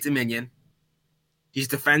Dragon Lee at Dominion. He's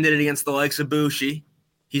defended it against the likes of Bushi.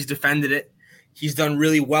 He's defended it. He's done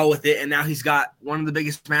really well with it. And now he's got one of the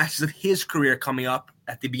biggest matches of his career coming up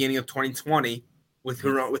at the beginning of 2020 with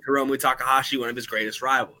Hiromu Takahashi, one of his greatest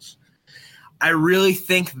rivals. I really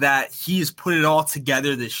think that he's put it all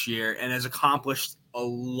together this year and has accomplished a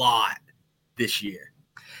lot this year.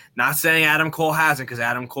 Not saying Adam Cole hasn't, because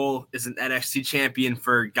Adam Cole is an NXT champion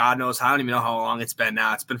for God knows how. I don't even know how long it's been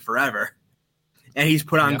now. It's been forever. And he's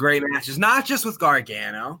put on great matches, not just with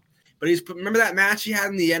Gargano, But remember that match he had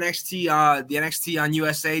in the NXT on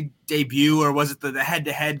USA debut, or was it the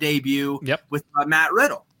head-to-head debut? Yep. With Matt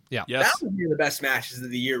Riddle. Yeah. Yes. That was one of the best matches of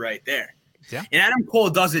the year right there. Yeah. And Adam Cole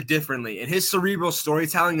does it differently. And his cerebral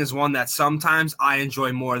storytelling is one that sometimes I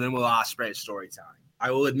enjoy more than Will Ospreay's storytelling. I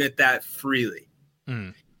will admit that freely.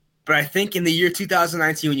 Mm. But I think in the year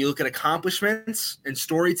 2019, when you look at accomplishments and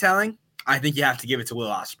storytelling, I think you have to give it to Will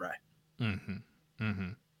Ospreay. Mm-hmm. Mm-hmm.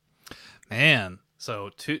 Man, so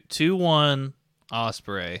 2-1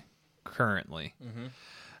 Ospreay currently. Mm-hmm.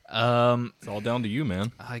 It's all down to you,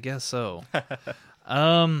 man. I guess so.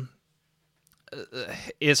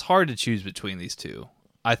 It's hard to choose between these two.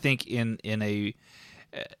 I think if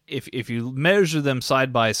you measure them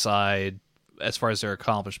side by side, as far as their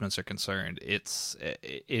accomplishments are concerned, it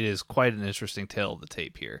is quite an interesting tale of the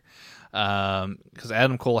tape here. Because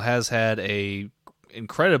Adam Cole has had a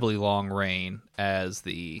incredibly long reign as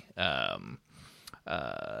the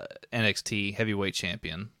NXT heavyweight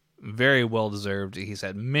champion. Very well deserved. He's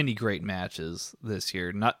had many great matches this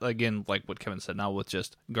year. Not, again, like what Kevin said, not with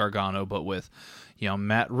just Gargano, but with,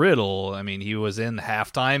 Matt Riddle. I mean, he was in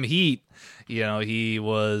Halftime Heat. He's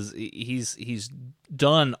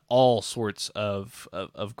done all sorts of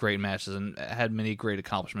great matches and had many great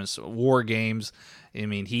accomplishments. War Games. I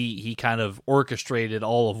mean, he kind of orchestrated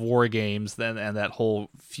all of War Games and that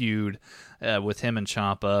whole feud with him and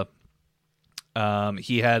Ciampa.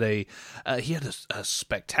 He had a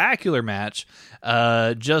spectacular match.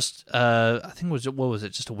 I think just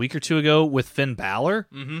a week or two ago with Finn Balor.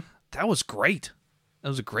 Mm-hmm. That was great. That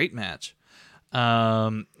was a great match.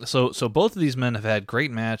 So both of these men have had great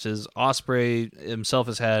matches. Ospreay himself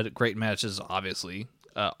has had great matches, obviously,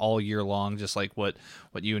 all year long, just like what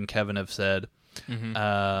you and Kevin have said.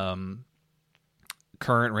 Mm-hmm.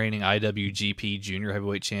 Current reigning IWGP Junior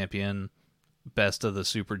Heavyweight Champion. Best of the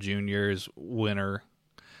Super Juniors winner,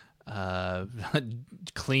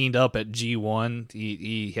 cleaned up at G1.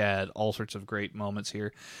 He had all sorts of great moments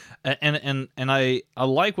here, and I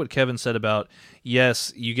like what Kevin said about,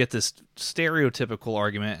 yes, you get this stereotypical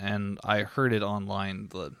argument, and I heard it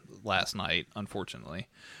online last night, unfortunately,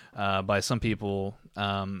 by some people.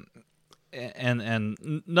 And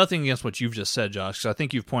nothing against what you've just said, Josh, because I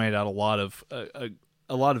think you've pointed out a lot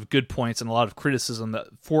of good points and a lot of criticism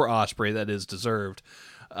for Ospreay that is deserved.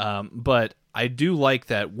 But I do like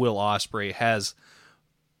that Will Ospreay has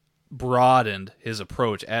broadened his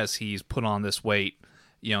approach as he's put on this weight,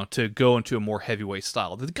 to go into a more heavyweight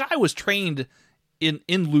style. The guy was trained in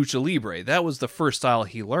Lucha Libre. That was the first style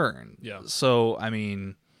he learned. Yeah. So, I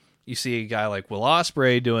mean, you see a guy like Will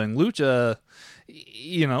Ospreay doing Lucha,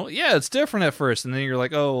 it's different at first. And then you're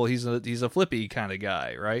like, oh, well, he's a flippy kind of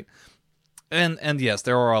guy, right? And yes,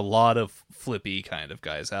 there are a lot of flippy kind of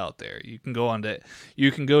guys out there. You can put on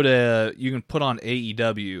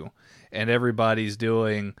AEW, and everybody's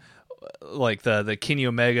doing like the Kenny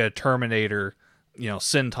Omega Terminator,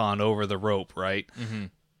 senton over the rope, right? Mm-hmm.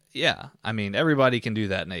 Yeah, I mean, everybody can do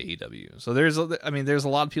that in AEW. So there's a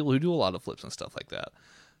lot of people who do a lot of flips and stuff like that.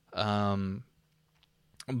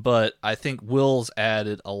 But I think Will's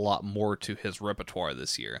added a lot more to his repertoire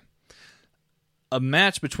this year. A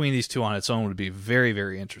match between these two on its own would be very,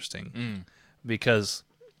 very interesting, because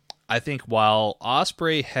I think while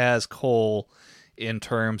Ospreay has Cole in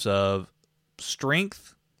terms of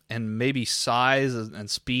strength and maybe size and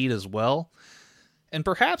speed as well, and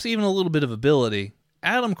perhaps even a little bit of ability,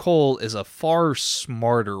 Adam Cole is a far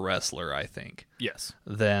smarter wrestler, I think. Yes.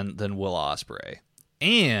 Than Will Ospreay.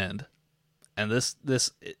 And this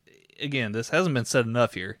again, this hasn't been said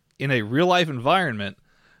enough here. In a real life environment,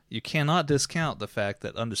 you cannot discount the fact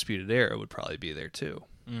that Undisputed Era would probably be there too.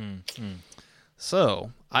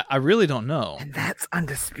 So I really don't know. And that's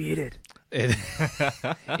undisputed. It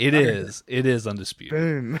is. It is undisputed.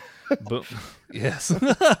 Boom. Boom. Yes.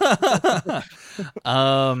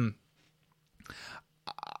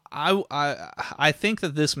 I think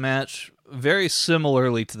that this match, very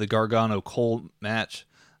similarly to the Gargano Cole match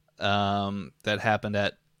that happened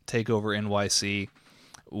at TakeOver NYC,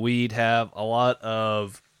 we'd have a lot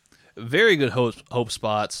of very good hope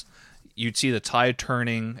spots. You'd see the tide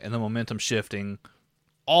turning and the momentum shifting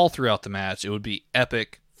all throughout the match. It would be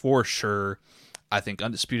epic for sure. I think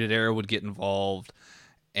Undisputed Era would get involved,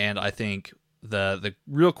 and I think the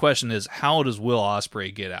real question is, how does Will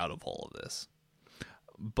Ospreay get out of all of this?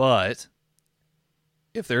 But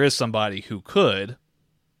if there is somebody who could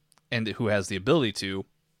and who has the ability to,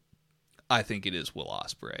 I think it is Will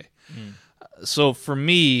Ospreay. So for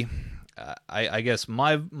me, I guess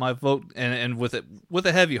my vote, and with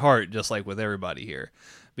a heavy heart, just like with everybody here,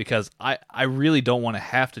 because I really don't want to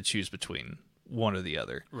have to choose between one or the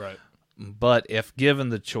other. Right. but if given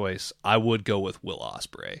the choice, I would go with Will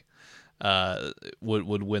Ospreay.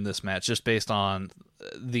 Would win this match just based on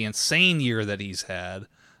the insane year that he's had,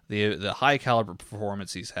 the high caliber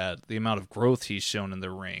performance he's had, the amount of growth he's shown in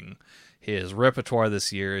the ring, his repertoire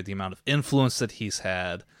this year, the amount of influence that he's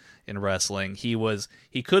had in wrestling. He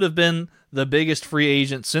could have been the biggest free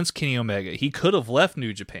agent since Kenny Omega. He could have left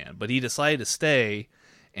New Japan, but he decided to stay,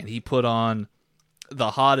 and he put on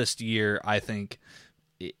the hottest year, I think,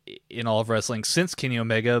 in all of wrestling since Kenny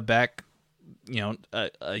Omega back,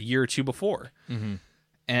 a year or two before. Mm-hmm.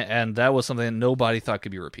 And that was something that nobody thought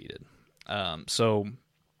could be repeated. So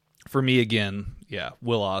for me, again,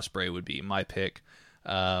 Will Ospreay would be my pick.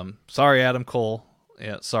 Sorry, Adam Cole.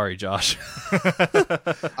 Yeah, sorry, Josh.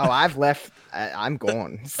 I've left. I'm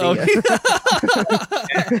gone. See ya.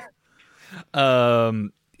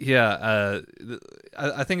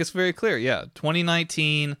 I think it's very clear.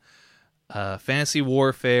 2019 Fantasy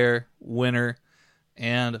Warfare winner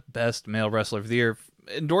and best male wrestler of the year,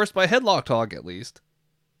 endorsed by Headlock Talk at least,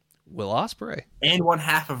 Will Ospreay. And one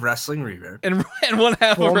half of Wrestling Reverb. And one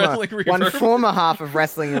half of Wrestling Reverb. One former half of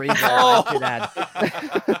Wrestling Reverb, I should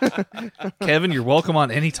add. Kevin, you're welcome on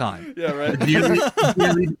any time. Yeah, right. Dearly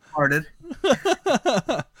departed.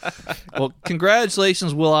 Well,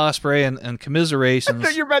 congratulations, Will Ospreay, and commiserations. I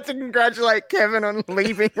thought you were about to congratulate Kevin on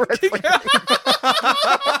leaving Wrestling Reverb.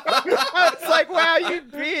 I was like, wow, you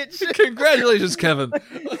bitch. Congratulations, Kevin.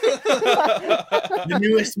 The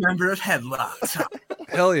newest member of Headlock.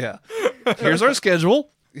 Hell yeah. Here's our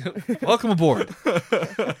schedule. Welcome aboard.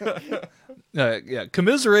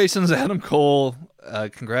 Commiserations, Adam Cole.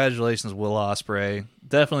 Congratulations, Will Ospreay.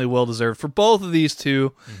 Definitely well deserved for both of these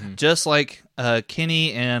two. Mm-hmm. Just like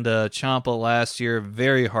Kenny and Ciampa last year,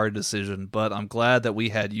 very hard decision, but I'm glad that we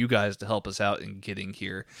had you guys to help us out in getting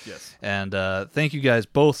here. Yes. And thank you guys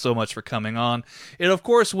both so much for coming on. It, of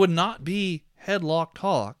course, would not be Headlock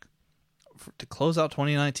Talk to close out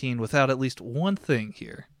 2019 without at least one thing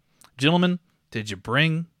here. Gentlemen, did you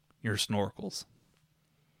bring your snorkels?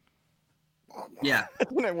 Yeah. I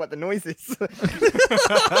don't know what the noise is.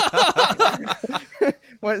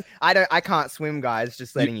 I can't swim, guys.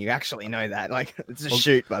 Just letting you actually know that. Like, it's a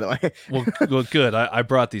shoot, by the way. well, good. I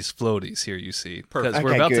brought these floaties here, you see. Because Okay,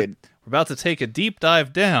 we're about to take a deep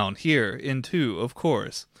dive down here into, of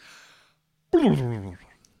course,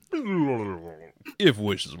 if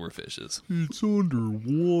wishes were fishes. It's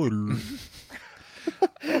underwater.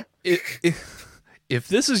 If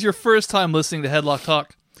this is your first time listening to Headlock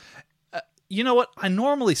Talk, you know what? I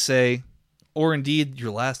normally say, or indeed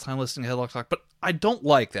your last time listening to Headlock Talk, but I don't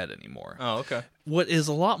like that anymore. Oh, okay. What is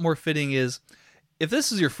a lot more fitting is, if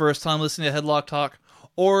this is your first time listening to Headlock Talk,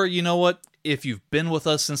 or you know what? If you've been with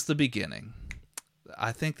us since the beginning,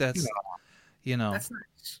 I think that's, That's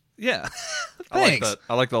nice. Yeah. I like that.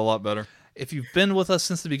 I like that a lot better. If you've been with us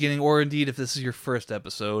since the beginning, or indeed if this is your first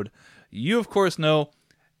episode, you of course know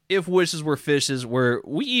If Wishes Were Fishes, where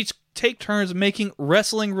we each take turns making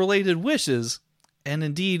wrestling-related wishes, and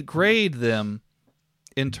indeed grade them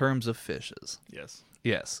in terms of fishes.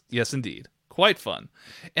 Yes, indeed. Quite fun.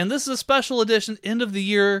 And this is a special edition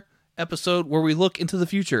end-of-the-year episode where we look into the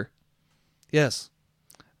future. Yes,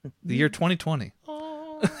 the year 2020.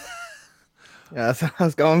 Yeah, that's what I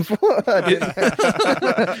was going for.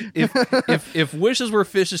 If Wishes Were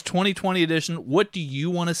Fishes 2020 edition, what do you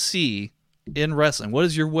want to see in wrestling? What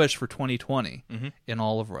is your wish for 2020 in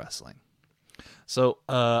all of wrestling? So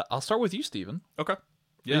I'll start with you, Steven. Okay.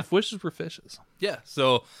 Yeah. If Wishes Were Fishes. Yeah.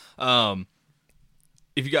 So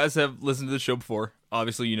if you guys have listened to the show before,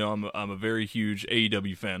 obviously you know I'm a very huge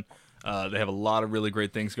AEW fan. They have a lot of really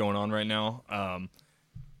great things going on right now.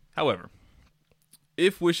 However,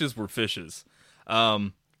 if Wishes Were Fishes,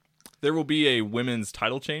 there will be a women's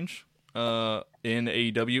title change in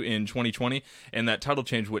AEW in 2020, and that title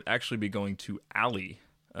change would actually be going to Allie.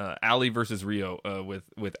 Allie versus Rio,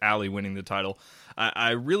 with Allie winning the title.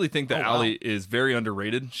 I really think that Allie is very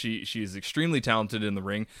underrated. She is extremely talented in the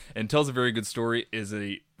ring and tells a very good story, is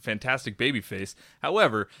a fantastic babyface.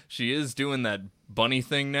 However, she is doing that bunny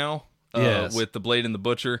thing now with the Blade and the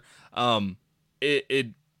Butcher. I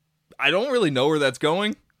don't really know where that's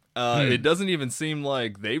going. It doesn't even seem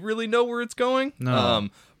like they really know where it's going. No.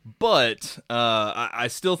 But I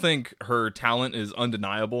still think her talent is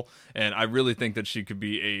undeniable, and I really think that she could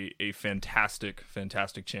be a fantastic,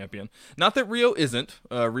 fantastic champion. Not that Rio isn't.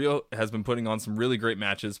 Rio has been putting on some really great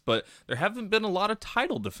matches, but there haven't been a lot of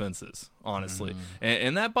title defenses, honestly.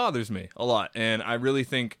 And that bothers me a lot. And I really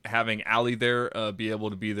think having Allie there, be able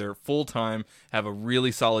to be there full-time, have a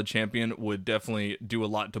really solid champion, would definitely do a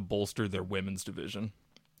lot to bolster their women's division.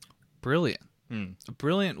 Brilliant. A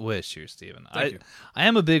brilliant wish here, Steven. Thank you. I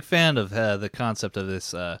am a big fan of the concept of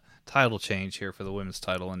this title change here for the women's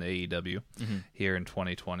title in AEW here in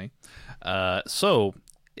 2020. So,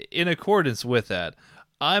 in accordance with that,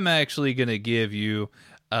 I'm actually going to give you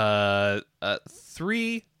 3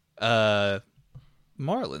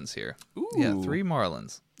 Marlins here. Ooh. Yeah, 3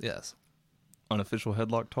 Marlins. Yes. Unofficial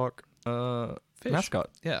Headlock Talk Fish. mascot.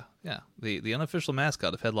 Yeah. The unofficial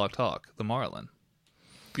mascot of Headlock Talk, the Marlin.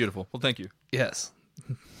 Beautiful. Well, thank you. Yes.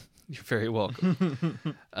 You're very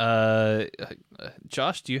welcome.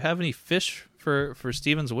 Josh, do you have any fish for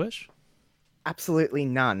Steven's wish? Absolutely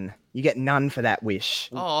none. You get none for that wish.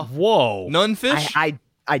 Oh, Whoa. none fish. I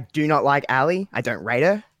do not like Ali. I don't rate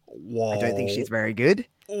her. Whoa. I don't think she's very good.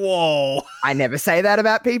 Whoa. I never say that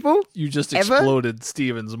about people. You just Ever? exploded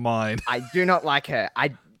Steven's mind. I do not like her.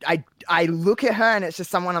 I look at her and it's just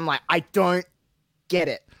someone I'm like, I don't get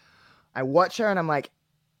it. I watch her and I'm like,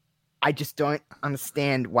 I just don't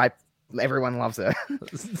understand why everyone loves her.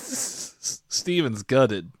 Steven's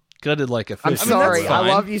gutted. Gutted like a fish. I'm sorry. that's I fine.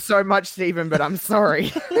 love you so much, Steven, but I'm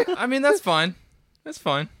sorry. I mean, that's fine. That's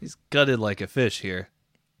fine. He's gutted like a fish here.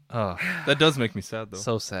 Oh, That does make me sad, though.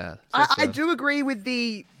 so sad. I do agree with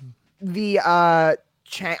the I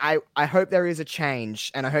hope there is a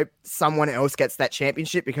change, and I hope someone else gets that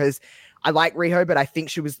championship because I like Riho, but I think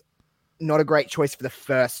she was not a great choice for the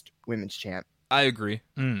first women's champ. I agree.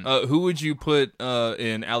 Who would you put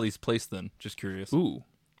in Ali's place then? Just curious. Ooh.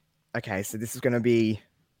 Okay, so this is going to be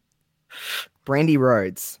Brandy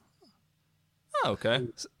Rhodes. Oh, okay.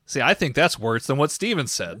 See, I think that's worse than what Steven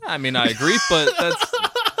said. I mean, I agree, but that's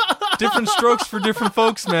different strokes for different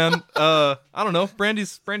folks, man. I don't know.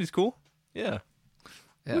 Brandy's cool. Yeah.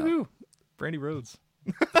 Yeah. Woohoo. Brandy Rhodes.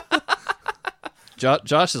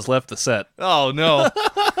 Josh has left the set. Oh, no.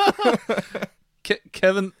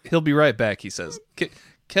 Kevin, he'll be right back, he says.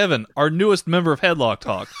 Kevin, our newest member of Headlock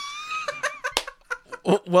Talk.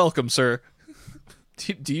 Welcome, sir.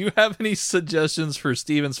 Do you have any suggestions for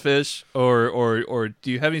Steven's fish, or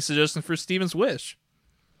do you have any suggestions for Steven's wish?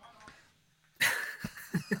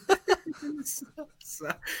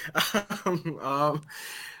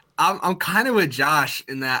 I'm kind of with Josh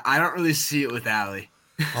in that I don't really see it with Ali.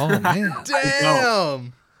 Oh man,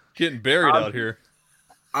 Damn. Getting buried out here.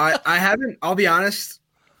 I haven't. I'll be honest.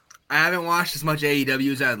 I haven't watched as much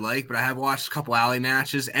AEW as I'd like, but I have watched a couple Ali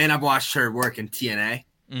matches, and I've watched her work in TNA,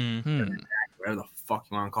 whatever the fuck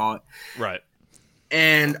you want to call it. Right.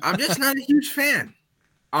 And I'm just not a huge fan.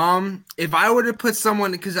 If I were to put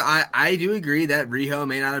someone, because I do agree that Riho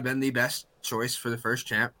may not have been the best choice for the first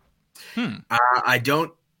champ. I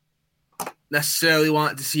don't necessarily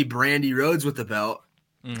want to see Brandy Rhodes with the belt.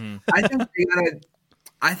 I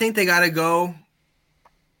think they gotta go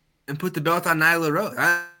and put the belt on Nyla Rose.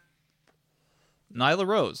 Nyla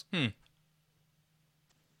Rose.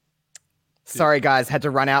 Sorry, guys, had to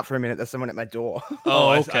run out for a minute. There's someone at my door. Oh,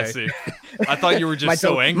 okay. I see. I thought you were just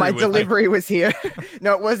so angry. My with delivery was here.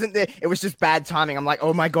 No, it wasn't. It was just bad timing. I'm like,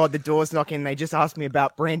 oh my god, the door's knocking. They just asked me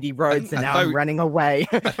about Brandy Rhodes, and now I'm running away.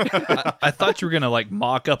 I thought you were gonna like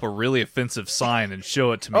mock up a really offensive sign and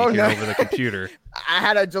show it to me over the computer. I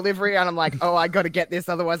had a delivery, and I'm like, oh, I got to get this,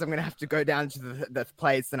 otherwise I'm gonna have to go down to the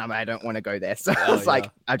place, and I don't want to go there. So I was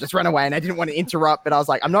like, I just run away, and I didn't want to interrupt, but I was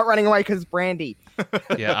like, I'm not running away because Brandy.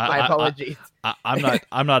 Yeah, My apologies.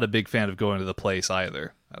 I'm not a big fan of going to the place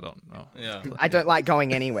either. I don't know. Yeah. I don't like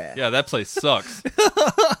going anywhere. Yeah, that place sucks.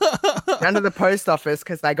 Down to the post office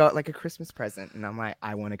because they got like a Christmas present, and I'm like,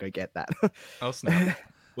 I want to go get that. Oh, snap.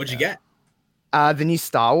 What'd you get? The new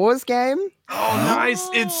Star Wars game. Oh, nice.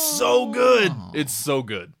 It's so good. It's so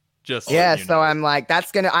good. Just so Yeah, you so know. I'm like, I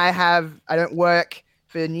don't work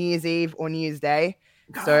for New Year's Eve or New Year's Day,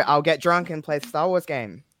 so I'll get drunk and play the Star Wars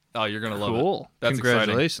game. Oh, you're going to love it. Cool. That's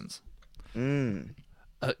Congratulations.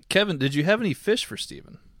 Kevin, did you have any fish for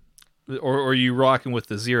Steven? Or are you rocking with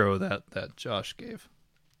the 0 that Josh gave?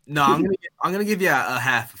 No, I'm gonna give you a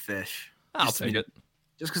half a fish. I'll take it.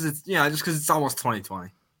 Just because it's almost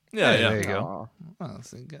 2020. Yeah, yeah. There you go. Oh, Oh,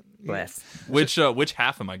 so you got- bless. Which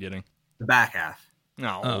half am I getting? The back half.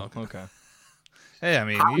 No. Oh. Okay. Hey, I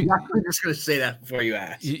mean, I'm just gonna say that before you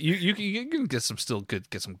ask. you can get some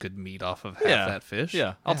good meat off of half Yeah. that fish.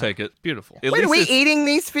 Yeah, I'll take it. Beautiful. At Wait, are least we it's- eating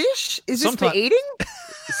these fish? Is this for Sometime- eating?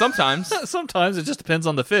 Sometimes. Sometimes it just depends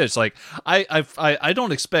on the fish. Like I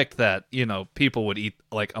don't expect that people would eat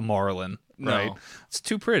like a marlin, No. right? It's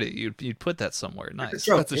too pretty. You'd put that somewhere nice.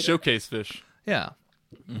 Sure. That's a showcase fish. Yeah,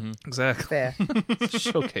 exactly. Fair.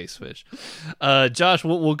 Showcase fish. Josh,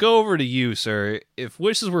 we'll go over to you, sir. If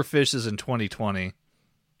wishes were fishes in 2020,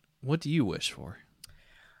 what do you wish for?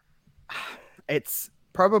 It's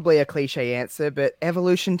probably a cliche answer, but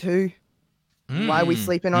Evolution 2. Why are we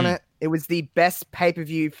sleeping on it? It was the best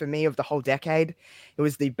pay-per-view for me of the whole decade. It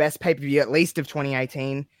was the best pay-per-view at least of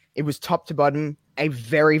 2018. It was top to bottom a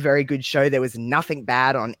very, very good show. There was nothing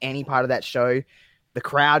bad on any part of that show. The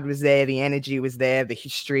crowd was there. The energy was there. The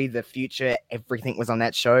history, the future, everything was on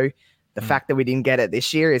that show. The fact that we didn't get it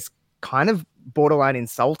this year is kind of borderline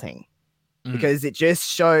insulting because it just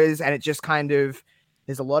shows, and it just kind of,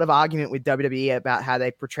 there's a lot of argument with WWE about how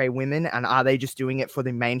they portray women, and are they just doing it for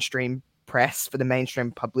the mainstream press, for the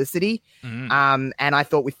mainstream publicity? And I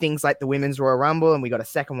thought with things like the Women's Royal Rumble, and we got a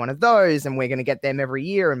second one of those, and we're going to get them every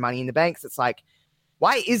year, and Money in the Banks, it's like,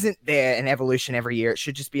 why isn't there an Evolution every year? It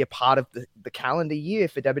should just be a part of the calendar year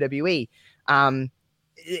for WWE.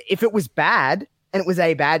 If it was bad and it was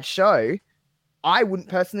a bad show, I wouldn't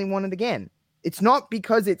personally want it again. It's not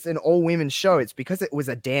because it's an all-women's show. It's because it was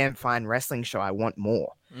a damn fine wrestling show. I want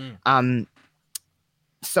more.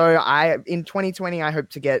 So in 2020, I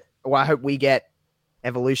hope we get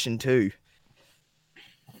Evolution 2.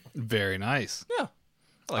 Very nice. Yeah.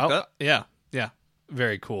 I like that. Yeah.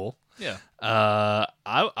 Very cool. Yeah.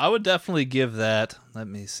 I would definitely give that. Let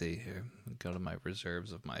me see here. Go to my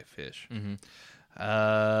reserves of my fish.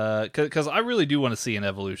 Because I really do want to see an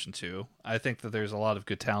Evolution 2. I think that there's a lot of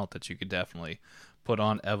good talent that you could definitely put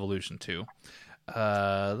on Evolution 2.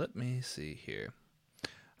 Let me see here.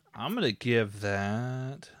 I'm gonna give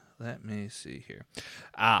that. Let me see here.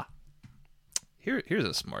 Here's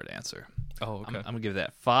a smart answer. Oh, okay. I'm gonna give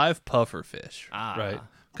that 5 puffer fish. Right.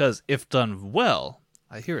 Because if done well,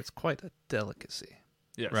 I hear it's quite a delicacy.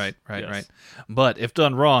 Yes. Right. But if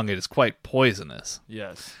done wrong, it is quite poisonous.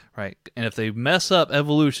 Yes. Right. And if they mess up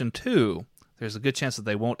Evolution 2, there's a good chance that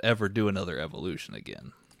they won't ever do another Evolution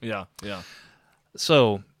again. Yeah.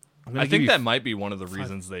 So I think that might be one of the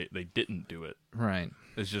reasons they didn't do it. Right.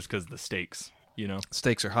 It's just because the stakes,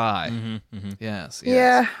 Stakes are high. Yes.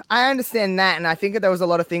 Yeah, I understand that. And I think that there was a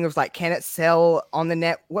lot of things like, can it sell on the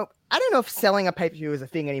net? Well, I don't know if selling a pay-per-view is a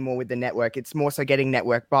thing anymore with the network. It's more so getting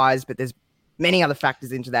network buys, but there's many other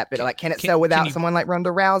factors into that. But can it sell without someone like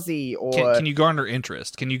Ronda Rousey? Or can you garner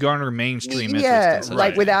interest? Can you garner mainstream interest?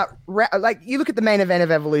 Yeah, without you look at the main event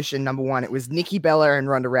of Evolution, number one, it was Nikki Bella and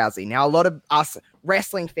Ronda Rousey. Now, a lot of us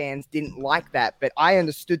wrestling fans didn't like that, but I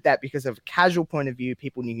understood that because of a casual point of view.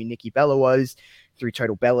 People knew who Nikki Bella was through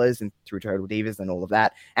Total Bellas and through Total Divas and all of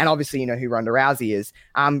that. And obviously, you know who Ronda Rousey is.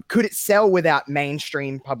 Could it sell without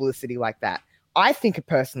mainstream publicity like that? I think it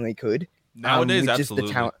personally could. Nowadays, absolutely.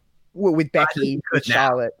 Just the talent, with Becky, with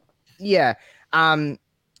Charlotte. Yeah. I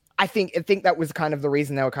think that was kind of the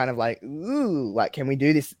reason they were kind of like, ooh, like, can we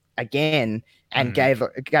do this again? And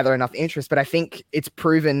gather enough interest. But I think it's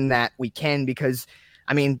proven that we can, because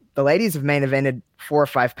I mean, the ladies have main evented 4 or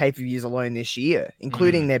 5 pay-per-views alone this year,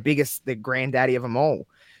 including their biggest, the granddaddy of them all.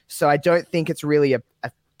 So I don't think it's really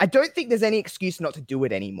I don't think there's any excuse not to do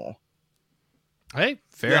it anymore. Hey,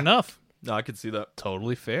 fair enough. No, I could see that.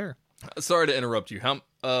 Totally fair. Sorry to interrupt you.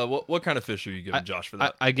 What kind of fish are you giving Josh for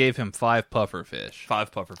that? I gave him 5 puffer fish.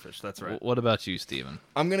 5 puffer fish. That's right. What about you, Steven?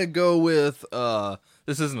 I'm gonna go with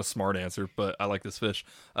this isn't a smart answer, but I like this fish.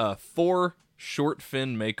 4 short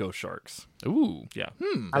fin mako sharks. Ooh, yeah.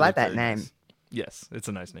 I like that name. Nice. Yes, it's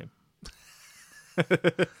a nice name.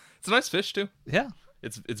 It's a nice fish too. Yeah,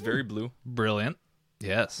 it's very blue. Brilliant.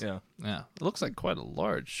 Yes. Yeah. It looks like quite a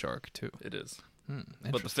large shark too. It is.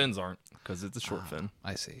 But the fins aren't, because it's a short fin.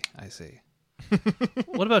 I see.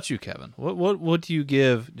 What about you, Kevin? What do you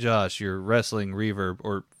give Josh, your wrestling reverb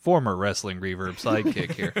or former wrestling reverb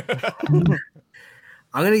sidekick here?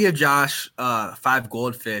 I'm gonna give Josh 5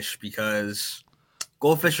 goldfish, because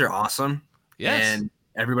goldfish are awesome. Yes. And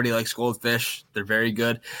everybody likes goldfish. They're very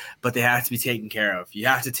good, but they have to be taken care of. You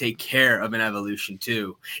have to take care of an Evolution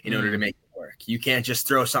too in order to make it work. You can't just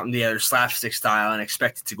throw something together slapstick style and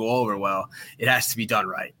expect it to go over well. It has to be done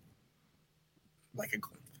right. Like a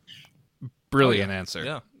goldfish. Brilliant answer.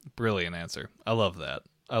 Yeah. Brilliant answer. I love that.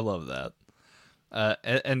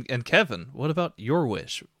 And Kevin, what about your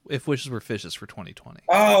wish? If wishes were fishes for 2020.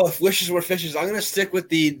 Oh, if wishes were fishes, I'm gonna stick with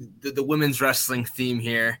the women's wrestling theme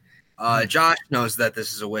here. Josh knows that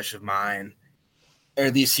this is a wish of mine, or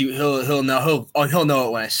at least he'll know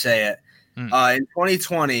it when I say it. In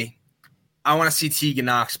 2020, I want to see Tegan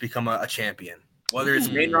Nox become a champion, whether it's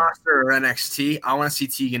main roster or NXT. I want to see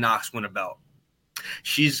Tegan Nox win a belt.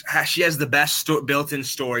 She has the best built-in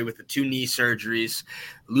story with the 2 knee surgeries,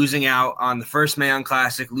 losing out on the first Mae Young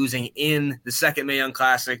Classic, losing in the second Mae Young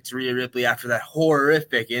Classic to Rhea Ripley after that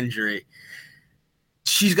horrific injury.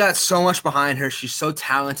 She's got so much behind her. She's so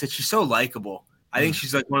talented. She's so likable. I think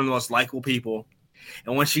she's like one of the most likable people.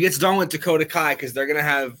 And when she gets done with Dakota Kai, because they're going to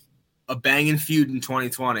have a banging feud in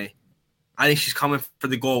 2020, I think she's coming for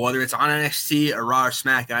the gold, whether it's on NXT or Raw or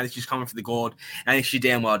SmackDown. I think she's coming for the gold. I think she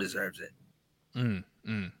damn well deserves it.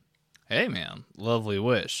 Hey, man, lovely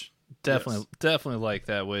wish. Definitely like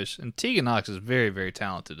that wish. And Tegan Nox is very, very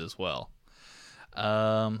talented as well.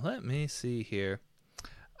 Let me see here.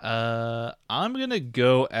 I'm gonna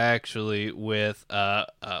go actually with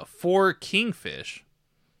 4 Kingfish.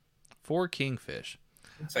 4 Kingfish.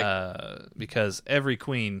 Because every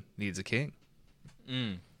queen needs a king.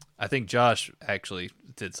 I think Josh actually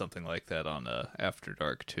did something like that on After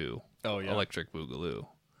Dark 2. Oh, yeah. Electric Boogaloo.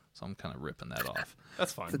 So I'm kind of ripping that off.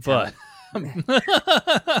 That's fine.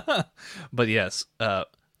 But yes, 4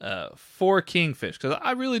 Kingfish, because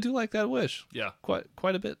I really do like that wish. Yeah. Quite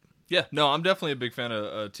a bit. Yeah, no, I'm definitely a big fan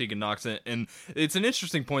of Tegan Nox, and it's an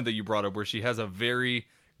interesting point that you brought up where she has a very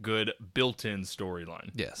good built-in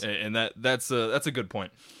storyline. Yes. And that's a good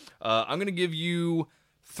point. I'm going to give you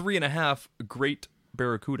 3.5 great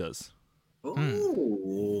Barracudas. Ooh.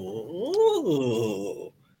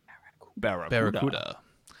 Barracuda.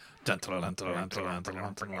 Yep.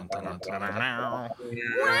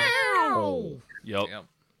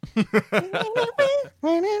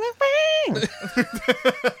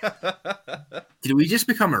 Did we just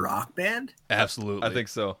become a rock band? Absolutely. I think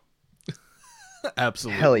so.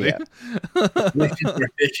 Absolutely. Hell yeah. Wishes for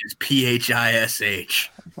Fishes, PHISH.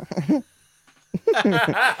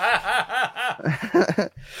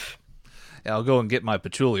 Yeah, I'll go and get my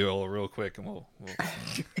patchouli oil real quick, and we'll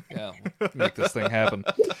make this thing happen.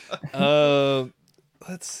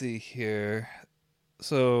 Let's see here.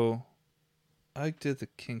 So, I did the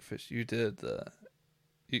Kingfish. You did the.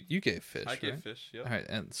 You gave fish. I gave right? fish. Yep. All right,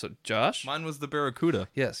 and so Josh. Mine was the Barracuda.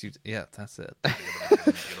 Yes, you. Yeah, that's it.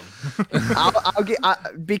 I'll get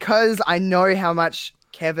because I know how much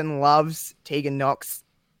Kevin loves Tegan Nox.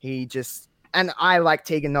 And I like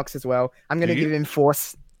Tegan Nox as well. I'm going to give him 4.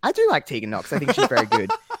 I do like Tegan Nox. I think she's very good,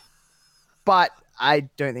 but I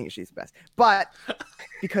don't think she's the best. But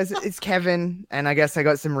because it's Kevin, and I guess I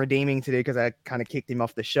got some redeeming to do because I kind of kicked him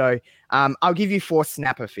off the show. I'll give you 4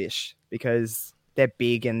 snapper fish because they're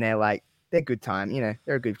big and they're good time. You know,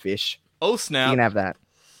 they're a good fish. Oh, snap. You can have that.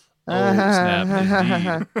 Oh, snap,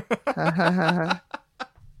 indeed.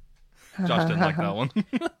 Josh didn't like that one.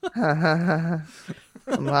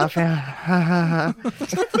 I'm laughing.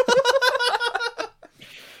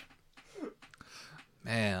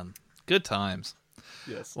 Man, good times.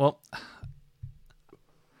 Yes. Well,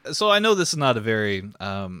 so I know this is not a very,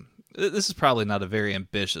 this is probably not a very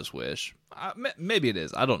ambitious wish. Maybe it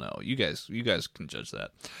is. I don't know. You guys can judge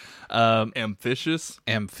that. Ambitious.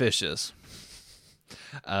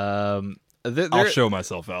 I'll show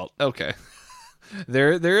myself out. Okay.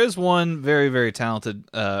 There is one very, very talented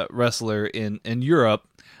wrestler in Europe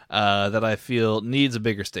that I feel needs a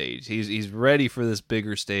bigger stage. He's ready for this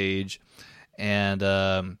bigger stage,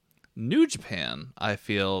 and New Japan I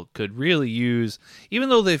feel could really use, even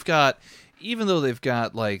though they've got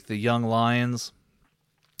like the Young Lions.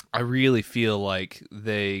 I really feel like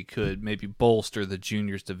they could maybe bolster the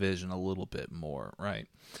juniors division a little bit more, right?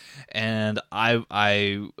 And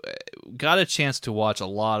I got a chance to watch a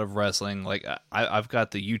lot of wrestling. Like I've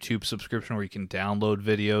got the YouTube subscription where you can download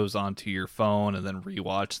videos onto your phone and then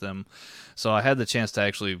rewatch them. So I had the chance to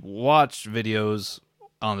actually watch videos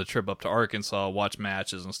on the trip up to Arkansas, watch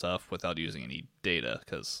matches and stuff without using any data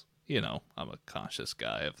because, you know, I'm a conscious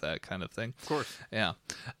guy of that kind of thing. Of course. Yeah.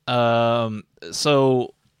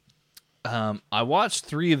 I watched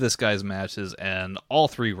 3 of this guy's matches, and all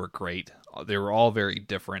 3 were great. They were all very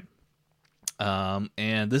different.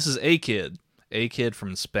 And this is A-Kid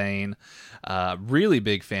from Spain. Really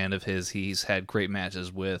big fan of his. He's had great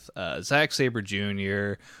matches with Zack Sabre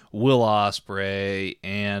Jr., Will Ospreay,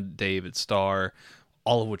 and David Starr,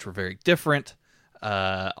 all of which were very different.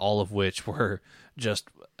 All of which were just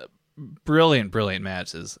brilliant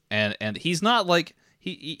matches. And he's not like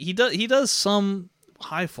he does some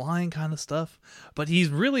high flying kind of stuff, but he's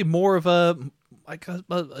really more of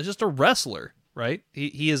just a wrestler, right?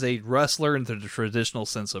 He is a wrestler in the traditional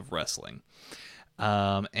sense of wrestling.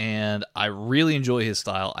 And I really enjoy his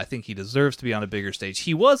style. I think he deserves to be on a bigger stage.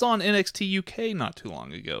 He was on NXT UK not too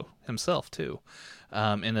long ago himself too,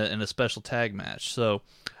 in a special tag match. So,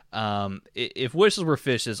 if wishes were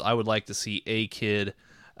fishes, I would like to see A-Kid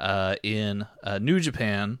in New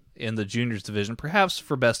Japan in the juniors division, perhaps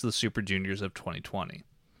for Best of the Super Juniors of 2020.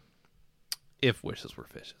 If wishes were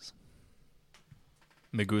fishes.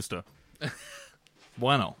 Me gusta.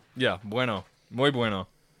 Bueno. Yeah, bueno. Muy bueno.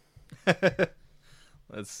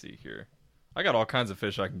 Let's see here. I got all kinds of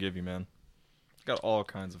fish I can give you, man. Got all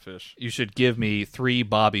kinds of fish. You should give me 3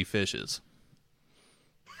 Bobby Fishes.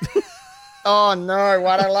 Oh no!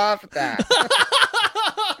 Why'd I laugh at that?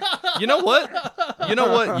 You know what?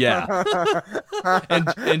 Yeah.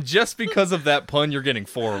 And just because of that pun, you're getting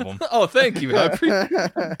 4 of them. Oh, thank you.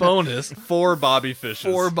 Bonus 4 Bobby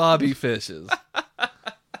Fishes. 4 Bobby Fishes.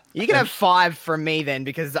 You can have 5 from me then,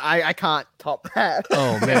 because I can't top that.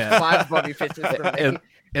 Oh man, 5 Bobby Fishes from me.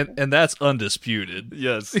 And that's undisputed.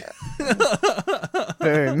 Yes.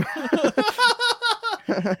 Boom.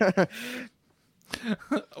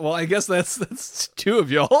 Well, I guess that's 2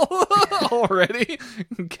 of y'all already.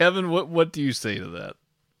 Kevin, what do you say to that?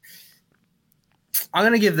 I'm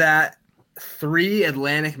gonna give that 3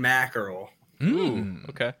 Atlantic mackerel.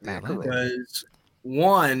 Okay. Because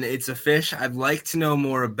 1, it's a fish I'd like to know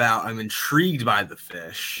more about. I'm intrigued by the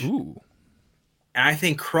fish. Ooh. And I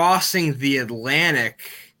think crossing the Atlantic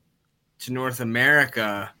to North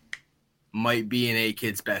America might be in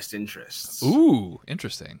A-Kid's best interests. Ooh,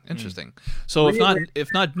 interesting. So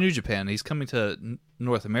if not New Japan, he's coming to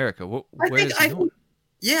North America. Where is he going?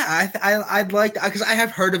 Yeah, I'd like, because I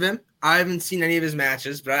have heard of him. I haven't seen any of his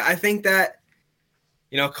matches, but I think that,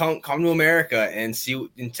 come to America and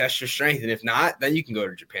test your strength, and if not, then you can go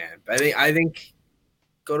to Japan. But I think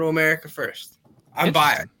go to America first. I'm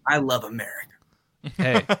biased. I love America.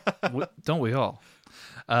 Hey, don't we all?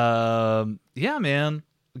 Yeah, man.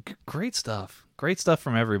 Great stuff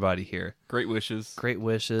from everybody here. Great wishes. Great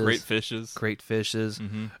fishes.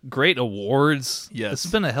 Mm-hmm. Great awards. Yes. This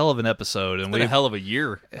has been a hell of an episode. It's been a hell of a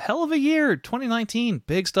year. 2019.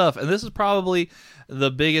 Big stuff. And this is probably the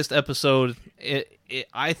biggest episode,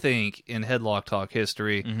 I think, in Headlock Talk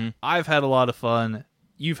history. Mm-hmm. I've had a lot of fun.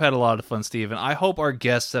 You've had a lot of fun, Steven. I hope our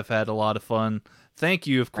guests have had a lot of fun. Thank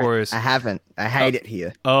you, of course. I haven't. I hate it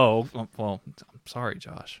here. Oh, well, I'm sorry,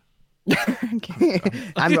 Josh.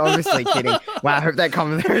 I'm obviously kidding. Wow, I hope that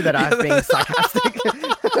commentary that I was being sarcastic.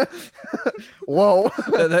 Whoa.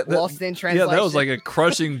 Lost in translation. Yeah, that was like a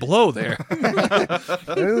crushing blow there.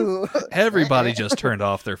 Everybody just turned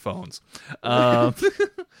off their phones. It's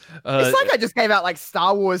like I just gave out like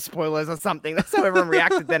Star Wars spoilers or something. That's how everyone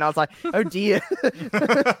reacted then. I was like, oh dear.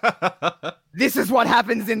 This is what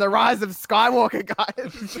happens in the Rise of Skywalker,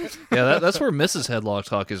 guys. Yeah, that's where Mrs. Headlock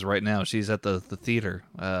Talk is right now. She's at the theater.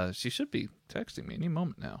 She should be texting me any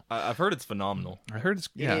moment now. I've heard it's phenomenal. I heard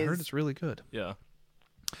it's really good. Yeah.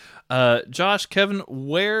 Josh, Kevin,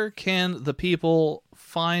 where can the people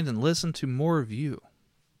find and listen to more of you?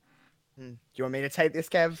 Do you want me to take this,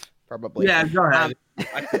 Kev? Probably. Yeah, go ahead.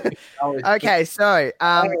 Okay, so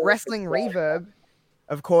Wrestling Reverb,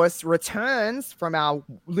 of course, returns from our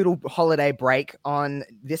little holiday break on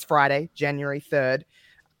this Friday, January 3rd.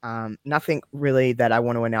 Nothing really that I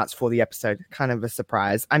want to announce for the episode. Kind of a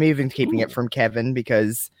surprise. I'm even keeping it from Kevin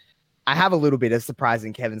because I have a little bit of surprise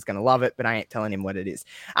and Kevin's going to love it, but I ain't telling him what it is.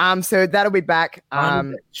 So that'll be back.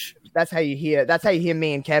 That's how you hear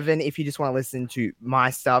me and Kevin. If you just want to listen to my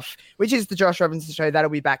stuff, which is the Josh Robinson Show, that'll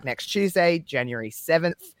be back next Tuesday, January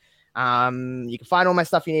 7th. You can find all my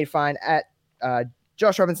stuff you need to find at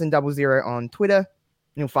Josh Robinson 00 on Twitter.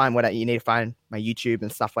 You'll find what you need to find, my YouTube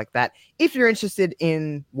and stuff like that. If you're interested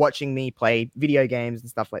in watching me play video games and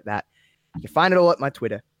stuff like that, you can find it all at my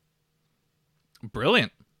Twitter.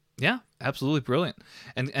 Brilliant. Yeah, absolutely brilliant.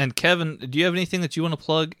 And Kevin, do you have anything that you want to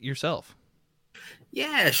plug yourself?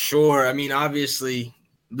 Yeah, sure. I mean, obviously,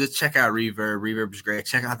 let's check out Reverb. Reverb's great.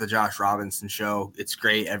 Check out the Josh Robinson Show. It's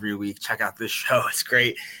great every week. Check out this show. It's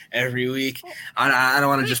great every week. I don't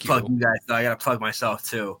want to just plug you guys, though. I got to plug myself,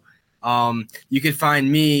 too. You can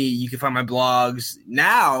find me. You can find my blogs.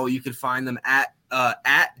 Now you can find them at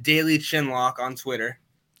Daily Chinlock on Twitter.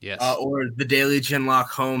 Yes. Or the Daily Chinlock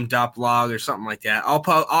home.blog or something like that. I'll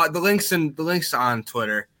put the links on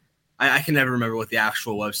Twitter. I can never remember what the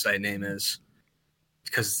actual website name is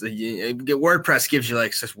because WordPress gives you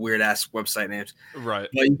like such weird ass website names. Right.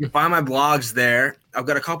 But you can find my blogs there. I've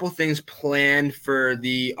got a couple things planned for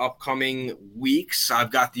the upcoming weeks.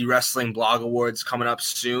 I've got the Wrestling Blog Awards coming up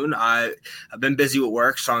soon. I've been busy with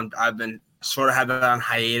work, so I've been sort of having it on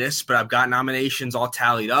hiatus, but I've got nominations all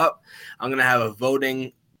tallied up. I'm going to have a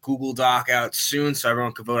voting Google Doc out soon so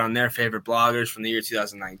everyone can vote on their favorite bloggers from the year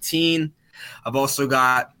 2019.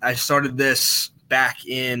 I started this back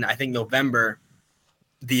in, I think, November,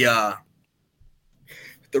 the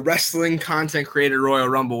Wrestling Content Creator Royal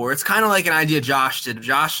Rumble, where it's kind of like an idea Josh did.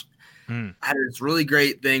 Josh had this really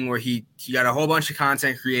great thing where he got a whole bunch of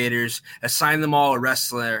content creators, assigned them all a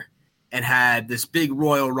wrestler, and had this big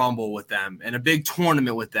Royal Rumble with them and a big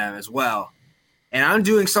tournament with them as well. And I'm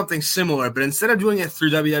doing something similar, but instead of doing it through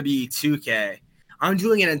WWE 2K, I'm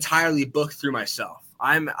doing it entirely booked through myself.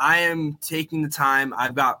 I am taking the time.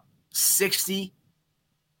 I've got 60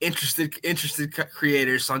 interested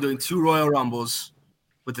creators. So I'm doing 2 Royal Rumbles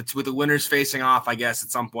with the winners facing off, I guess, at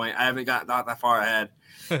some point. I haven't got that far ahead,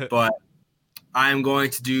 but I'm going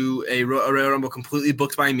to do a Royal Rumble completely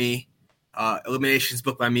booked by me, eliminations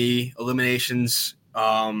booked by me, eliminations,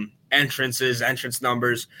 entrance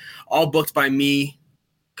numbers, all booked by me,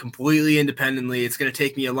 completely independently. It's going to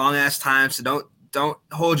take me a long ass time, so don't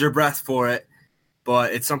hold your breath for it.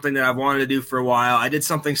 But it's something that I've wanted to do for a while. I did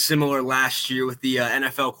something similar last year with the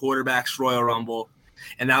NFL Quarterbacks Royal Rumble,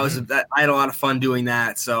 and I had a lot of fun doing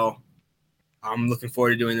that. So I'm looking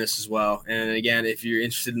forward to doing this as well. And again, if you're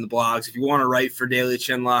interested in the blogs, if you want to write for Daily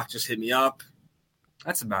Chinlock, just hit me up.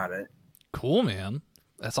 That's about it. Cool, man.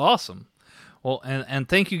 That's awesome. Well, and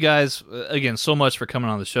thank you guys again so much for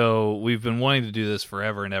coming on the show. We've been wanting to do this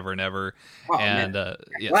forever and ever and ever. Oh, and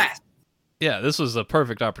yeah, this was a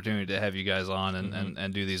perfect opportunity to have you guys on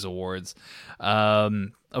and do these awards.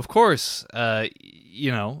 Of course,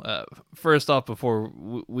 first off, before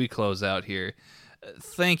we close out here,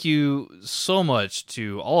 thank you so much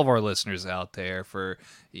to all of our listeners out there for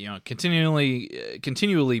continually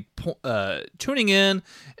tuning in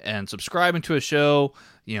and subscribing to a show,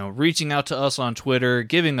 reaching out to us on Twitter,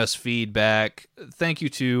 giving us feedback. Thank you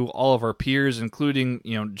to all of our peers, including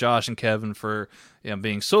Josh and Kevin, for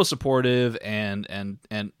being so supportive and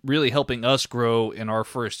really helping us grow in our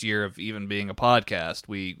first year of even being a podcast.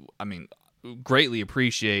 We greatly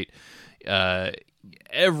appreciate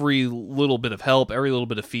every little bit of help, every little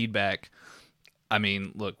bit of feedback.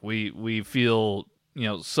 Look, we feel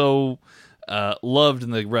so loved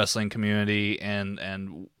in the wrestling community,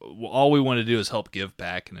 and all we want to do is help give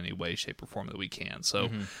back in any way, shape, or form that we can. So,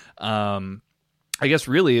 I guess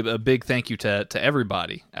really a big thank you to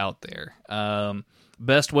everybody out there.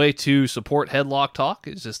 Best way to support Headlock Talk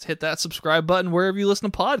is just hit that subscribe button wherever you listen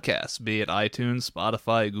to podcasts, be it iTunes,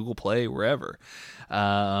 Spotify, Google Play, wherever.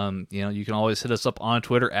 You can always hit us up on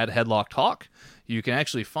Twitter at Headlock Talk. You can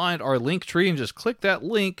actually find our link tree and just click that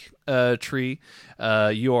link tree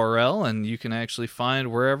URL, and you can actually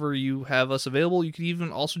find wherever you have us available. You can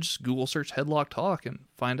even also just Google search Headlock Talk and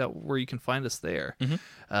find out where you can find us there.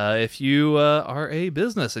 If you are a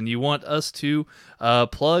business and you want us to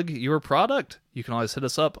plug your product, you can always hit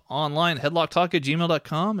us up online,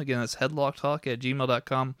 headlocktalk@gmail.com. Again, that's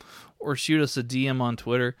headlocktalk@gmail.com, or shoot us a DM on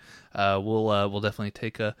Twitter. We'll definitely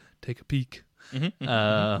take a peek.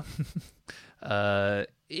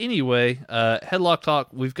 Anyway, Headlock Talk,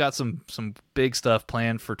 we've got some big stuff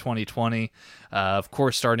planned for 2020. Of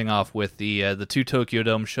course, starting off with the 2 Tokyo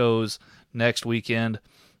Dome shows next weekend.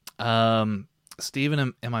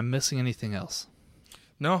 Steven, am I missing anything else?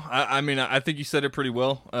 No, I think you said it pretty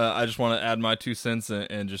well. I just want to add my 2 cents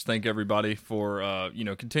and just thank everybody for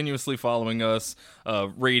continuously following us,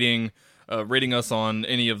 rating us on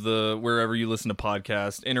any of the wherever you listen to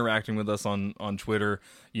podcasts, interacting with us on Twitter.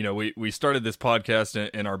 We started this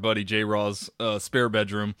podcast in our buddy J Raw's spare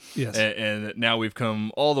bedroom, yes, and now we've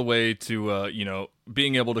come all the way to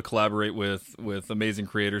being able to collaborate with amazing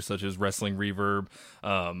creators such as Wrestling Reverb,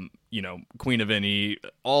 Queen of Any,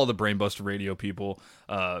 all the Brainbuster Radio people.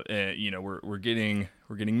 And we're getting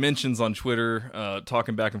mentions on Twitter,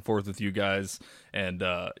 talking back and forth with you guys, and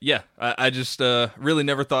I just really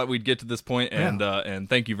never thought we'd get to this point, and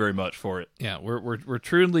thank you very much for it. Yeah, we're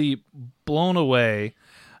truly blown away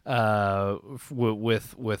with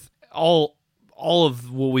all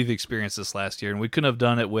of what we've experienced this last year, and we couldn't have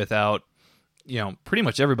done it without pretty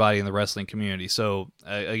much everybody in the wrestling community. So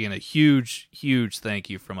again, a huge thank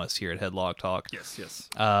you from us here at Headlock Talk. Yes.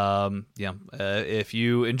 If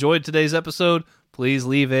you enjoyed today's episode, please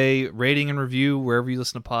leave a rating and review wherever you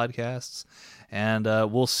listen to podcasts, and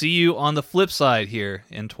we'll see you on the flip side here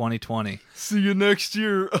in 2020. See you next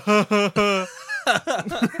year.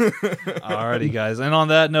 Alrighty, guys, and on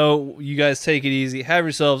that note, you guys take it easy, have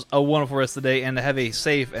yourselves a wonderful rest of the day, and have a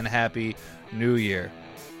safe and happy new year.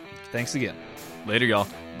 Thanks again. Later, y'all.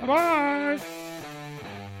 Bye-bye.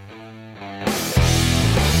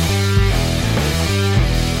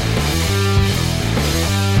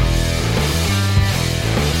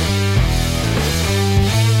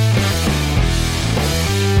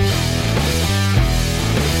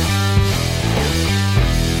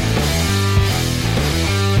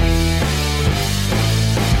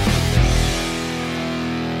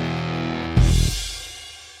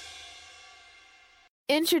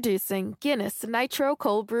 Introducing Guinness Nitro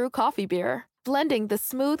Cold Brew Coffee Beer, blending the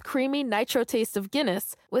smooth, creamy nitro taste of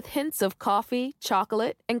Guinness with hints of coffee,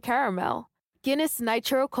 chocolate, and caramel. Guinness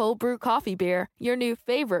Nitro Cold Brew Coffee Beer, your new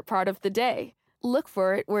favorite part of the day. Look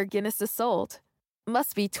for it where Guinness is sold.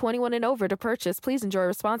 Must be 21 and over to purchase. Please enjoy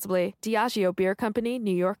responsibly. Diageo Beer Company,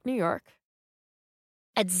 New York, New York.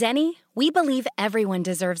 At Zenni, we believe everyone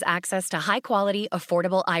deserves access to high-quality,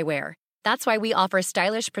 affordable eyewear. That's why we offer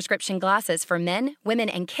stylish prescription glasses for men, women,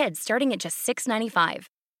 and kids starting at just $6.95.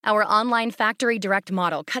 Our online factory direct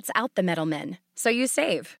model cuts out the middlemen, so you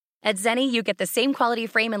save. At Zenni, you get the same quality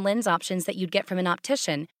frame and lens options that you'd get from an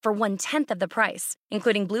optician for 1/10 of the price,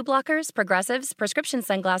 including blue blockers, progressives, prescription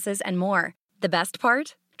sunglasses, and more. The best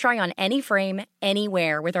part? Try on any frame,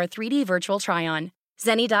 anywhere with our 3D virtual try-on.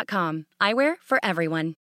 Zenni.com. Eyewear for everyone.